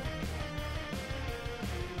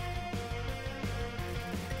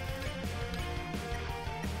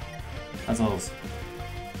 Puzzles.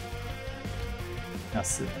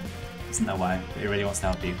 That's it. Doesn't know why, but he really wants to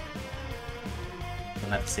help you.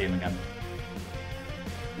 You'll never see him again.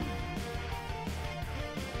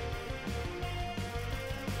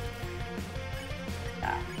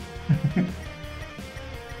 Ah.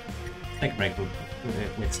 Take a break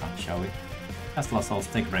with Sam, shall we? Ask the lost souls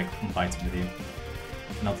to take a break from fighting with you.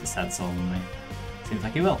 Not the sad soul in me. Seems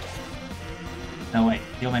like he will. No wait,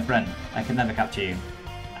 you're my friend. I can never capture you.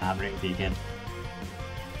 I'm rooting for you, kid.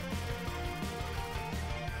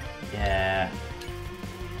 Yeah.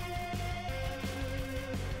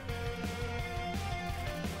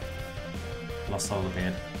 Lost soul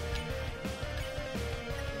appeared.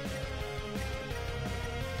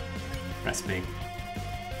 Recipe.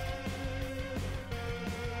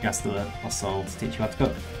 You asked the lost soul to teach you how to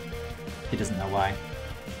cook. He doesn't know why.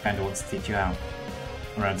 He kinda wants to teach you how.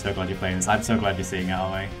 I'm so glad you're playing this. I'm so glad you're seeing it,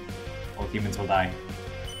 aren't we? All humans will die.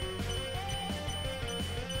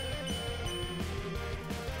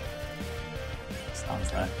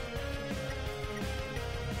 Stands there.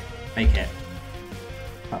 Fake it.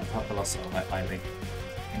 Pop the lost soul quite lightly.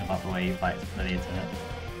 Think about the way you fight is familiar to it.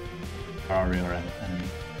 for our real enemy.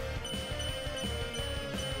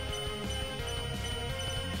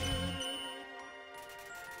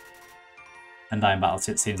 Undying Battles,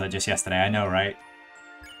 it seems like just yesterday. I know, right?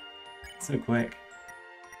 So quick.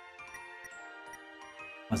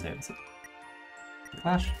 Was it?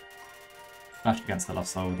 Clash? Clash against the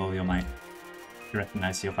Lost Soul with all your might. You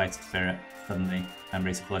recognise your fighting spirit. Suddenly,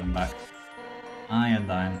 memories are flooding back. Aye,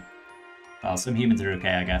 Undying. Well, some humans are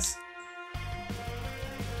okay, I guess.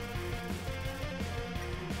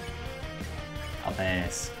 Out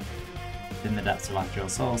this. In the depths of Astral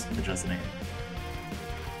Soul, something resonated.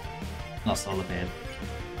 Lost Soul appeared.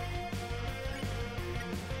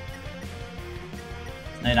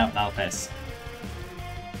 No doubt about this.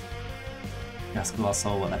 You ask the Lost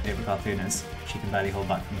Soul what their favourite cartoon is. She can barely hold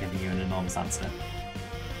back from giving you an enormous answer.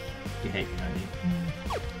 You hate me, don't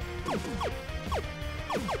you?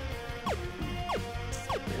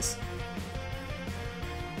 This.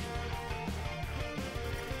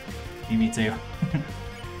 Me too.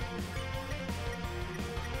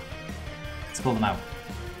 Let's call them out.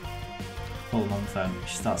 Call them on the phone.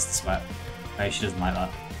 She starts to sweat. Oh, she doesn't like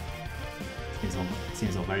that.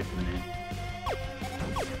 Seems all very familiar.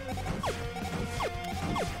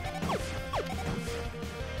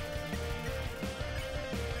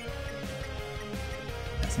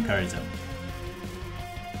 Let's encourage them.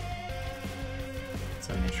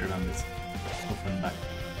 So many she remembers. Open back.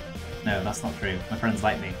 No, that's not true. My friends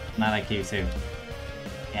like me, and I like you too.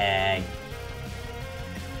 Yay!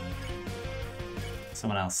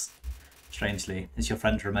 Someone else. Strangely, as your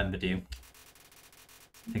friend remembered you.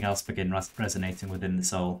 Something else began resonating within the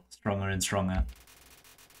soul, stronger and stronger.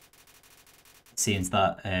 It seems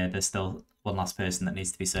that there's still one last person that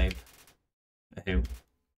needs to be saved. But who?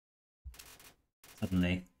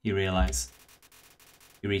 Suddenly, you realise.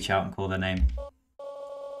 You reach out and call their name.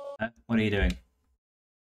 What are you doing?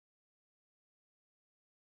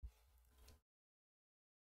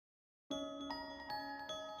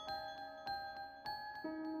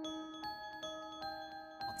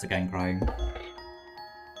 Once again crying.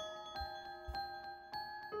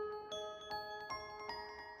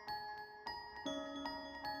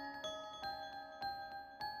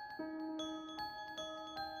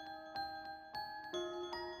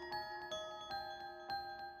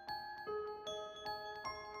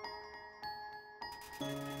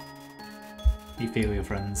 You feel your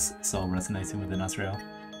friend's soul resonating within Azrael.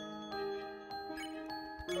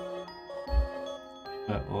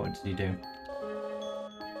 But what did you do?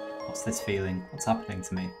 What's this feeling? What's happening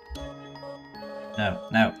to me? No,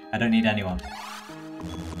 no, I don't need anyone.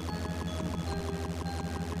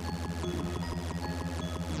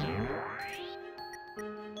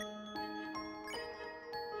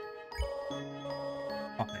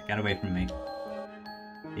 Okay, get away from me.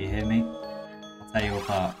 Do you hear me? I'll tear you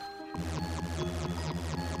apart.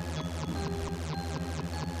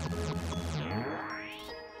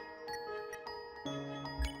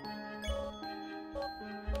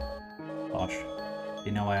 Gosh, do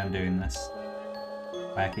you know why I'm doing this?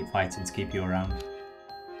 Why I keep fighting to keep you around?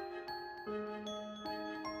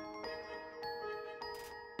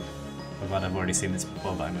 I'm glad I've already seen this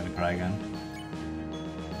before, but I'm going to cry again.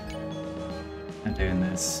 I'm doing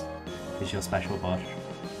this because you're special, Bosch.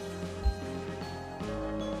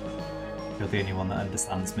 You're the only one that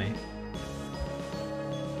understands me.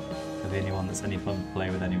 You're the only one that's any fun to play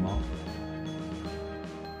with anymore.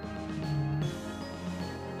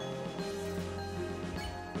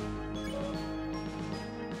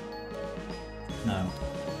 No.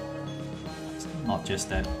 It's not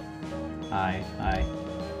just it. I'm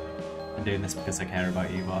doing this because I care about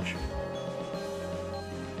you, Bosch.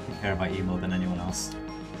 I care about you more than anyone else.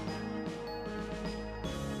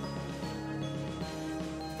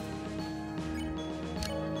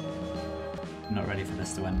 I'm not ready for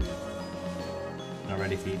this to end. I'm not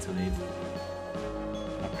ready for you to leave.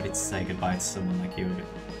 I'm not ready to say goodbye to someone like you again.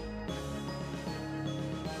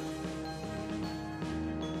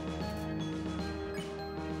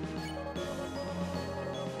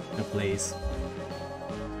 So please,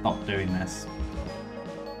 stop doing this.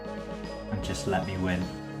 And just let me win.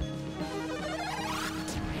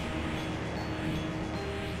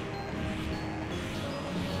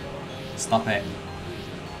 Stop it.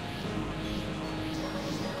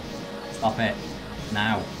 Stop it.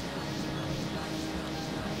 Now.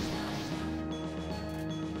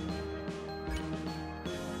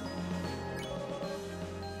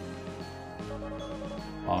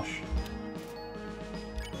 Bosh.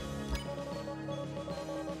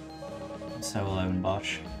 I'm so alone,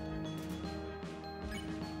 Bosh.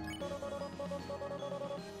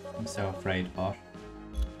 I'm so afraid, Bosh.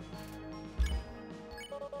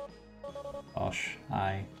 Bosh.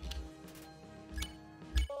 Aye.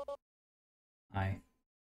 Aye.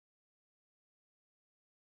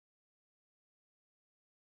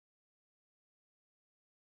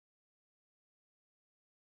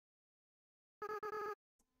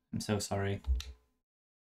 I'm so sorry.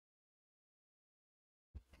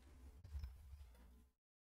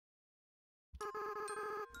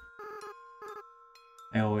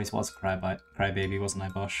 I always was a crybaby, wasn't I,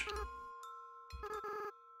 Bosh?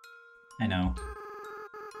 I know.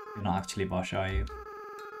 You're not actually Bosh, are you?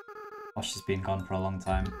 Bosh has been gone for a long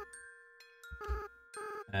time.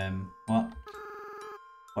 What?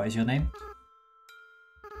 What is your name?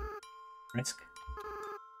 Risk?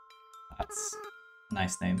 That's a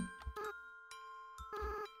nice name.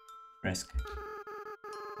 Risk.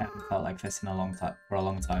 I haven't felt like this in for a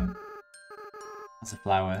long time. As a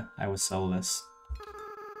flower, I was soulless.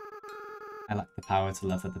 I lacked the power to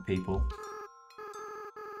love other people.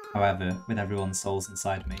 However, with everyone's souls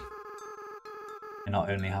inside me, I not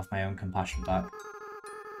only have my own compassion back,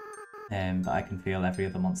 but I can feel every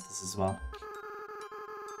other monster's as well.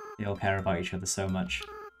 They all care about each other so much.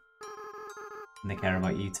 And they care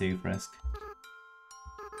about you too, Frisk.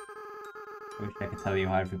 I wish I could tell you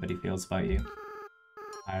how everybody feels about you.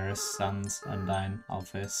 Iris, Sans, Undine,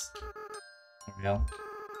 Alphys, Ariel.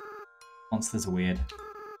 Monsters are weird.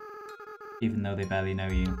 Even though they barely know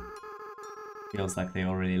you, feels like they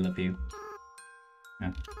all really love you.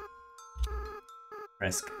 Yeah.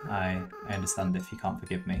 Frisk, I understand if you can't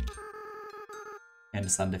forgive me. I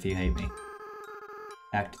understand if you hate me.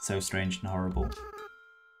 I acted so strange and horrible.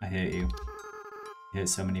 I hurt you. I hurt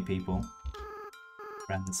so many people.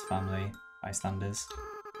 Friends, family, bystanders.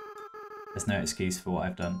 There's no excuse for what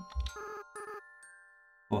I've done.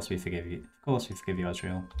 Of course we forgive you. Of course we forgive you,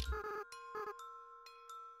 Azrael.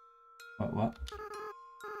 What?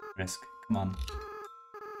 Risk, come on.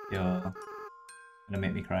 You're gonna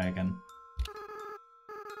make me cry again.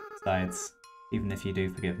 Besides, even if you do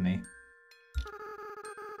forgive me,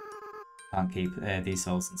 I can't keep these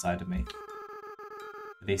souls inside of me.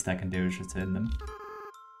 The least I can do is return them.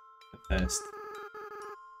 But first,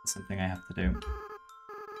 there's something I have to do.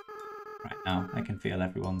 Right now, I can feel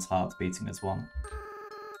everyone's heart beating as one.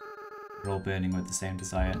 We're all burning with the same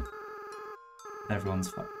desire. With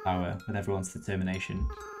everyone's power, with everyone's determination.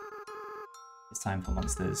 It's time for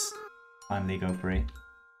monsters to finally go free.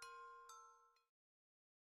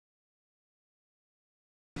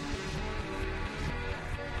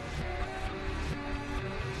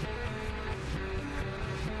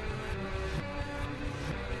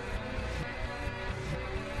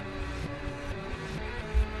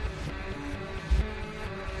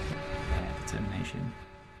 Determination.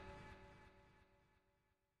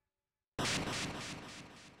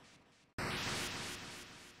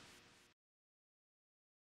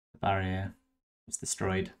 The barrier was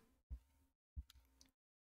destroyed.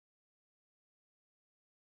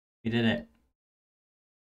 You did it.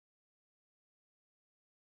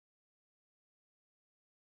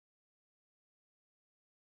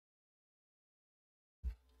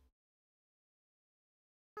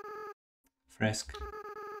 Frisk,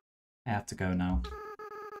 I have to go now.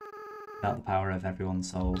 Without the power of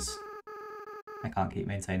everyone's souls, I can't keep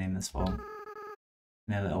maintaining this form.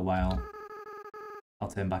 In a little while, I'll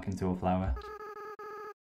turn back into a flower.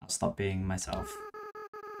 I'll stop being myself.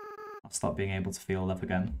 I'll stop being able to feel love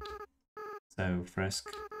again. So, Frisk,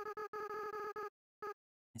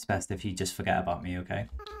 it's best if you just forget about me, okay?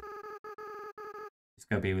 Just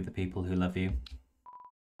go be with the people who love you.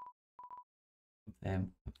 For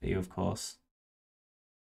you, of course.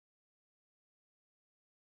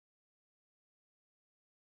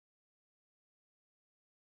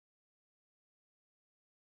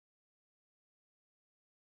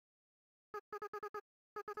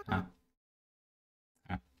 Ah.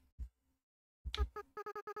 Ah.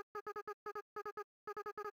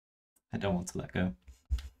 I don't want to let go.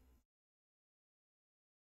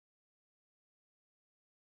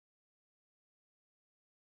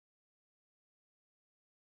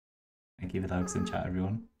 Thank you for the hugs in chat,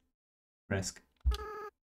 everyone. Frisk,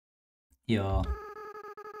 you're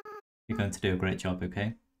going to do a great job,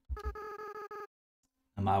 okay?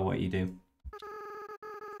 No matter what you do,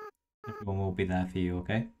 everyone will be there for you,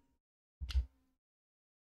 okay?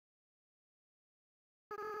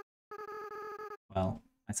 Well,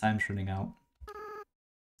 my time's running out.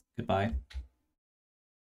 Goodbye.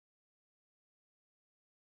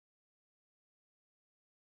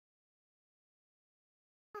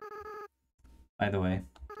 By the way,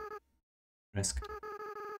 Risk,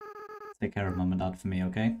 take care of Mum and Dad for me,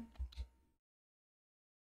 okay?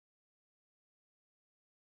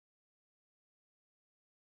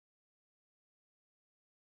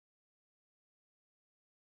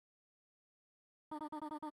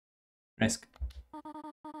 Risk.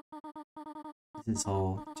 This is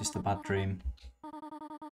all just a bad dream.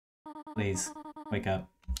 Please, wake up.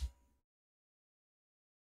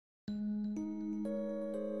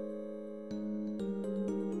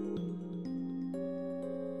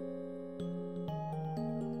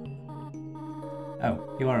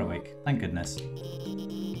 Oh, you are awake. Thank goodness.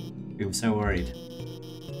 We were so worried.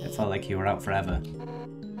 It felt like you were out forever.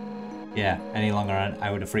 Yeah, any longer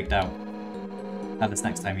I would have freaked out. Tell us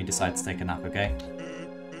next time you decide to take a nap, okay?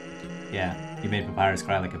 Yeah, you made Papyrus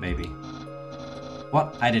cry like a baby.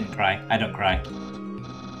 What? I didn't cry. I don't cry.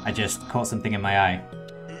 I just caught something in my eye.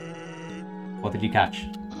 What did you catch?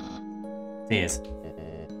 Tears.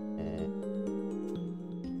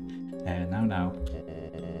 No.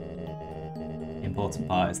 The important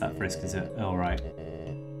part is that Frisk is alright.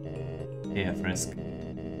 Here, Frisk.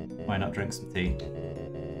 Why not drink some tea?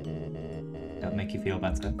 That'll make you feel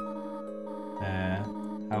better.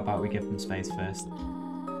 How about we give them space first?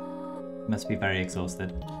 You must be very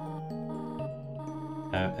exhausted.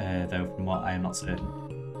 Though from what I am not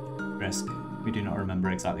certain. Frisk, we do not remember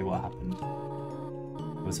exactly what happened.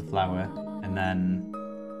 There was a flower, and then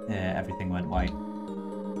everything went white.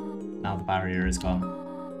 Now the barrier is gone.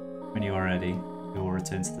 When you are ready, we will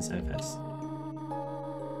return to the surface.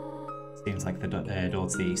 Seems like the door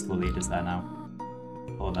to the east will lead us there now.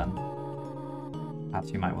 Before then,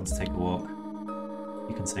 perhaps you might want to take a walk.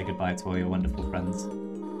 You can say goodbye to all your wonderful friends.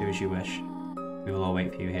 Do as you wish. We will all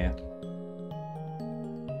wait for you here.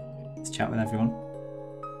 Let's chat with everyone.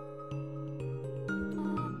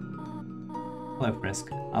 Hello,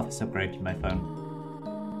 Frisk. I've just upgraded my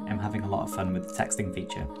phone. I'm having a lot of fun with the texting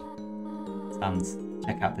feature. Sans,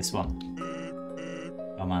 check out this one.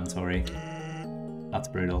 Oh man, Tori. That's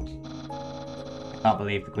brutal. I can't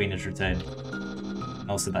believe the Queen has returned. And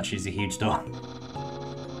also that she's a huge door.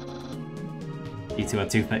 You two are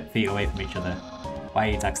 2 feet away from each other. Why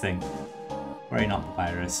are you texting? Worry not,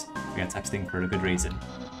 Papyrus. We are texting for a good reason.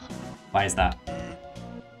 Why is that?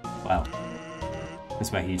 Well,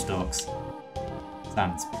 because we're huge dorks.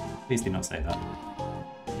 Sans, please do not say that.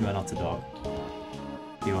 You are not a dog.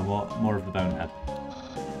 You are more of a bonehead.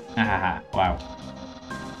 Hahaha, wow.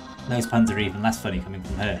 Those puns are even less funny coming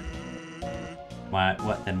from her.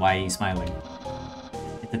 Then why are you smiling?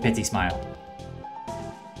 It's a pity smile.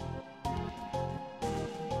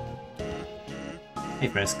 Hey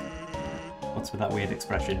Frisk. What's with that weird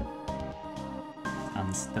expression?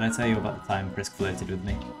 And did I tell you about the time Frisk flirted with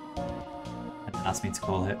me? And then asked me to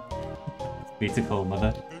call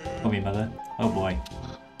Mother? Call me Mother? Oh boy.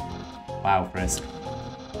 Wow, Frisk.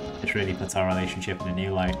 This really puts our relationship in a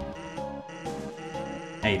new light.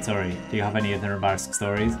 Hey Tori, do you have any other embarrassing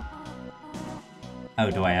stories? Oh,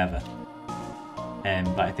 do I ever?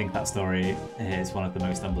 But I think that story is one of the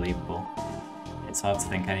most unbelievable. It's hard to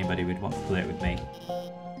think anybody would want to flirt with me.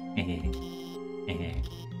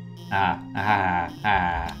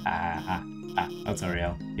 Oh,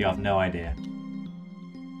 Toriel, you have no idea.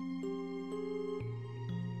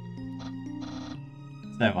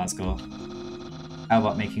 So, Asgore, how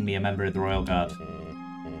about making me a member of the Royal Guard?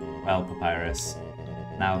 Well, Papyrus,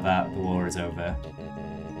 now that the war is over,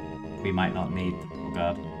 we might not need the Royal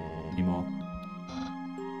Guard anymore.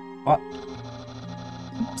 What?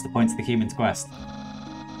 What's the point of the human's quest?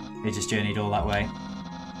 They just journeyed all that way,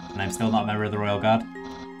 and I'm still not a member of the Royal Guard.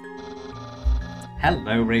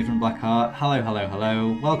 Hello, Raven Blackheart.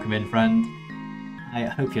 Hello. Welcome in, friend. I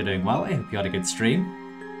hope you're doing well. I hope you had a good stream.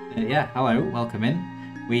 Yeah, hello. Welcome in.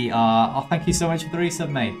 We are... Oh, thank you so much for the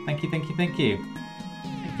resub, mate. Thank you. Thank you,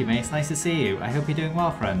 mate. It's nice to see you. I hope you're doing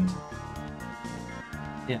well, friend.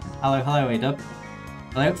 Yeah. Hello, A-Dub.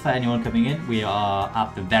 Hello, for anyone coming in. We are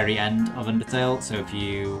at the very end of Undertale, so if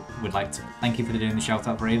you would like to... Thank you for doing the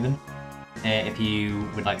shout-out for Raven. If you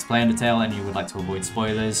would like to play Undertale and you would like to avoid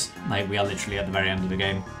spoilers, like, we are literally at the very end of the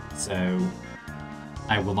game, so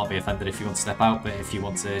I will not be offended if you want to step out, but if you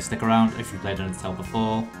want to stick around, if you've played Undertale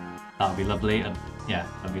before, that would be lovely, and yeah,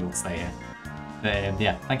 I'd be able to stay here. But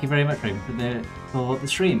yeah, thank you very much, Raven, for the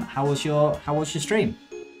stream. How was your stream?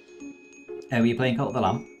 Were you playing Cult of the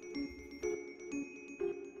Lamb?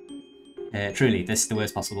 Truly, this is the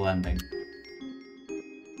worst possible ending.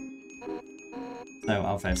 So,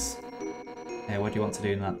 Alphys, what do you want to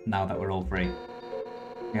do now that we're all free?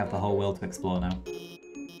 We have the whole world to explore now.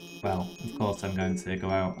 Well, of course I'm going to go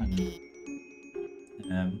out and...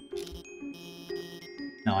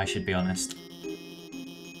 No, I should be honest.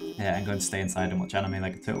 Yeah, I'm going to stay inside and watch anime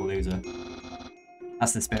like a total loser.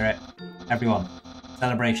 That's the spirit. Everyone,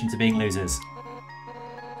 celebration to being losers.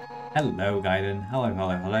 Hello, Gaiden.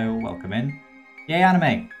 Hello. Welcome in. Yay,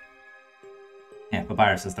 anime! Yeah,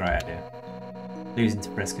 Papyrus is the right idea. Losing to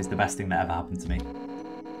Frisk is the best thing that ever happened to me.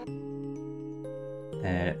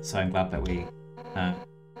 So I'm glad that we...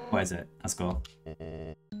 what is it? A score.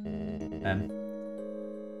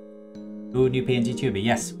 Ooh, new PNG tuber.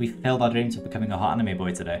 Yes, we fulfilled our dreams of becoming a hot anime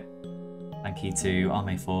boy today. Thank you to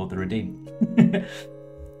Ame for the redeem.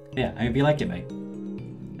 Yeah, I hope you like it, mate.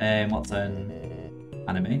 What's an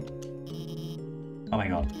anime? Oh my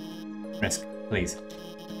god. Frisk, please.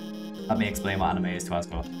 Let me explain what anime is to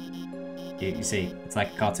Asgore. You see, it's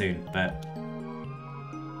like a cartoon, but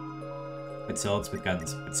with swords, with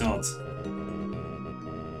guns, with swords.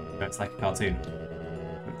 So it's like a cartoon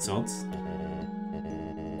with swords.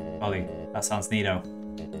 Ollie, that sounds neato.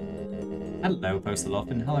 Hello, Postal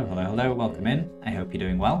Orphan. Hello, hello, hello. Welcome in. I hope you're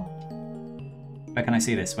doing well. Where can I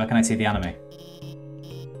see this? Where can I see the anime?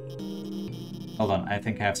 Hold on, I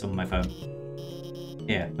think I have some on my phone.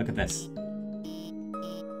 Here, look at this.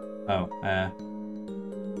 Oh,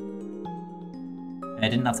 I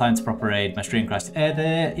didn't have time to proper raid. My stream crashed.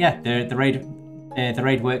 The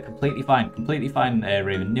raid worked completely fine,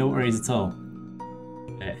 Raven. No worries at all.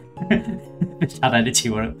 Chat energy.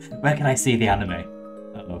 Where can I see the anime?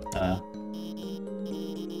 Uh-oh.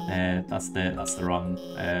 That's the wrong.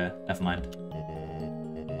 Never mind.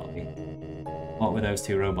 What were those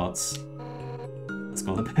two robots? Let's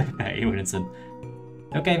call them Betty Winston.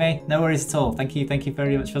 Okay, mate. No worries at all. Thank you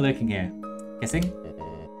very much for lurking here. Kissing?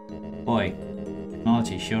 Boy.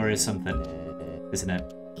 Technology sure is something, isn't it?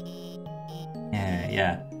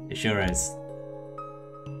 Yeah, it sure is.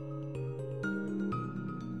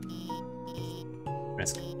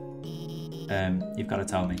 Risk. You've got to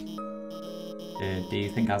tell me. Do you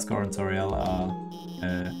think Asgore and Toriel are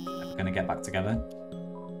ever going to get back together?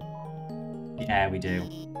 Yeah, we do.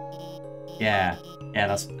 Yeah,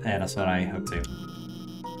 that's what I hope to.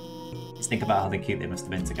 Just think about how cute they must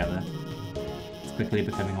have been together. Quickly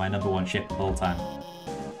becoming my #1 ship of all time.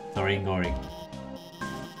 Tori and Gory.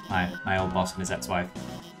 My old boss and his ex-wife.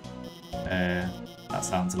 That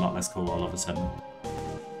sounds a lot less cool all of a sudden.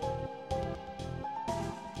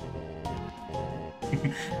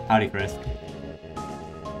 Howdy, Chris.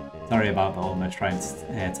 Sorry about almost trying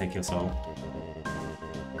to take your soul.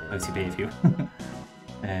 OTB if you.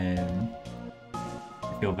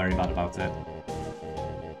 I feel very bad about it.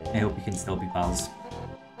 I hope we can still be pals.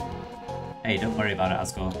 Hey, don't worry about it,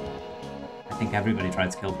 Asgore. I think everybody tried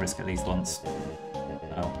to kill Frisk at least once.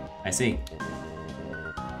 Oh, I see.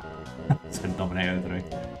 It's going to dominate over it.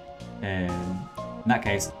 In that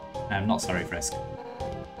case, I'm not sorry, Frisk.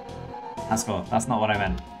 Asgore, that's not what I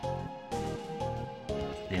meant.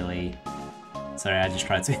 Really? Sorry, I just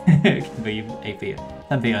tried to put you 8 feet,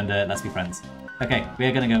 10 feet under, let's be friends. Okay,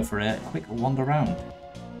 we're going to go for a quick wander around.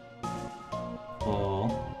 Or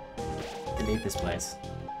to leave this place.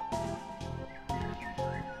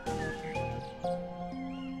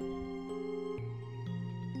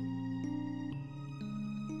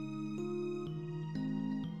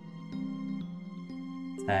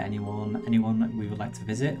 Is there anyone that we would like to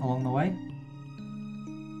visit along the way?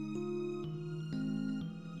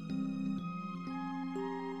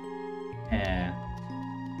 Yeah.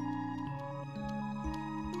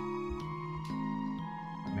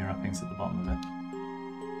 Mirror things at the bottom of it.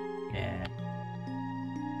 Yeah.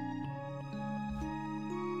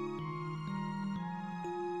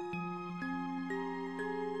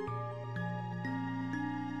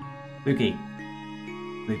 Spooky.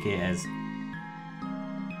 Spooky it is.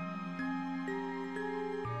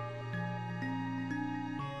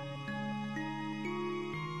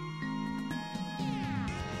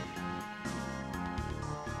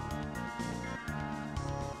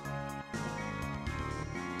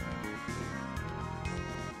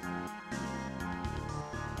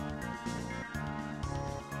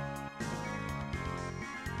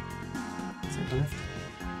 Lift.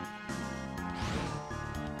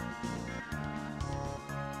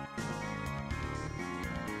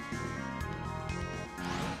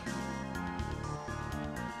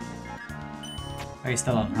 Are you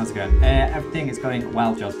still on? How's it going? Everything is going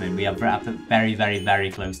well, Jasmine. We are very, very, very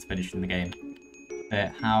close to finishing the game.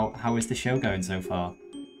 How is the show going so far?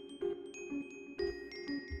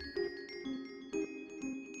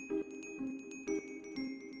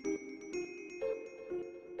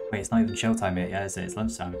 Wait, it's not even showtime yet, is it? It's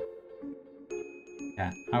lunchtime.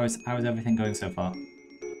 Yeah. How is everything going so far?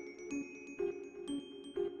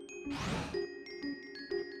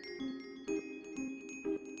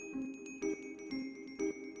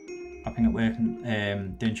 Wrapping up work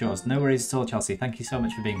and doing chores. No worries at all, Chelsea. Thank you so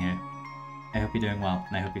much for being here. I hope you're doing well,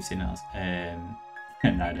 and I hope you've seen us.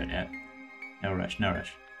 No, I don't yet. No rush, no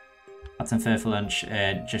rush. Had some fur for lunch.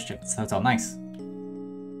 Just checked the hotel. Nice.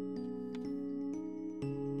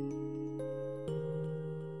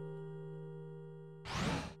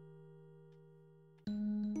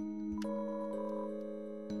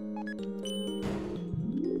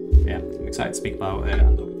 excited to speak about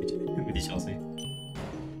Andor with you, Chelsea.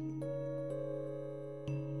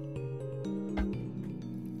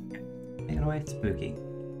 Take it away, spooky.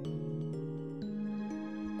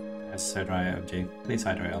 That's so dry, OG. Please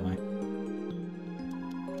hydrate on me.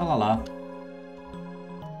 La la la.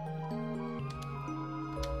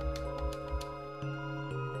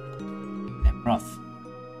 Yeah, rough.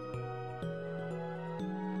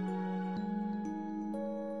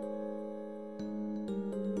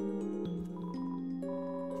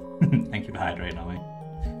 Thank you for hydrating on me.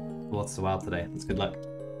 Water's so wild today. That's good luck.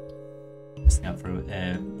 Resting up for a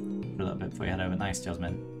little bit before you head over. Nice,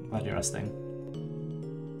 Jasmine. Glad you're resting.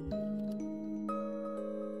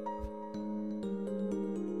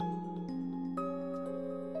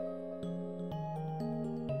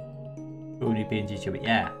 Ooh, new B&G YouTuber.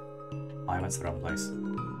 Yeah. Oh, I went to the wrong place.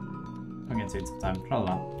 I'm getting to it sometime.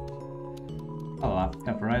 Tra-la-la. La-la-la.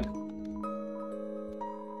 Go for a ride.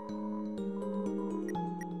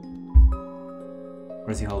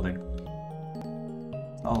 What is he holding?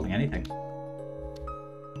 He's not holding anything.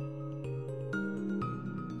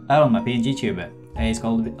 Oh, my P&G tuber. He's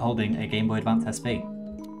holding a Game Boy Advance SP.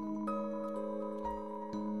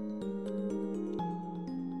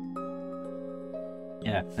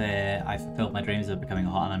 Yeah, I fulfilled my dreams of becoming a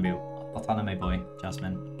hot anime boy,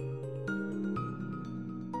 Jasmine.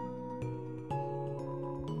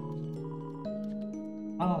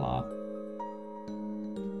 La la la.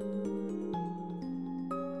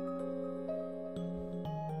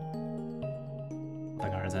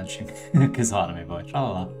 Because anime boy. Tra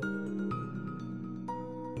la la.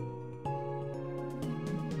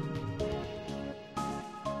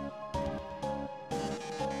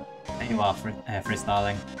 There you are, Frizz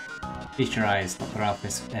darling. Feast your eyes. Dr. Ralph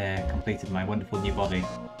has completed my wonderful new body.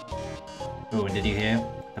 Oh, and did you hear?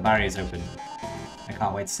 The barrier's open. I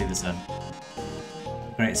can't wait to see the sun.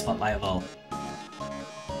 The greatest spotlight of all.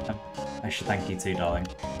 I should thank you too, darling.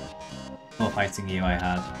 For fighting you, I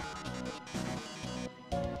had.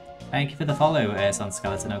 Thank you for the follow,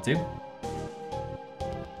 SunSkeleton02.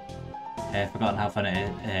 Forgotten how fun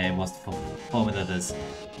it was to perform with others.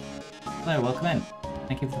 Hello, welcome in.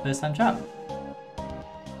 Thank you for the first time chat.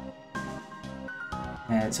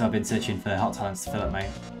 So I've been searching for hot talents to fill up my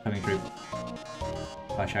upcoming group.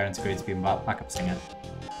 By Sharon's agreed to be my backup singer.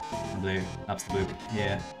 And Blue, that's the Blue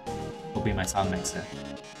here, will be my sound mixer.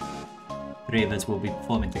 3 of us will be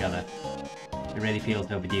performing together. It really feels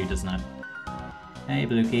overdue, doesn't it? Hey,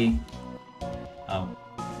 Bluey. Oh,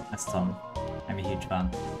 that's Tom. I'm a huge fan.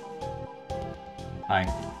 Hi,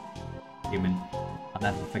 human. I'll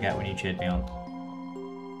never forget when you cheered me on.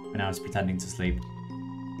 When I was pretending to sleep.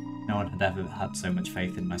 No one had ever had so much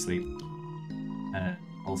faith in my sleep.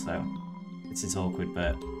 Also, this is awkward,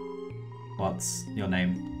 but what's your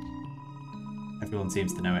name? Everyone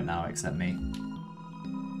seems to know it now except me.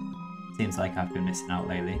 Seems like I've been missing out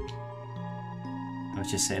lately. I was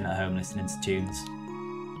just sitting at home listening to tunes.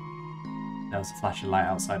 There was a flash of light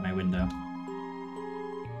outside my window.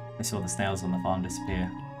 I saw the snails on the farm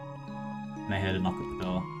disappear. And I heard a knock at the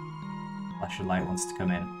door. A flash of light wants to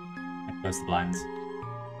come in. I closed the blinds.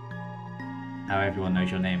 Now everyone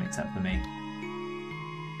knows your name except for me.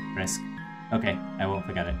 Risk. Okay, I won't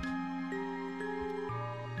forget it.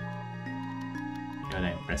 Your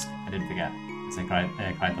name, Risk. I didn't forget. As I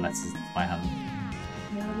cried the letters into my hand.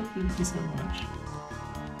 Yeah, I love you so much.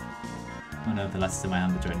 Oh no, the letters in my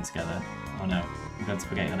hand are joining together. Oh no, I'm going to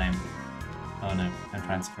forget your name. Oh no, I'm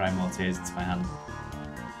trying to cry more tears into my hand.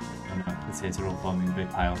 Oh no, the tears are all forming a big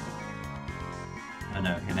pile. Oh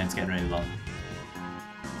no, your name's getting really long.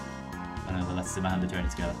 Oh no, the letters in my hand are joining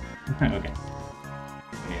together. Okay.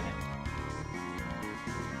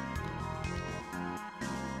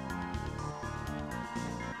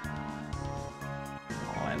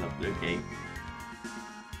 Oh, I love blue cake.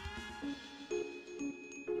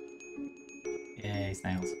 Yay,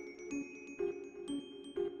 snails.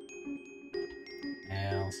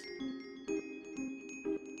 Snails.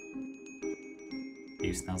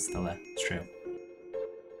 Few snails still there, it's true.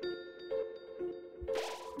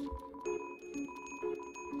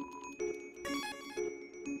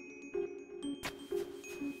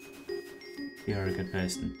 You're a good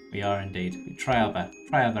person. We are indeed. We try our best.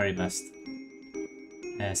 Try our very best.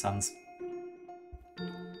 Sans.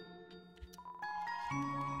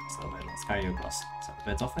 So let's carry you across. Is that the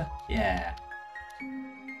bird's offer? Yeah.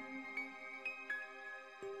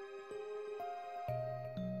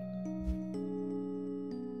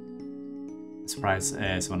 Surprised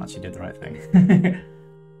someone actually did the right thing.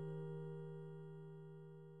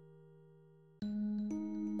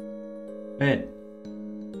 Bird.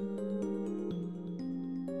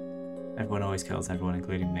 Everyone always kills everyone,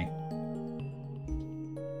 including me.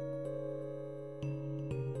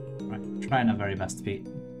 trying our very best to be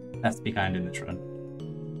kind in this run.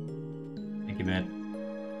 Thank you, bird.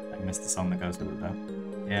 I missed the song that goes with it though.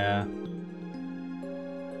 Yeah.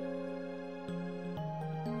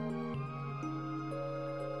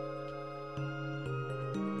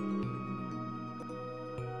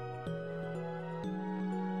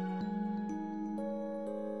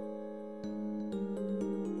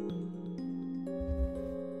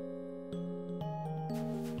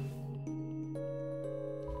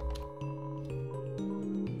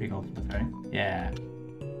 Yeah.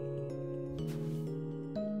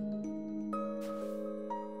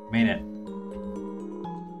 Made it.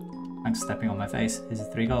 Thanks for stepping on my face. Here's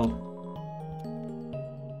 3 gold.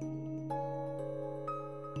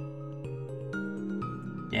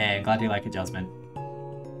 Yeah, glad you like it, Jasmine.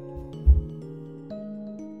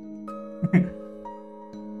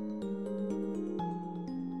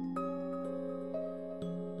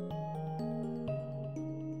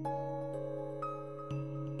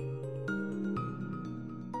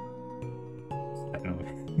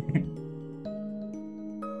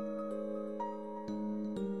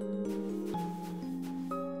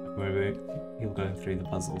 You're going through the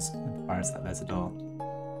puzzles and fires that there's a door.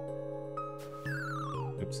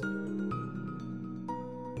 Oops.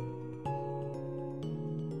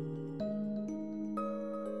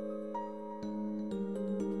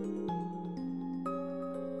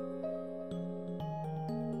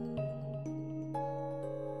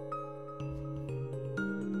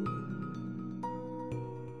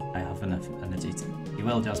 I have enough energy to... You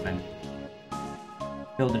will, Jasmine.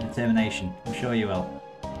 Build a determination. I'm sure you will.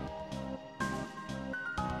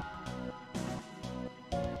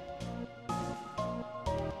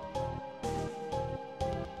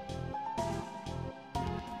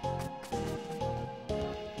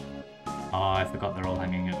 Oh, I forgot they're all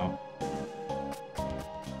hanging out.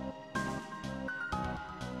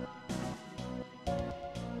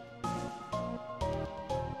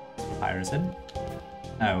 Pirated?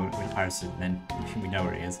 No, we're pirated then. We know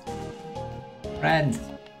where he is. Friend!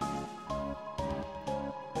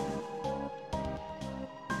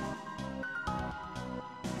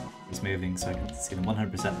 He's moving so I can see them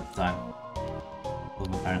 100% of the time. All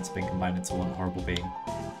my parents have been combined into one horrible being.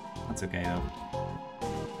 That's okay though.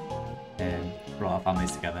 Brought our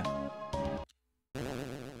families together.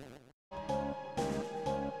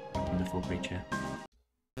 Wonderful creature.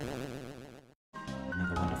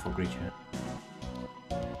 Another wonderful creature.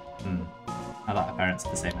 I like my parents are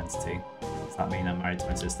the same entity. Does that mean I'm married to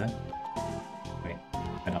my sister? Wait,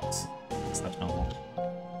 they're not. Is that normal?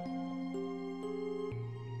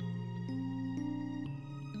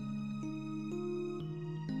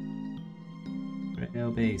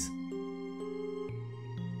 Real bees.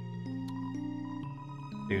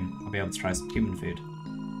 Soon, I'll be able to try some human food.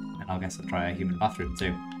 And I'll guess I'll try a human bathroom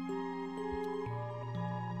too.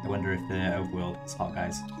 I wonder if the overworld is hot,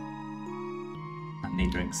 guys. I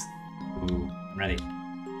need drinks. Ooh, I'm ready.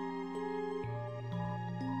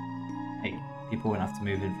 Hey, people won't have to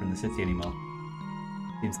move in from the city anymore.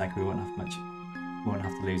 Seems like we won't have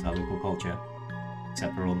to lose our local culture.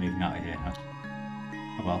 Except we're all moving out of here, huh?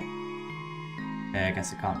 Oh well. I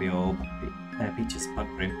guess it can't be all Peach's bug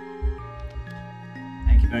cream.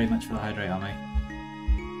 Thank you very much for the hydrate, Army.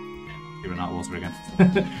 Yeah, we run out of water again.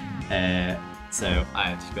 So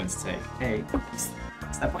I'm just going to take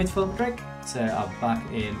a step away to fill the drink. So I'll be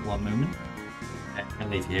back in 1 moment. I'll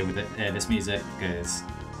leave you here with this music because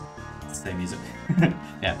it's the same music.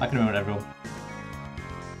 Yeah, back in a moment, everyone.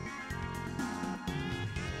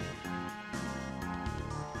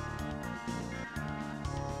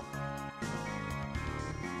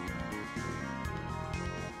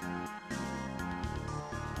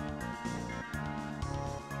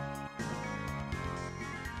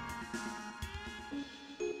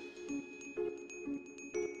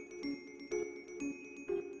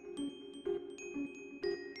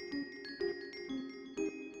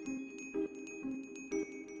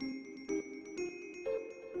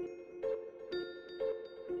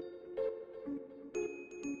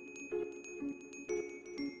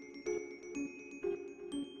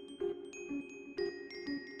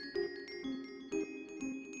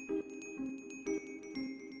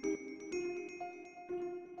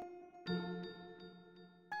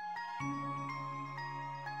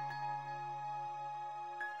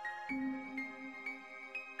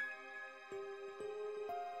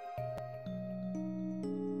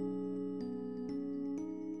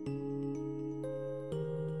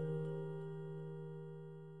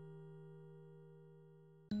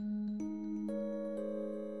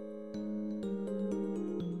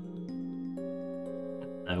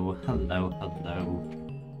 Hello.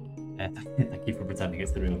 Thank you for pretending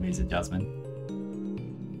it's the real music, Jasmine.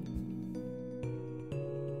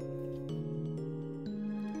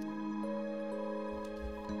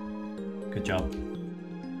 Good job.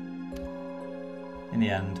 In the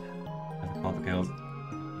end, I've caught the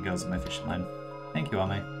girls on my fishing line. Thank you,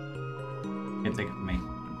 Ame. Good take it from me.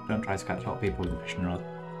 Don't try to catch hot people with a fishing rod.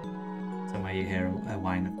 Somewhere you hear a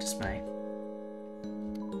whine of dismay.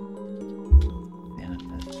 Yeah,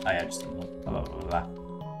 oh yeah, just blah blah blah blah.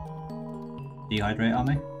 Dehydrate,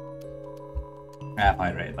 Ame? I have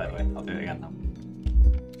hydrated, by the way. I'll do it again now.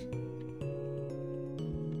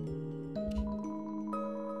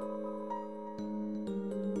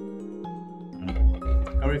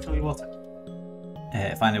 Go refill your water.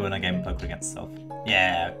 Finally win a game plugged against itself.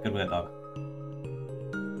 Yeah, good work, dog.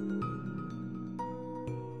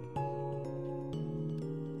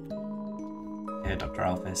 Here, Dr.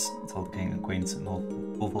 Alphys told the king and queen some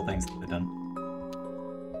awful things that they've done.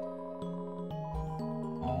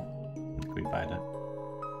 Oh, the queen fired her.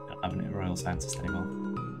 Don't have any royal scientist anymore.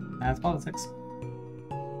 It's politics.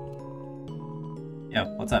 Yo,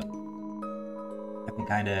 what's up? I've been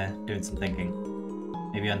kinda doing some thinking.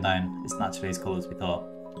 Maybe Undyne isn't actually as cool as we thought.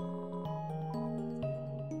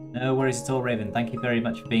 No worries at all, Raven. Thank you very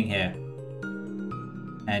much for being here.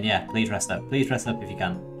 And yeah, please rest up. Please rest up if you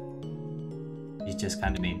can. He's just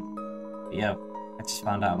kind of mean. But yeah, I just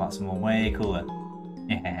found out about someone way cooler.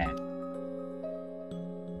 Yeah.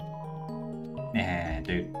 Yeah,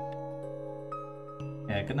 dude.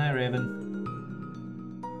 Yeah, good night, Raven.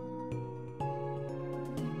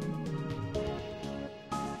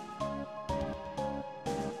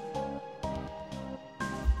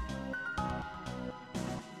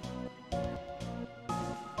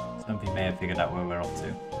 Something may have figured out where we're off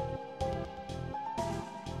to.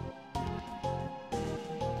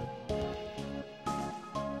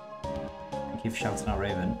 Thank you for shouting out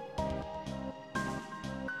Raven.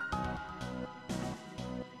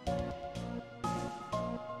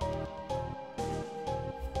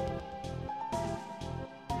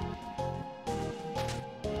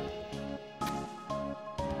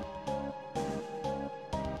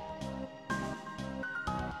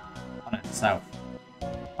 On it, south.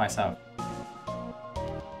 Why south?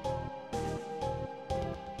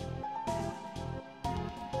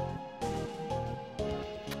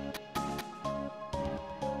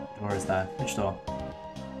 Door is there. Which door?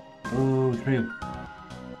 Oh, true.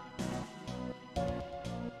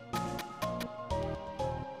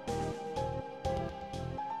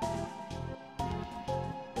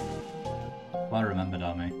 Well remembered,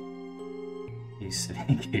 Army. You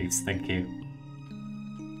silly goose, thank you.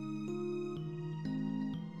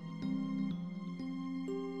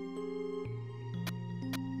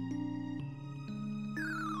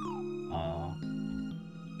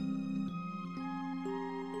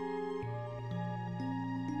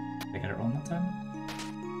 Did I get it wrong that time?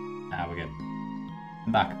 Ah, we're good.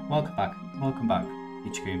 I'm back. Welcome back. Welcome back.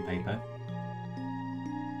 Each green paper.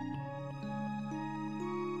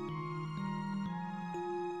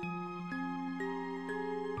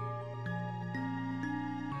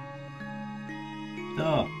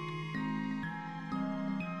 Door.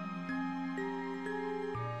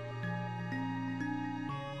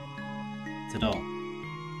 It's a door.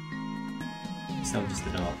 Still just a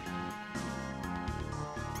door.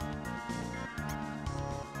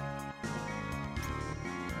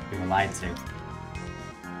 We were lied to.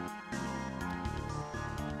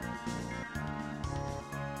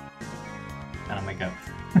 Down we go.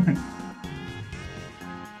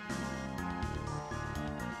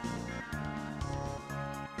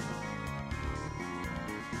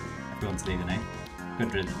 Everyone's leaving, eh?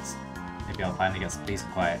 Good riddance. Maybe I'll finally get some peace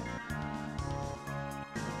and quiet.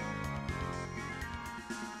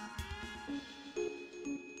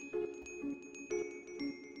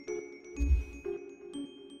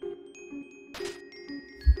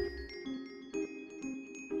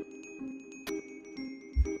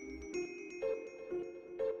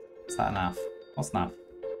 Is that enough? What's enough?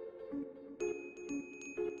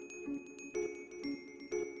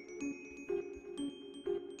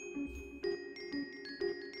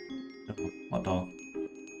 What door?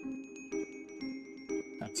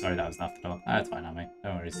 I'm sorry, that was not the door. Ah, it's fine, Amy.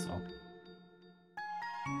 No worries at all.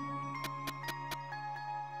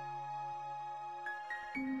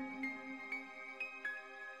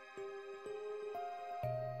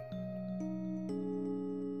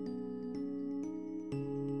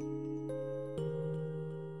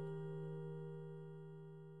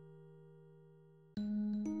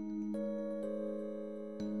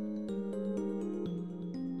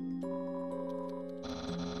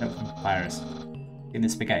 Note from Papyrus. In the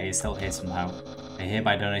spaghetti is still here somehow. I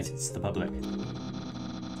hereby donate it to the public.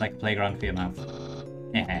 It's like a playground for your mouth.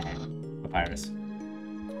 Papyrus.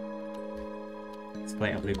 It's a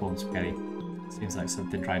plate of lukewarm spaghetti. Seems like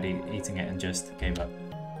something tried eating it and just gave up.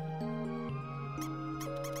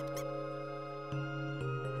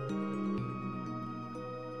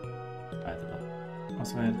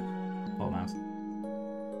 Password. Poor mouse.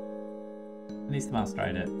 At least the mouse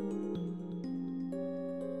tried it.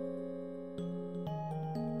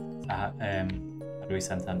 So, how do we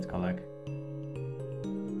send them to Colleg?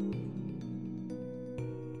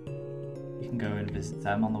 You can go and visit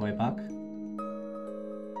them on the way back.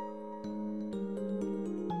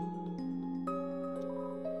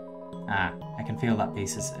 Ah, I can feel that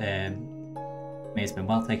piece has been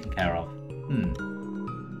well taken care of.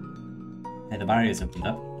 Hey, the barrier's opened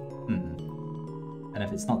up. And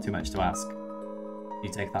if it's not too much to ask, you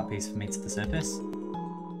take that piece for me to the surface?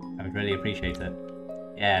 I would really appreciate it.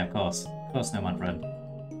 Yeah, of course. Of course, no, my friend.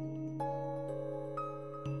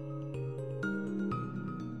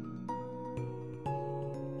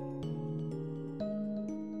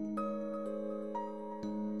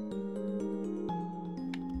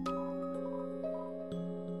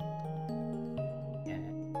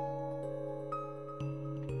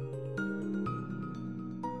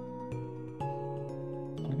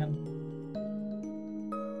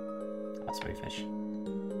 Fish.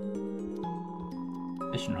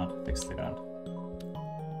 Fishing rod, fix the ground.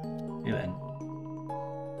 Feel it in.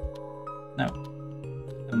 No.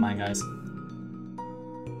 Never mind, guys.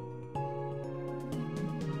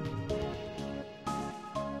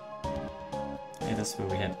 Hey, this is where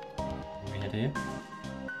we head. We head here.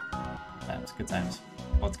 Times, good times.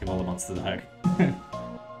 Let's give all the monsters a hug.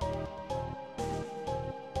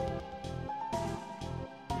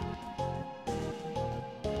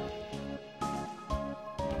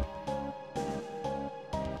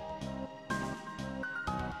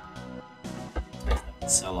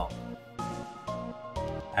 So long.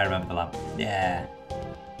 I remember the lamp. Yeah.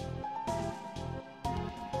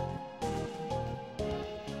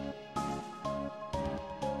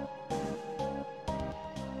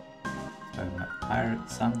 Spoken at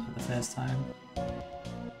pirate sand for the first time.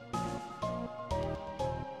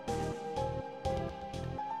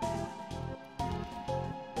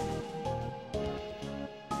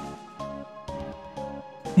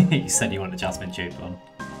 You said you want a jasmine shaped one.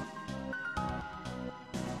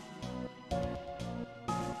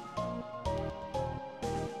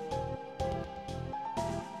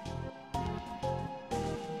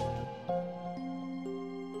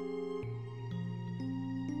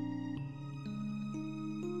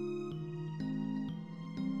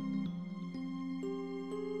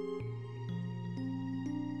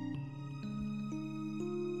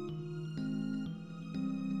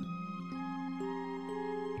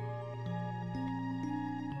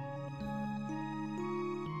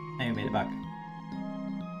 Hey, we made it back.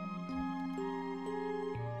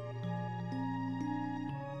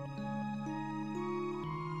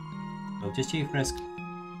 Well, just chief risk.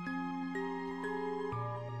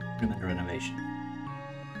 Room under renovation.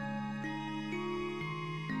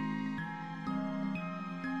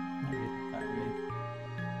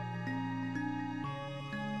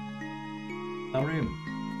 No room.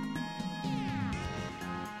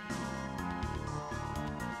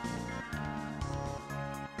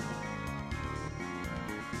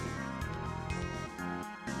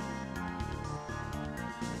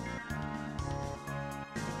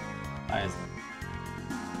 Tires.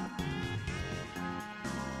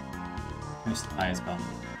 Most of the tires gone.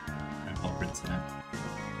 No culprits in it.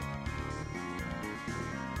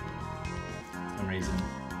 For some reason,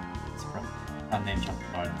 it's from unnamed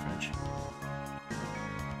chocolate bar in the fridge.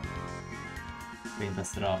 Being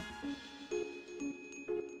dusted off.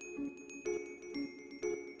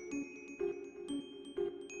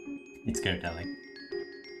 Let's go, Deli.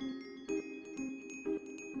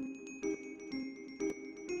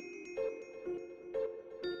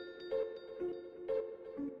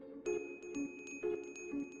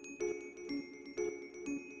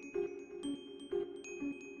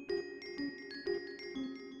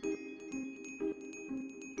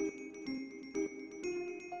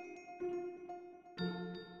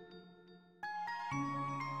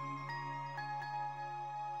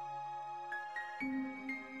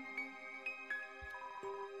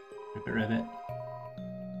 Ribbit Ribbit.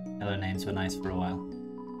 Yellow names were nice for a while.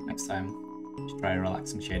 Next time, just try a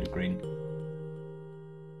relaxing shade of green.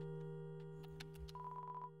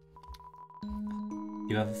 Do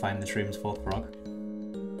you ever find this room's fourth frog?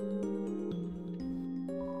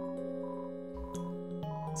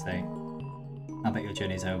 Say, now that your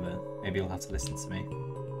journey's over, maybe you'll have to listen to me.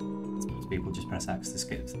 Most people just press X to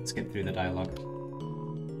skip through the dialogue.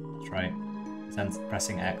 That's right. Since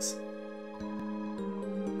pressing X.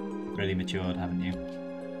 You've really matured, haven't you?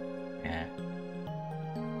 Yeah.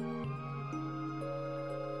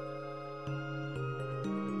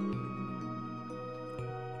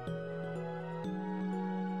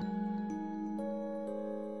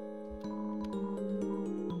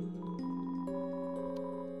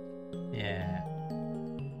 Yeah.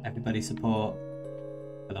 Everybody support.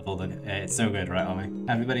 I love all the. It's so good, right, Omi?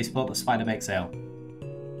 Everybody support the spider bake sale.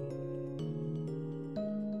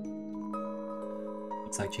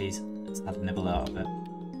 Looks like cheese. Just had a nibble out of it.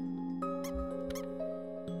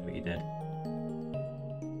 What you did.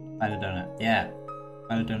 Spider donut. Yeah.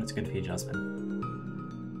 Spider donut's good for you, Jasmine.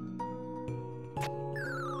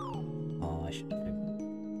 Oh, I should have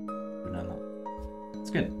known that. It's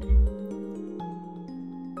good.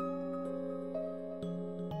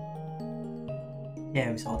 Yeah,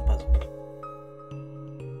 we solved the puzzle.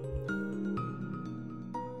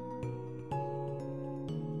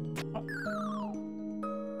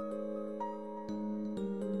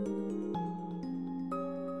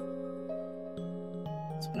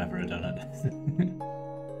 It's whatever a donut is.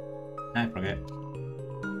 I forget.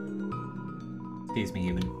 Excuse me,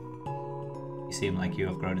 human. You seem like you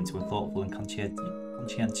have grown into a thoughtful and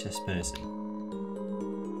conscientious person.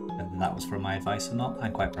 Whether that was from my advice or not,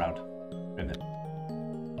 I'm quite proud. Rivet.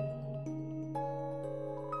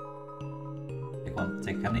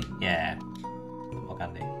 Take a candy? Yeah. More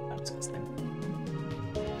candy. That's disgusting.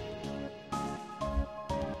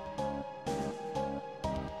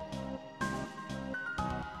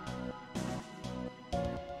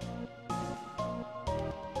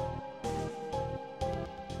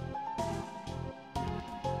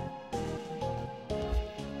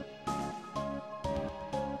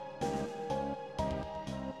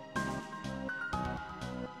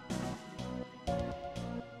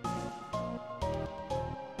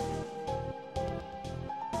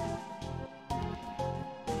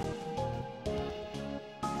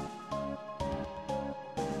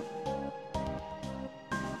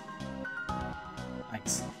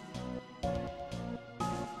 Thanks.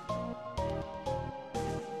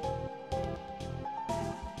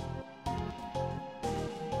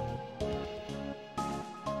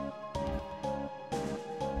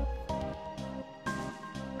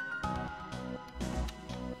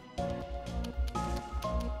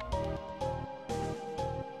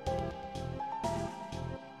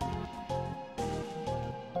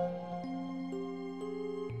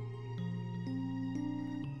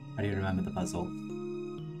 How do you remember the puzzle?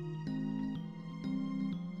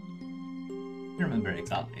 I don't remember it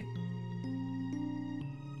exactly.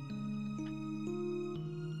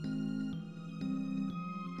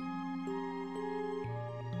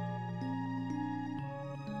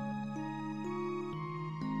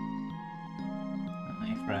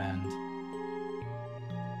 My friend.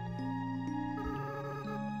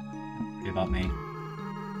 Don't worry about me.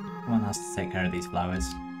 Someone has to take care of these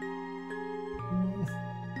flowers.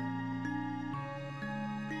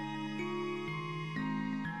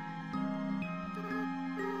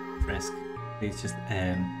 Frisk, please just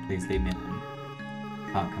please leave me alone.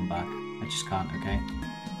 Can't come back. I just can't, okay?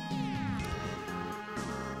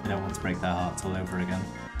 I don't want to break their hearts all over again.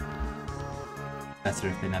 Better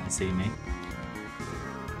if they never see me.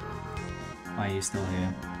 Why are you still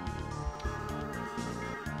here?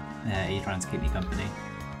 Are you trying to keep me company?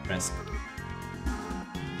 Frisk.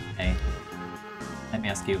 Hey, let me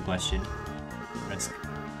ask you a question. Frisk.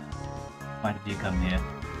 Why did you come here?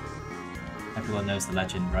 Everyone knows the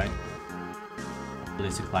legend, right?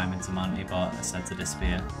 Those who climb into Mount Ebot are said to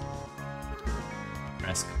disappear.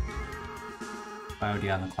 Frisk. Why would you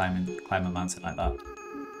ever climb a mountain like that?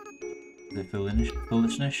 Was it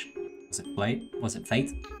foolishness? Was it fate? Was it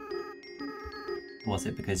fate? Or was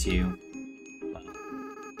it because you... well,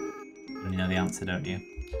 you know the answer, don't you?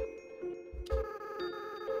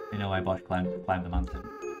 You know why Bosch climbed the mountain.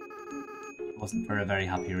 It wasn't for a very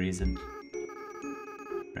happy reason.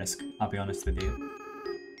 Frisk, I'll be honest with you.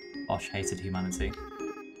 Bosch hated humanity.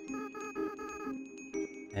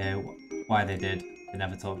 Why they did, they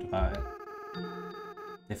never talked about it.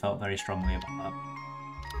 They felt very strongly about that.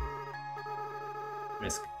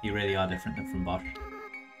 Frisk, you really are different from Bosch.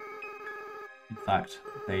 In fact,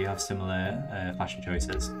 though you have similar fashion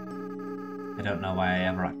choices, I don't know why I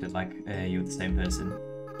ever acted like you were the same person.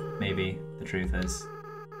 Maybe the truth is,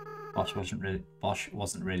 Bosch wasn't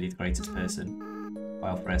really the greatest person.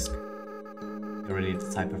 While Frisk, you're really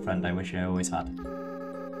the type of friend I wish I always had.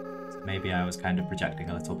 So maybe I was kind of projecting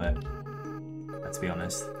a little bit. Let's be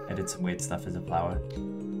honest, I did some weird stuff as a flower.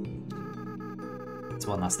 That's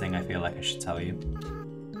one last thing I feel like I should tell you.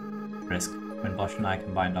 Risk. When Bosch and I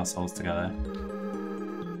combined our souls together,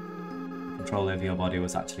 control over your body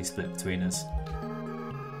was actually split between us.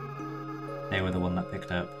 They were the one that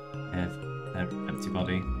picked up her empty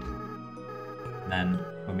body. And then,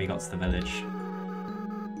 when we got to the village,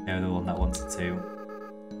 they were the one that wanted to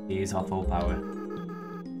use our full power.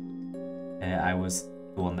 I was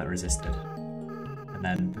the one that resisted. And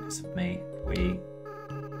then, because of me,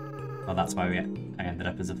 well, that's why I ended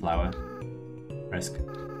up as a flower. Risk.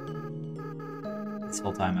 This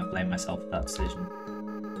whole time I blamed myself for that decision.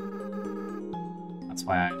 That's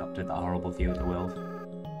why I adopted that horrible view of the world.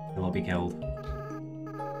 You'll all be killed.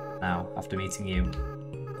 Now, after meeting you,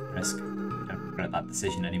 Risk, I don't regret that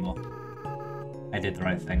decision anymore. I did the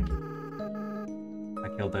right thing. I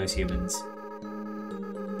killed those humans.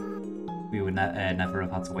 We would never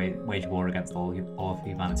have had to wage war against all of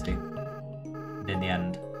humanity. And in the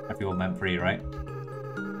end, everyone went free, right?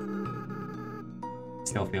 I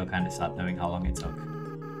still feel kind of sad knowing how long it took.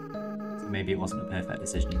 So maybe it wasn't a perfect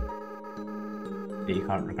decision. But you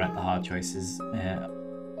can't regret the hard choices.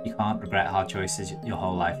 You can't regret hard choices your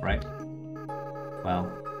whole life, right?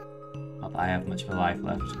 Well, not that I have much of a life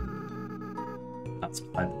left. That's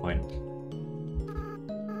beside the point.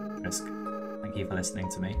 Risk, thank you for listening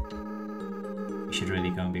to me. You should really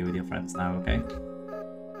go and be with your friends now, okay?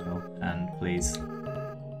 Oh, and please,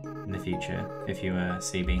 in the future, if you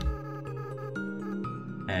see me,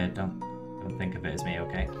 don't think of it as me,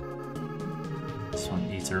 okay? Just want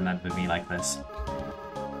you to remember me like this.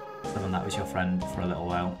 Someone that was your friend for a little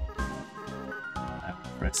while.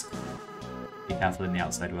 Risk. Be careful in the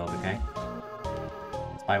outside world, okay?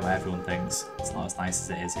 Despite what everyone thinks, it's not as nice as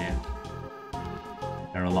it is here.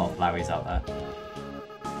 There are a lot of Lowies out there.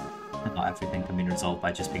 And not everything can be resolved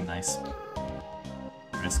by just being nice.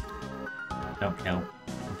 Risk. Don't kill.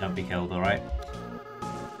 And don't be killed, alright?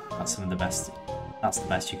 That's the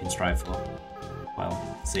best you can strive for.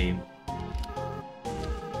 Well, see you.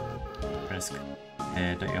 Risk.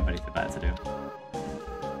 Don't you have anything better to do?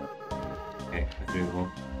 Okay, we're through the wall.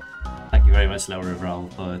 Thank you very much, Little River Owl,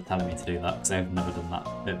 for telling me to do that, because I've never done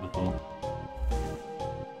that bit before.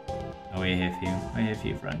 Oh, we're here for you. We're here for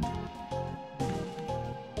you, friend.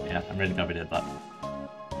 Yeah, I'm really glad we did that.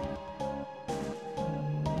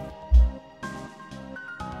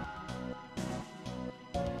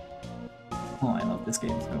 Oh, I love this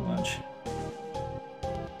game so much.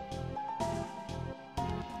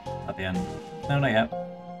 At the end. No, not yet.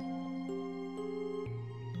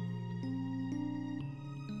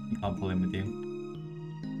 You can't pull in with you.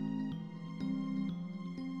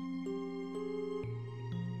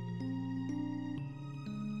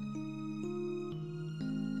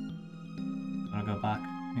 Gotta go back.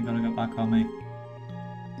 You gotta go back on me.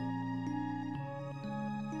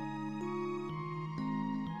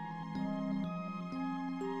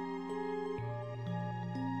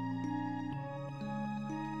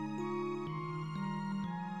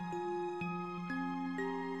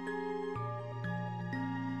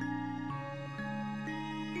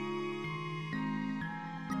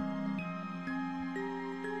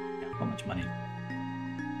 How much money?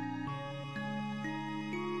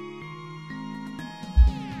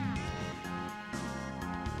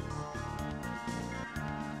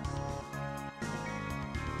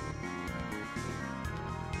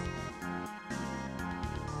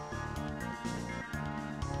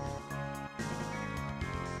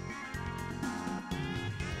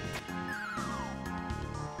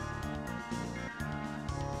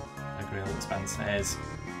 Like real expense it is.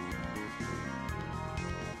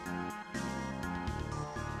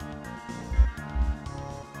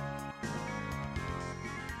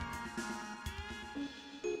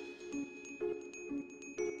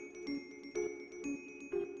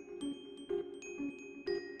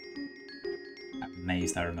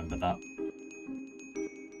 Amazed I remember that.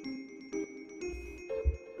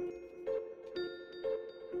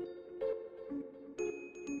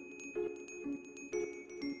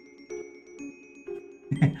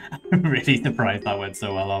 I'm really surprised that went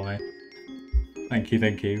so well on me. Thank you,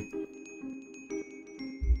 thank you.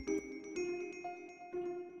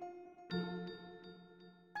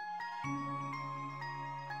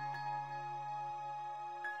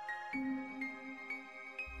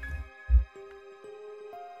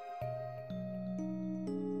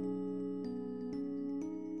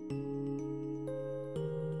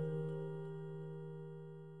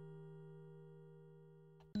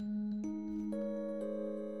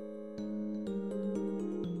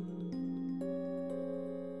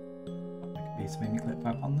 Needs to make me click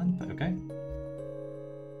back on then, but okay.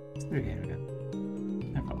 It's through here again.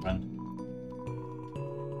 I've got run.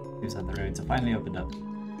 Seems like the roads are finally opened up.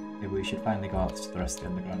 Maybe we should finally go out to the rest of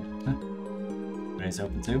the underground. The road's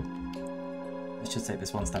open too. Let's just take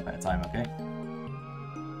this one step at a time, okay?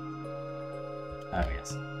 Oh,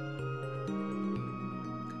 yes.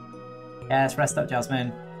 Yes, rest up,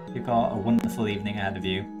 Jasmine. You've got a wonderful evening ahead of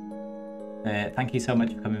you. Thank you so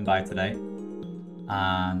much for coming by today.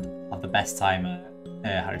 And have the best time at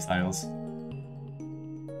Harry Styles.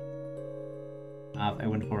 Have a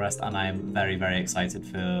wonderful rest, and I'm very, very excited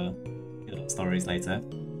for your stories later.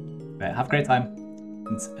 But have a great time,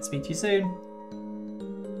 and I'll speak to you soon.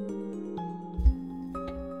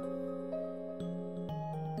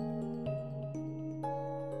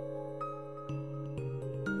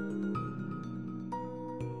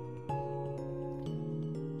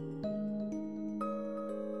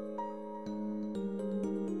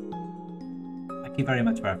 Thank you very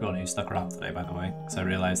much for everyone who stuck around today, by the way, because I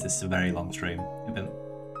realise this is a very long stream. It's been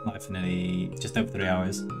live for nearly just over 3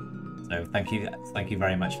 hours. So thank you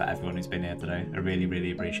very much for everyone who's been here today. I really,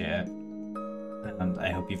 really appreciate it. And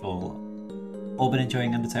I hope you've all been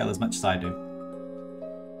enjoying Undertale as much as I do.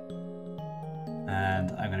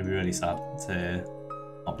 And I'm going to be really sad to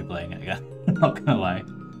not be playing it again, not going to lie.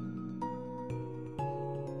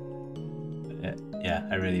 But yeah,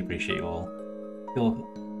 I really appreciate you all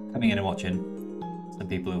coming in and watching. Some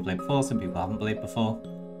people who have played before, some people haven't played before.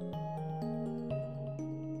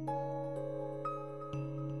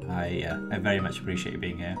 I very much appreciate you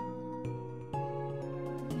being here.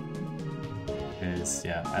 Because,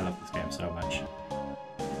 yeah, I love this game so much.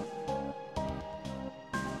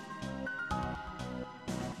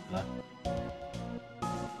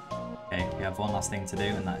 Okay, we have one last thing to do,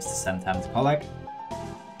 and that is to send Tam to Colleg.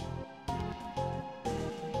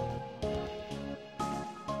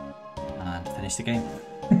 And finish the game.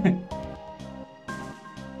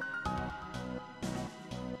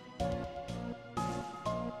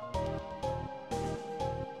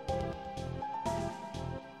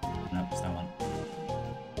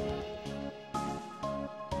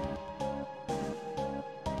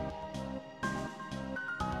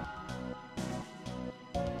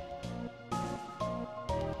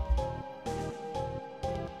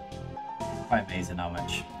 Quite amazing how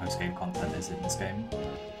much post-game content is in this game.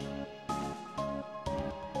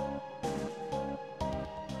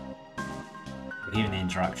 Even the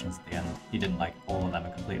interactions at the end, you didn't like all of them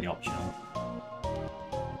are completely optional.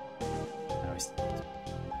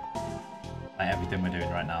 Like everything we're doing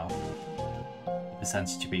right now, the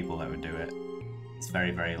percentage of people that would do it is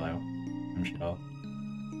very, very low, I'm sure.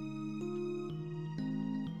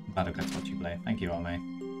 I'm glad I got to watch you play. Thank you, Ame.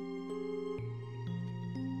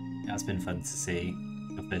 Yeah, it's been fun to see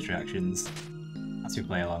your first reactions as we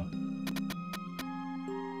play along.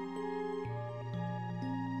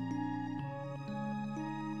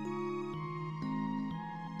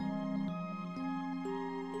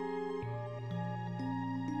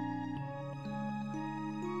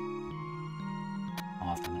 Oh,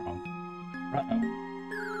 I've done it wrong. Right.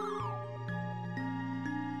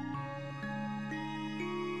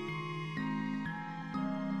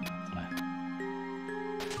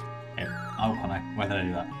 Oh, Connor, why did I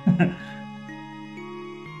do that?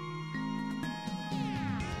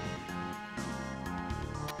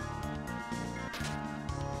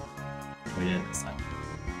 We did it this time.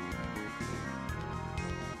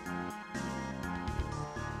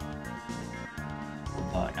 We'll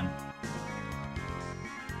do that again.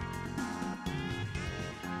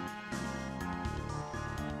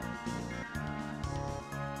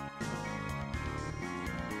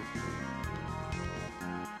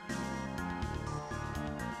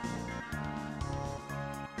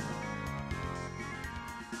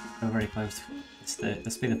 We're very close. This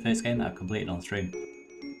will be the first game that I've completed on stream.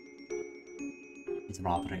 It's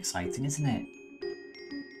rather exciting, isn't it?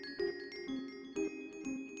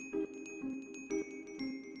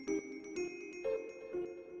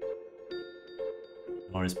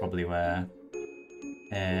 Or is probably where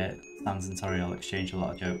Sans and Toriel exchange a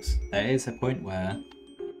lot of jokes. There is a point where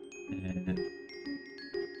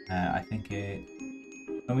I think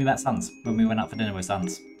when we met Sans, when we went out for dinner with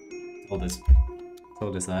Sans, told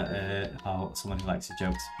us that how someone who likes his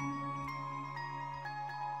jokes.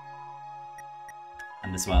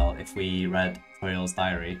 And as well, if we read Toriel's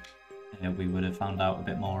diary, we would have found out a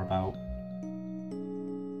bit more about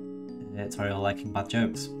Toriel liking bad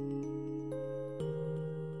jokes.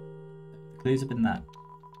 The clues have been there.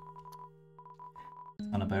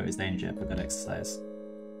 On a boat is danger, but good exercise.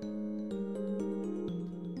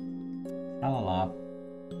 La la la.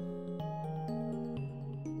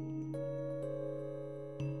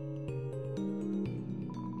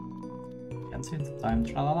 Again soon sometime,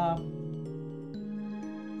 tra la la.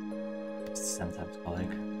 sometimes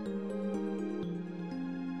colleague.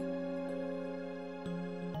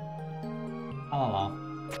 Oh.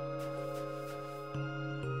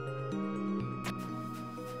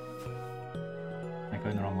 Am I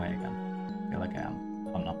going the wrong way again? I feel like I am.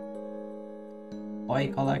 Oh no.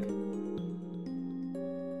 Oi, colleague.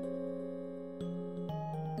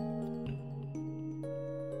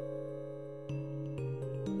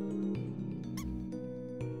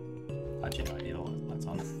 Actually, no, I need all the lights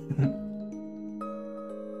on.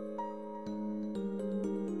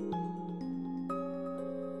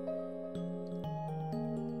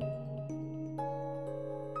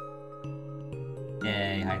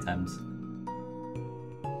 Yay, high times.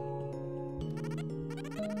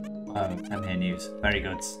 Whoa, 10 here news. Very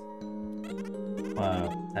good.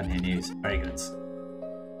 Whoa, 10 here news. Very good.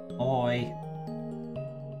 Oi!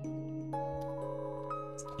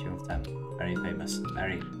 Statue of 10. Very famous.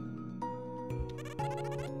 Very.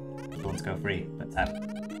 Everyone's go free, but 10.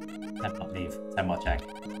 10 not leave. 10 watch egg.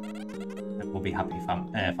 We'll be happy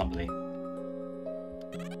family.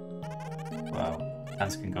 Whoa.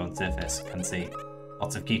 10s can go on surface. Can see.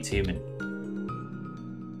 Lots of cute human.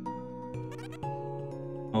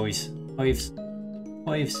 Boys. Boys.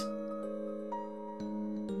 Boys.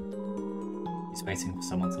 He's waiting for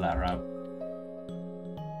someone to let her out.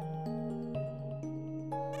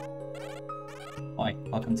 Oi,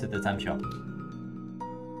 welcome to the temp shop.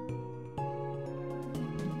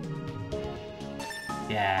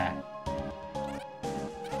 Yeah.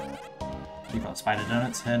 You got spider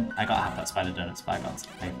donuts in? I gotta have that spider donuts, but I got to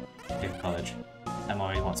pay for college. I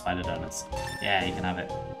always want spider donuts. Yeah, you can have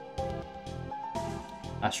it.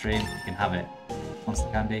 Last stream, you can have it. Monster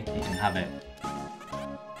candy, you can have it.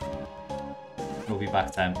 We'll be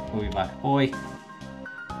back, Tim. We'll be back. Oi!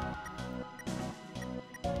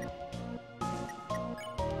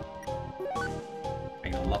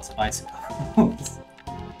 Bring lots of bicycles.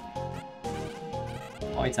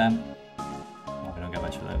 Oi, Tim. Oh, we don't get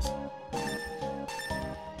much for those.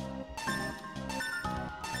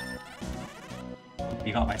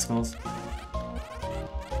 You got bicycles?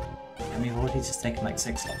 And we've already just taken like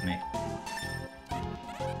 6 off me.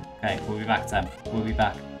 Okay, we'll be back, Tim. We'll be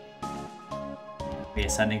back. We are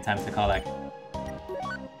sending Tim to collect.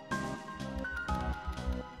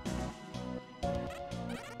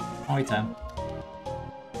 Oi, Tim.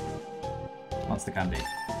 Monster candy.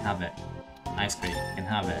 Have it. Ice cream. You can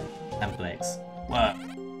have it. 10 flakes. What?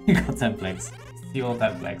 You got 10 flakes. See all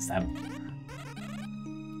 10 flakes, Tim.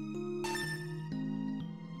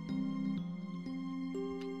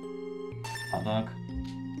 Hot dog.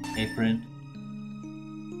 Apron.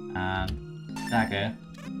 And dagger.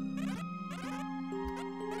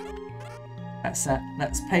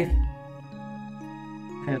 Let's pay.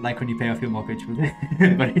 Like when you pay off your mortgage with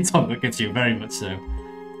it, but it's on gives you very much so.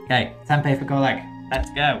 Okay, 10 pay for go leg. Let's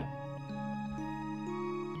go.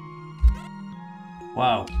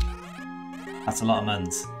 Wow, that's a lot of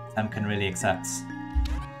months. Tem can really accept.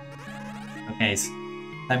 Okay, so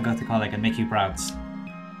Tem go to college and make you proud.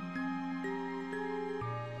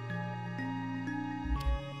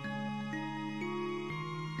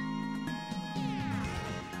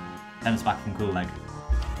 Tem's back from Cool Leg.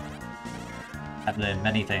 I've learned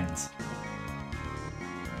many things.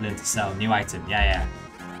 Learned to sell new item, yeah.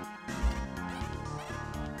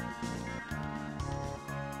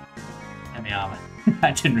 Get me armor.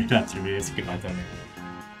 I didn't really have to read it, goodbye, Tony.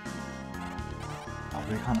 Oh,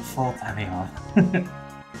 we can't afford heavy armor.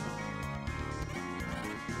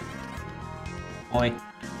 Oi.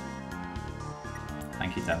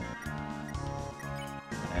 Thank you, Tem.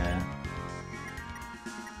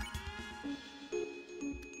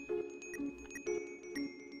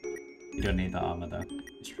 You don't need that armor though.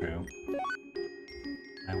 It's true.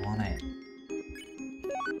 I want it.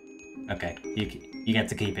 Okay, you get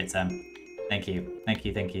to keep it, Tem. Thank you. Thank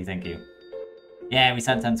you. Yeah, we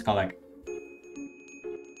sent Tem to collect.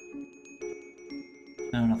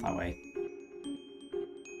 No, not that way.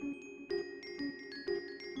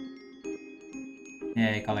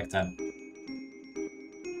 Yeah, collect Tem.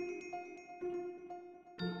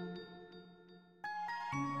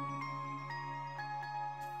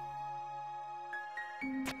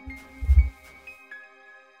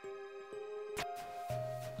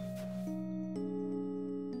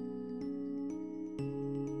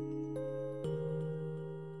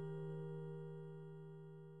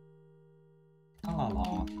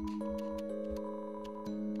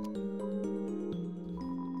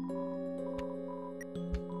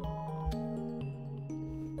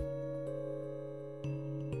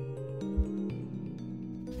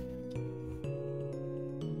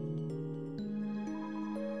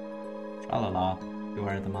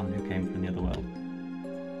 Beware of the man who came from the other world.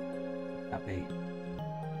 That be.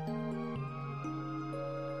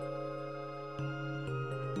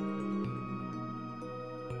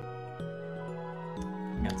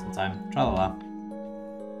 Get some time. Tra-la-la.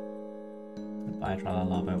 Bye,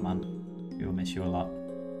 tra-la-la, boatman. We will miss you a lot.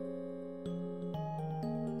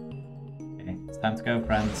 Okay, it's time to go,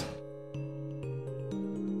 friends.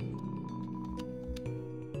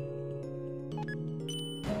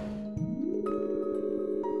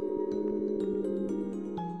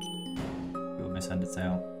 We will miss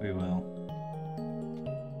Undertale. We will.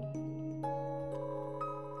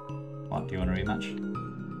 What, do you want a rematch?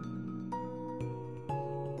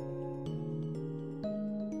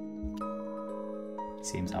 He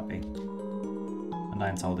seems happy. And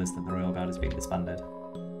I'm told us that the Royal Guard has been disbanded.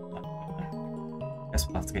 Guess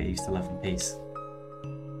we'll have to get used to love and peace.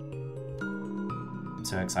 I'm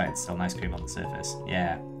so excited to sell ice cream on the surface.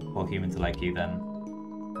 Yeah, poor human to like you then.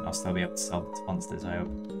 And I'll still be able to sell it to monsters, I hope.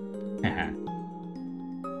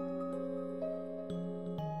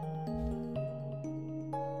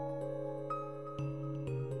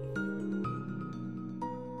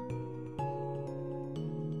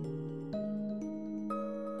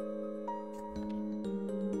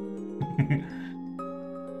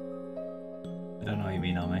 I don't know what you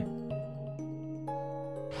mean, Army.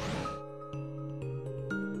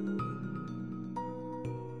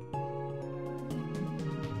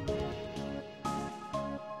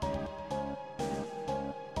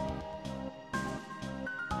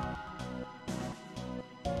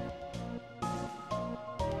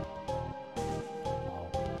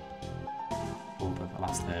 Oh, but the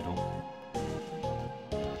last hurdle.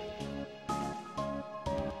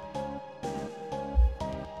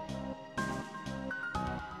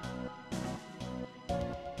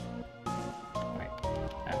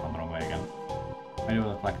 Why do I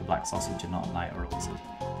look like a black sausage and not a knight or a wizard?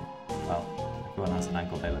 Well, everyone has an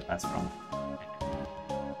angle they look best from.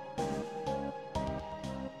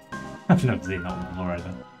 I've never seen that one before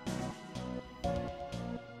either.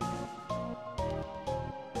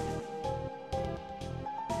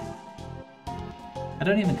 I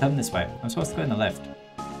don't even come this way. I'm supposed to go in the lift.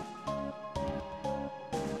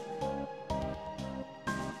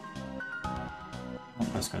 I'm not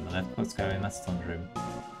supposed to go in the lift. Let's go in Meston's room.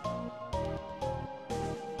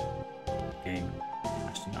 Game.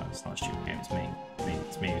 Actually, no, it's not a stupid game. It's me.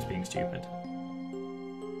 It's me who's being stupid.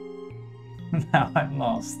 Now I'm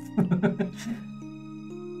lost.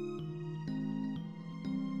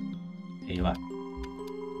 Here you are.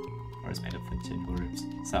 Or it's made of single rooms.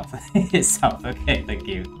 South. It's south. Okay, thank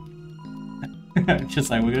you. Just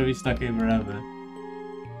like we're gonna be stuck here forever.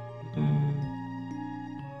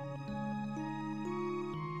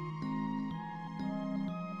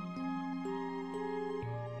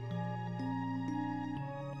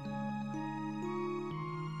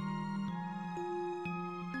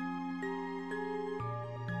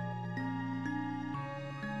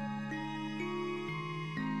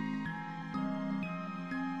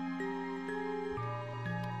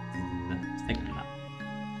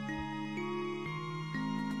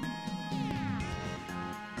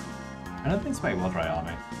 I don't think it's very well dry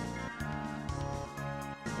army.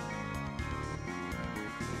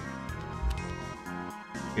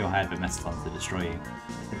 We all hired the Meston to destroy you.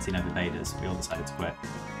 Since he never paid us, we all decided to quit.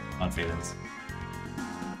 Odd feelings.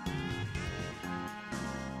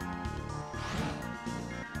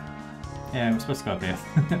 Yeah, we're supposed to go up here.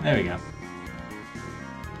 There we go.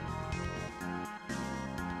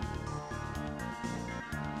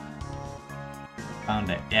 Found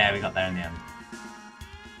it. Yeah, we got there in the end.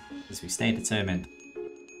 Because we stay determined.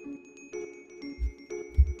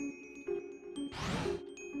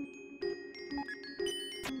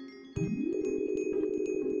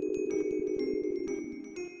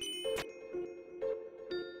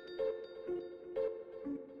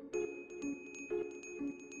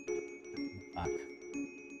 Back.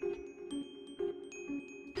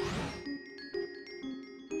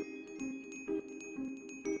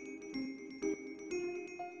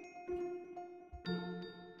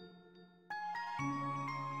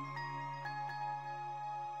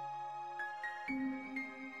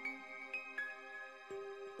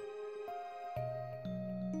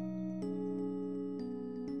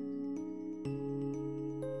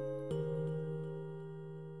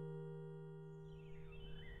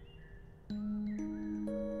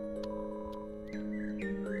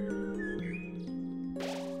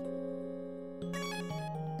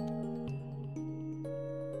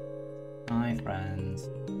 Hi, friends.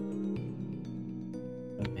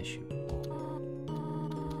 I miss you.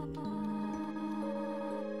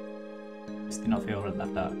 Just do not feel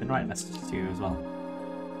left out. I've been writing messages to you as well.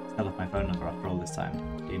 Still have my phone number after all this time.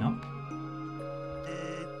 Do you not?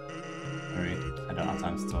 Sorry, I don't have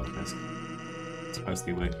time to talk this. I'm supposed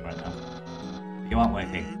to be working right now. But you aren't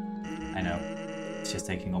working. I know. It's just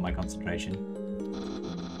taking all my concentration.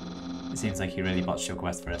 It seems like you really botched your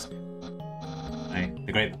quest, Frisk. Right,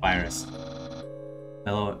 the Great Papyrus.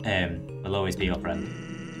 Will always be your friend.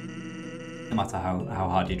 No matter how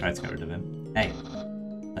hard you try to get rid of him. Hey,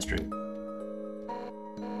 that's true.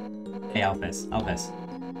 Hey, Alphys.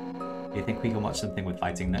 Do you think we can watch something with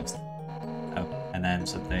fighting next? Oh, and then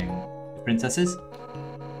something with princesses?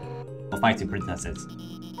 Or fighting princesses?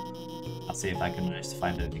 I'll see if I can manage to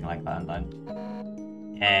find anything like that online.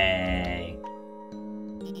 Yay!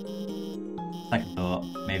 Second thought,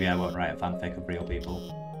 maybe I won't write a fanfic of real people.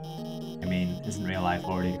 I mean, isn't real life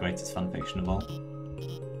already the greatest fanfiction of all?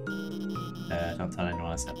 Don't tell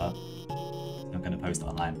anyone I said that. I'm gonna post it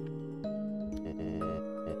online.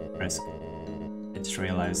 Frisk. I just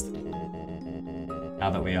realised, now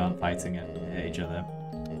that we aren't fighting at each other,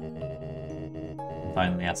 I'll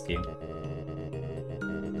finally ask you,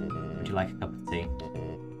 would you like a cup of tea?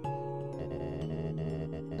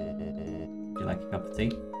 Would you like a cup of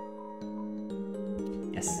tea?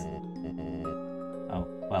 Yes. Oh,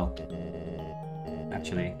 well,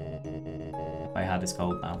 actually, my hand is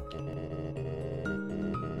cold now,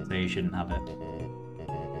 so you shouldn't have it.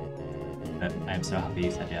 But I am so happy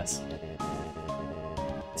you said yes.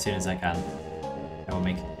 As soon as I can, I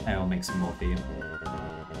will make some more for you.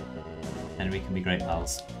 Then we can be great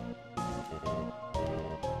pals.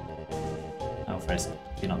 Oh, Frisk,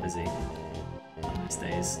 if you're not busy on these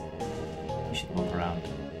days, you should walk around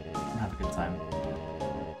and have a good time.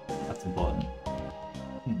 That's important.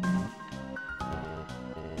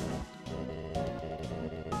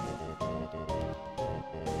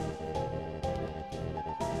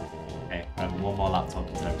 Okay, I have one more laptop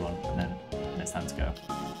to everyone, and then it's time to go.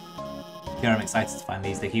 Here I'm excited to find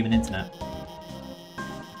the human internet.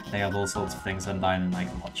 They have all sorts of things Undyne and I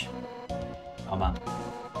can watch. Oh man.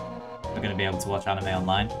 We're going to be able to watch anime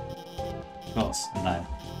online? Of course, Undyne.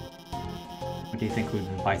 What do you think we've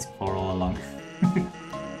been fighting for all along?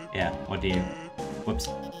 Yeah, what do you? Whoops.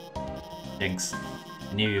 Jinx.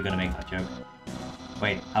 I knew you were going to make that joke.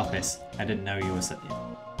 Wait, Alphys, I didn't know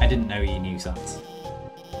you knew Sans.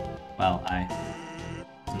 Well,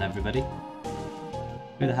 isn't everybody?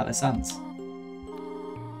 Who the hell is Sans?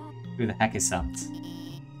 Who the heck is Sans?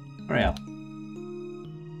 Hurry up.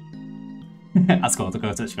 That's cool, to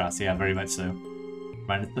go touch grass, yeah, very much so.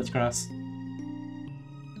 Remind to touch grass.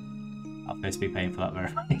 I'll first be paying for that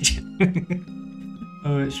verification.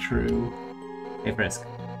 Oh, it's true. Hey Frisk,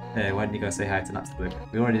 why didn't you go say hi to Napstablook?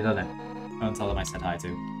 We already done it. Go and tell them I said hi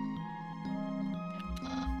too.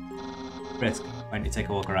 Frisk, why don't you take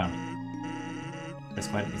a walk around?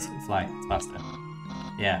 Frisk, why don't you fly? It's faster.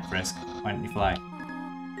 Yeah, Frisk, why don't you fly?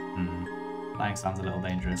 Flying sounds a little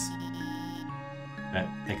dangerous. But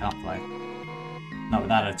they can't fly. Not with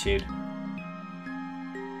that attitude.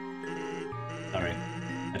 Sorry,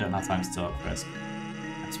 I don't have time to talk, Frisk.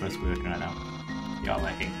 I'm supposed to be working right now. You are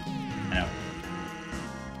working. I know.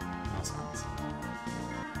 No sense.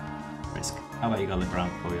 Frisk, how about you go look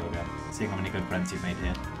around before we all go? Seeing how many good friends you've made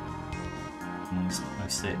here. I'm most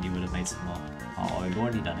certain you would have made some more. Oh, you've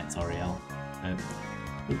already done it, Toriel.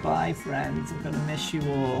 Goodbye, friends. I'm gonna miss you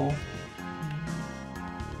all.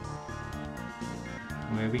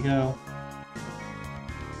 Where we go?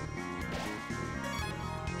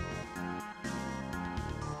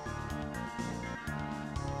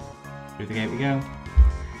 Through the gate we go.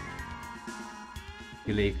 If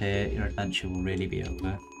you leave here, your adventure will really be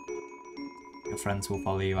over. Your friends will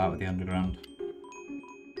follow you out of the underground.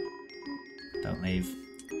 Don't leave.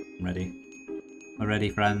 I'm ready. We're ready,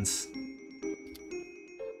 friends.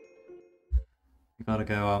 We gotta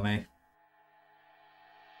go, army.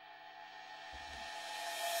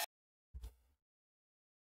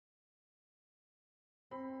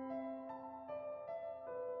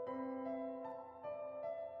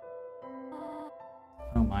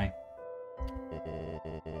 Oh my.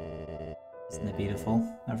 Isn't it beautiful,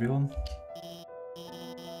 everyone?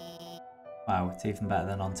 Wow, it's even better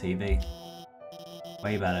than on TV.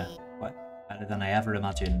 Way better. What? Better than I ever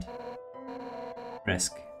imagined.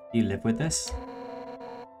 Frisk, do you live with this?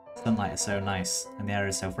 The sunlight is so nice, and the air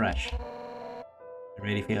is so fresh. I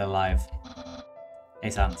really feel alive. Hey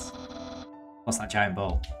Sans, what's that giant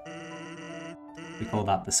ball? We call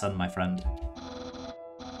that the sun, my friend.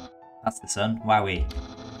 That's the sun? Wowee.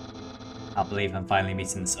 Can't believe I'm finally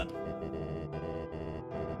meeting the sun.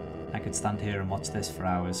 I could stand here and watch this for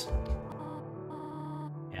hours.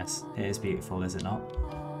 Yes, it is beautiful, is it not?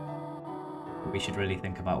 But we should really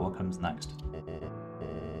think about what comes next.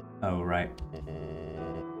 Oh, right.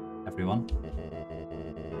 Everyone.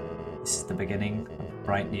 This is the beginning of a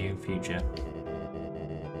bright new future.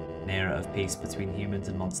 An era of peace between humans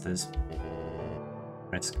and monsters.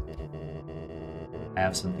 Risk. I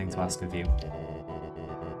have something to ask of you.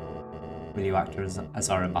 Will you act as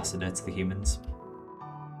our ambassador to the humans?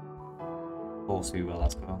 Of course we will,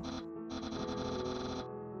 as well.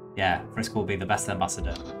 Yeah, Frisk will be the best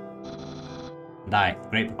ambassador. And I, the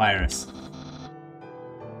Great Papyrus.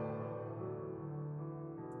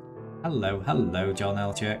 Hello, John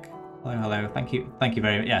Elchirk. Hello. Thank you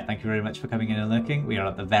very much for coming in and lurking. We are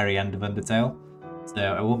at the very end of Undertale, so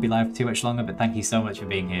I won't be live for too much longer. But thank you so much for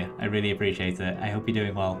being here. I really appreciate it. I hope you're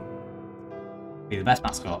doing well. Be the best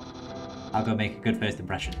mascot. I'll go make a good first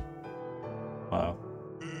impression. Whoa.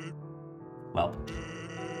 Well,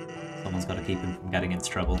 someone's got to keep him from getting into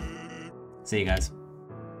trouble. See you guys.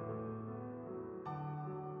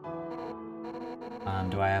 And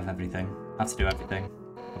do I have everything? I have to do everything.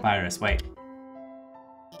 Papyrus, wait.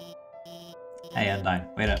 Hey, Undyne,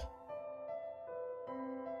 wait up.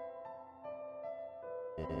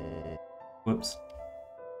 Whoops.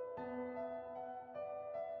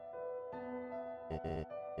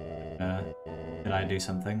 Did I do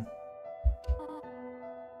something?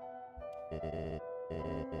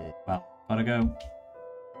 Well, gotta go.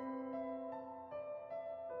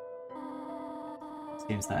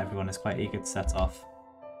 Seems that everyone is quite eager to set off.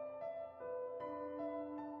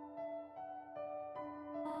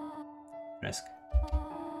 Risk.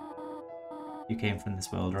 You came from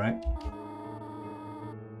this world, right?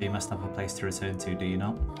 You must have a place to return to, do you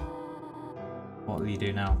not? What will you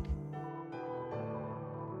do now?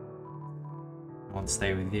 I want to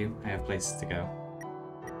stay with you. I have places to go.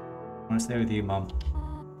 I want to stay with you, Mom.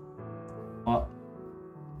 What?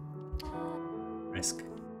 Risk.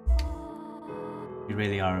 You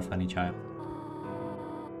really are a funny child.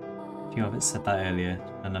 If you hadn't said that earlier,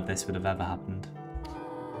 none of this would have ever happened.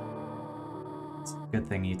 It's a good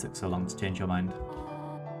thing you took so long to change your mind.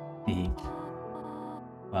 Hehe.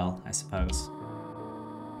 Well, I suppose.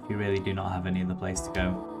 If you really do not have any other place to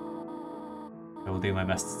go, I will do my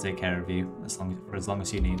best to take care of you for as long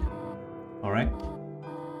as you need. Alright?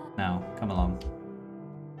 Now, come along.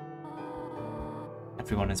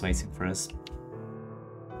 Everyone is waiting for us.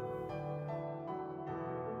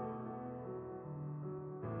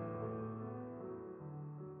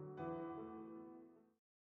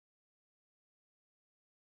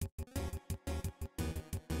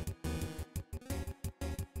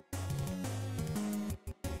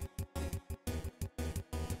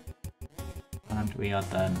 And we are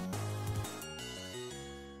done.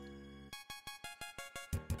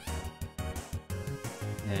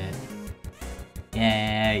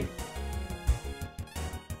 Yay!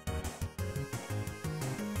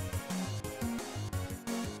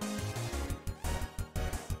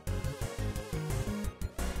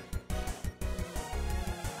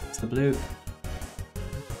 It's the blue.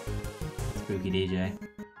 Spooky DJ.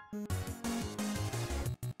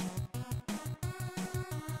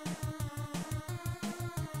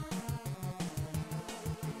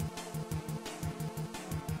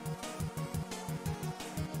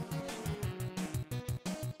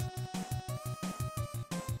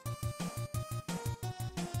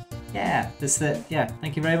 Yeah,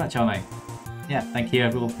 thank you very much, Army. Yeah, thank you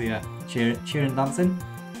everyone for your cheering and dancing.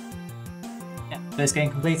 Yeah, first game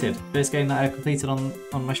completed. First game that I completed on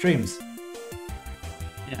my streams.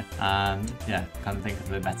 Yeah, and yeah, can't think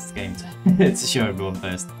of a better game to show everyone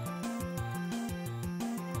first.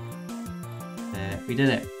 We did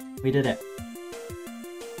it. We did it.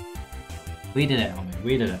 We did it, Army.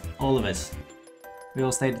 We did it. All of us. We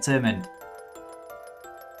all stayed determined.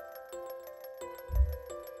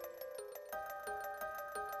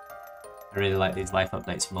 I really like these life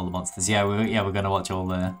updates from all the monsters. Yeah, we're gonna watch all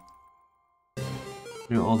the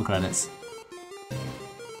credits.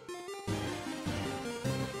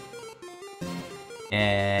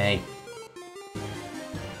 Yay!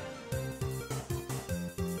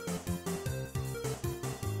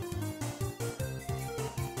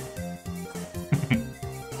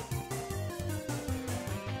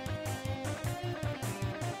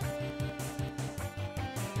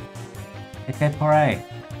 Okay, hooray!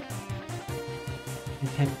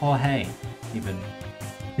 Okay, poor hey, even.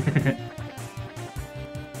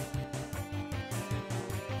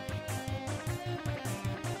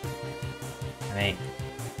 Hey.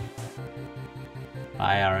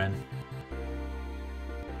 Bye, Aaron.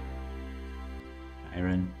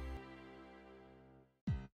 Aaron.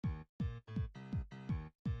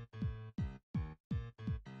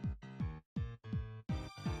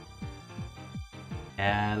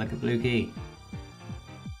 Yeah, look at Blue Key.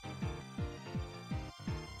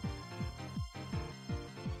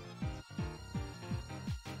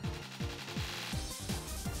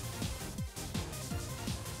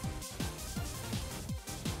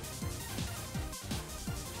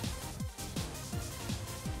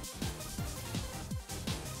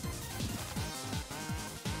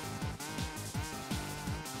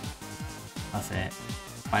 That's it.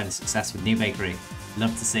 Quite a success with new bakery.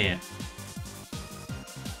 Love to see it.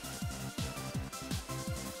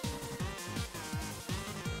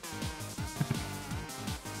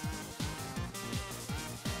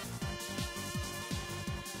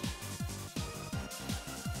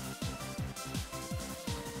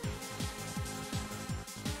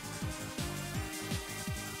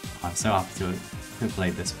 I'm so happy to have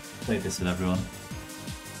played this with everyone.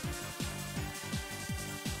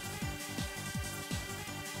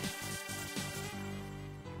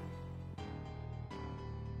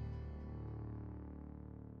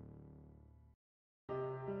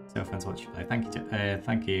 So fun to watch you play.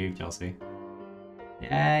 Thank you, Chelsea.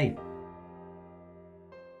 Yay!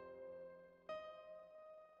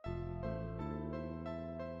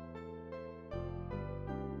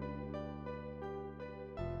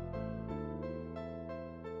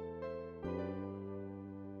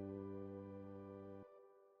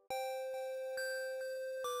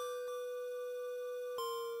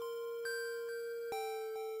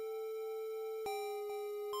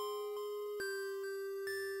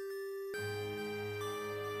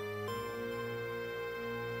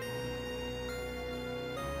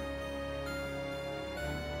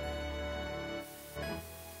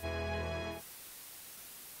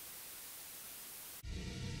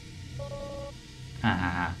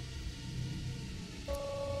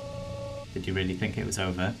 Did you really think it was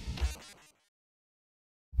over?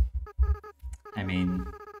 I mean,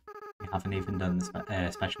 we haven't even done the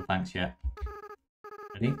special thanks yet.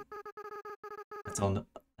 Ready?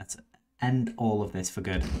 Let's end all of this for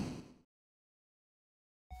good.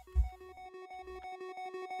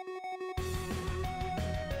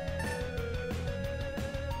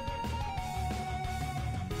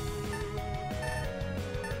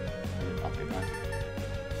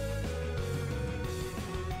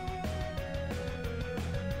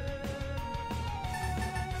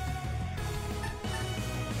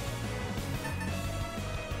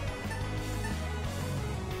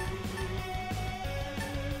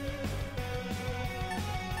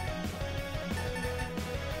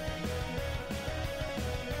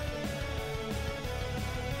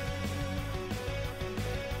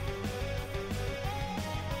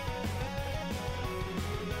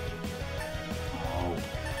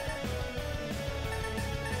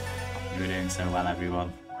 You're doing so well,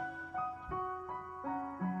 everyone.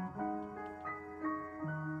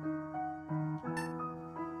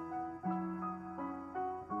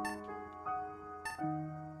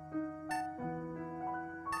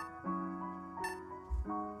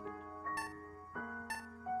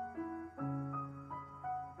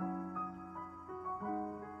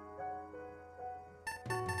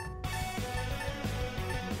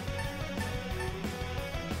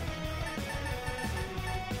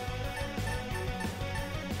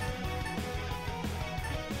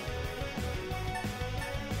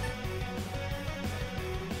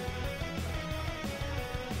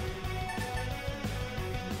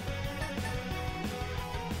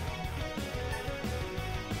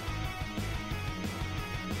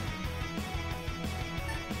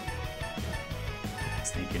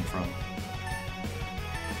 Sneaking from.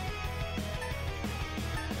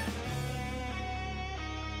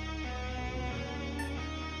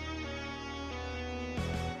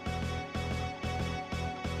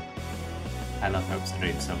 I love Hopes and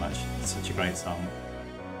Dreams so much. It's such a great song.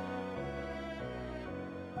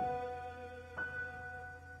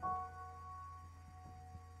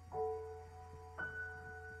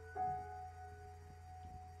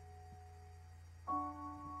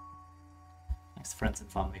 Thanks to friends and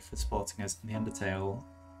family for supporting us in the Undertale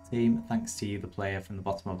team. Thanks to you, the player, from the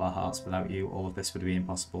bottom of our hearts. Without you, all of this would be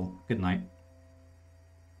impossible. Good night.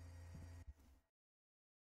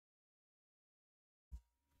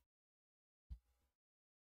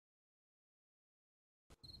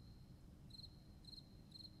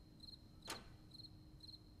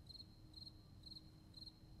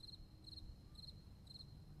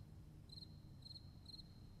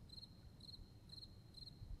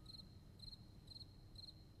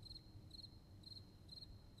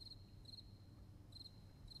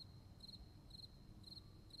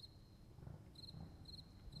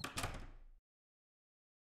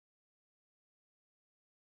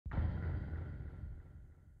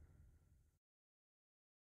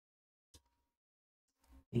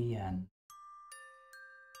 Ian.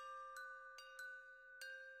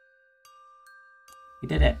 You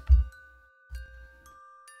did it.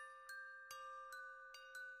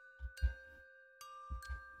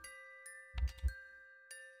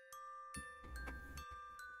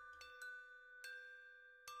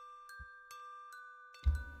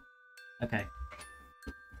 Okay.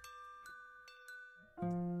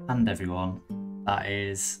 And everyone,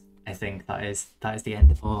 I think that is the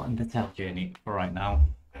end of our Undertale journey for right now.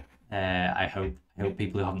 I hope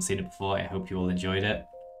people who haven't seen it before, I hope you all enjoyed it.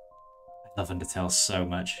 I love Undertale so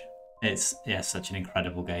much. It's such an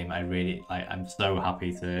incredible game. I'm so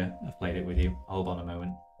happy to have played it with you. Hold on a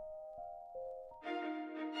moment.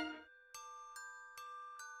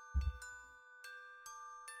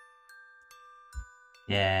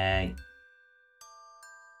 Yay.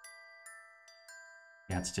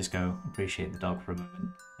 You had to just go appreciate the dog for a moment.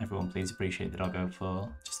 Everyone please appreciate the doggo for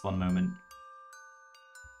just one moment.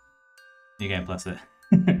 New game plus it.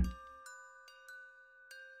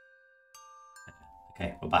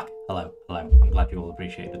 Okay, we're back. Hello. I'm glad you all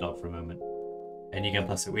appreciate the dog for a moment. And you game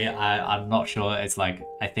plus it. I'm not sure. It's like,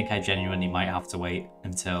 I think I genuinely might have to wait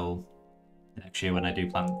until next year when I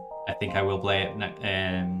do plan. I think I will play it.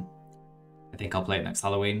 I think I'll play it next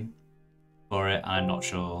Halloween for it. I'm not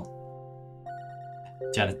sure.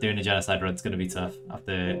 Doing a genocide run's going to be tough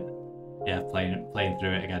after, playing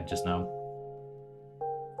through it again just now.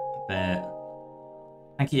 But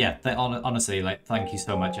thank you. Honestly, like, thank you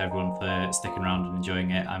so much everyone for sticking around and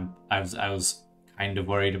enjoying it. I was kind of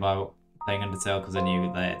worried about playing Undertale because I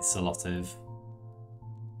knew that it's a lot of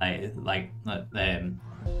I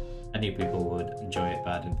knew people would enjoy it,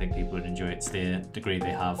 but I didn't think people would enjoy it to the degree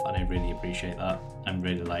they have, and I really appreciate that. I'm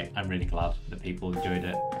really glad that people enjoyed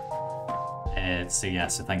it. So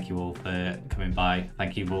thank you all for coming by.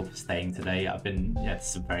 Thank you all for staying today.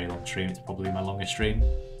 It's a very long stream. It's probably my longest stream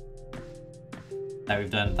that we've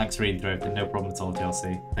done. Thanks for reading through everything. No problem at all,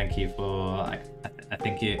 Chelsea. Thank you for. I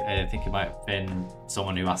think it might have been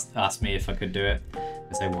someone who asked me if I could do it,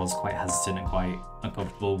 because I was quite hesitant and quite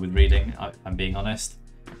uncomfortable with reading, if I'm being honest.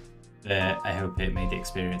 I hope it made the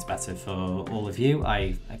experience better for all of you.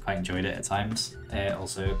 I quite enjoyed it at times.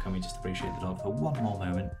 Also, can we just appreciate the dog for one more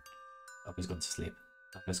moment? Dog has gone to sleep.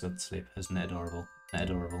 Dog has gone to sleep. Isn't it adorable? Isn't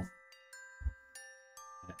it adorable?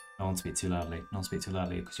 Yeah. No one speak too loudly. No one speak too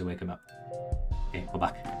loudly because you'll wake him up. Okay, we're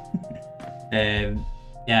back. I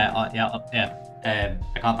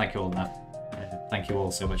can't thank you all enough. Thank you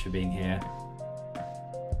all so much for being here.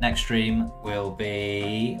 Next stream will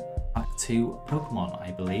be back to Pokemon,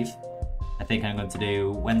 I believe. I think I'm going to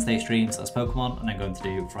do Wednesday streams as Pokemon, and I'm going to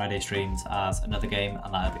do Friday streams as another game,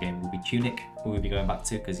 and that other game will be Tunic, who we'll be going back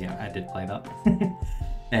to, because I did play that.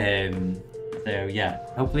 So yeah,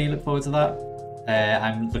 hopefully you look forward to that.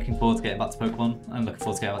 I'm looking forward to getting back to Pokemon. I'm looking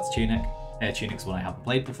forward to getting back to Tunic. Tunic's one I haven't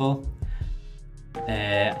played before.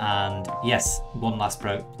 And yes, one last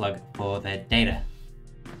plug for the data.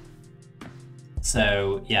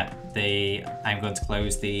 So yeah, I'm going to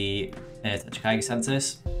close the Tachikage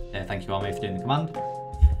census. Thank you, Army, for doing the command.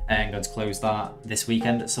 I'm going to close that this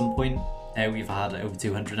weekend at some point. We've had over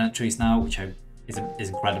 200 entries now, which is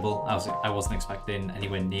incredible. I wasn't expecting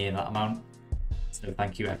anywhere near that amount. So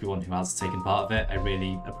thank you everyone who has taken part of it. I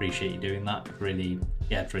really appreciate you doing that. It's really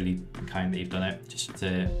kind that you've done it.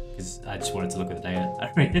 Because I just wanted to look at the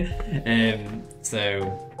data.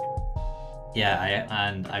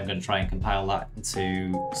 And I'm going to try and compile that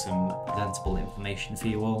into some presentable information for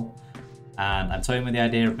you all. And I'm toying with the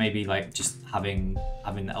idea of maybe like just having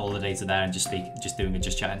all the data there and just doing a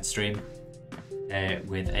just chatting stream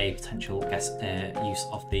with a potential guest use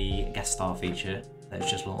of the guest star feature that's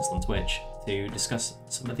just launched on Twitch to discuss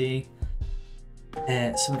some of the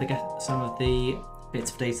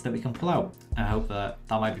bits of data that we can pull out. I hope that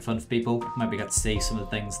might be fun for people. Maybe get to see some of the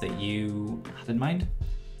things that you had in mind.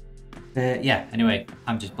 Anyway,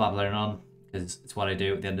 I'm just blabbering on because it's what I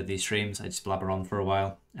do at the end of these streams. I just blabber on for a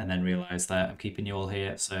while and then realise that I'm keeping you all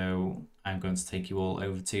here, so I'm going to take you all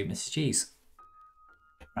over to Mrs. G's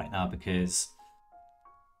right now because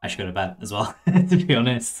I should go to bed as well, to be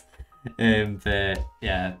honest. But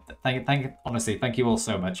yeah, honestly, thank you all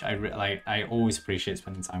so much. I always appreciate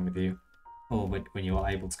spending time with you, or when you are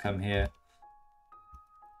able to come here.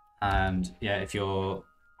 And yeah,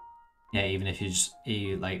 even if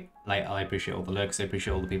I appreciate all the lurks, I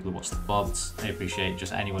appreciate all the people who watch the VODs, I appreciate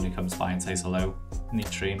just anyone who comes by and says hello in these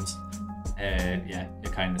streams.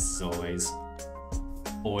 Your kindness is always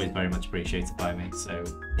very much appreciated by me. So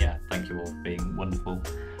yeah, thank you all for being wonderful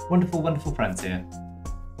friends here.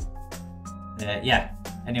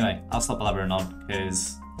 Anyway, I'll stop blabbering on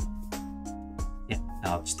because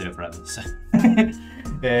I'll just do it forever. So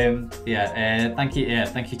thank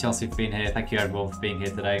you Chelsea for being here. Thank you everyone for being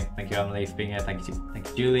here today. Thank you Emily for being here. Thank you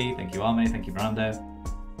Julie. Thank you Arme. Thank you Brando.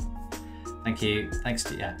 Thank you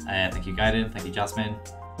Gaiden. Thank you Jasmine.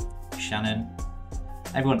 Shannon.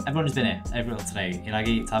 Everyone who's been here. Everyone today.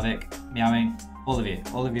 Inagi, Tavik, Meowing. All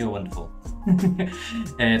of you are wonderful.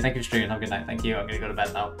 Thank you for streaming. Have a good night. Thank you. I'm gonna go to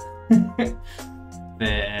bed now.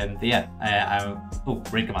 But yeah, oh,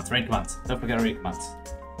 raid commands. Don't forget raid commands.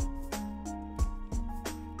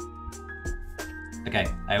 Okay,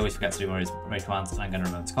 I always forget to do raid commands, and I'm going to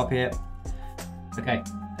remember to copy it. Okay,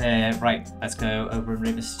 right, let's go over and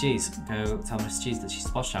raid Mrs. G's. Go tell Mrs. G's that she's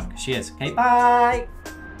the boss champ, because she is. Okay, bye!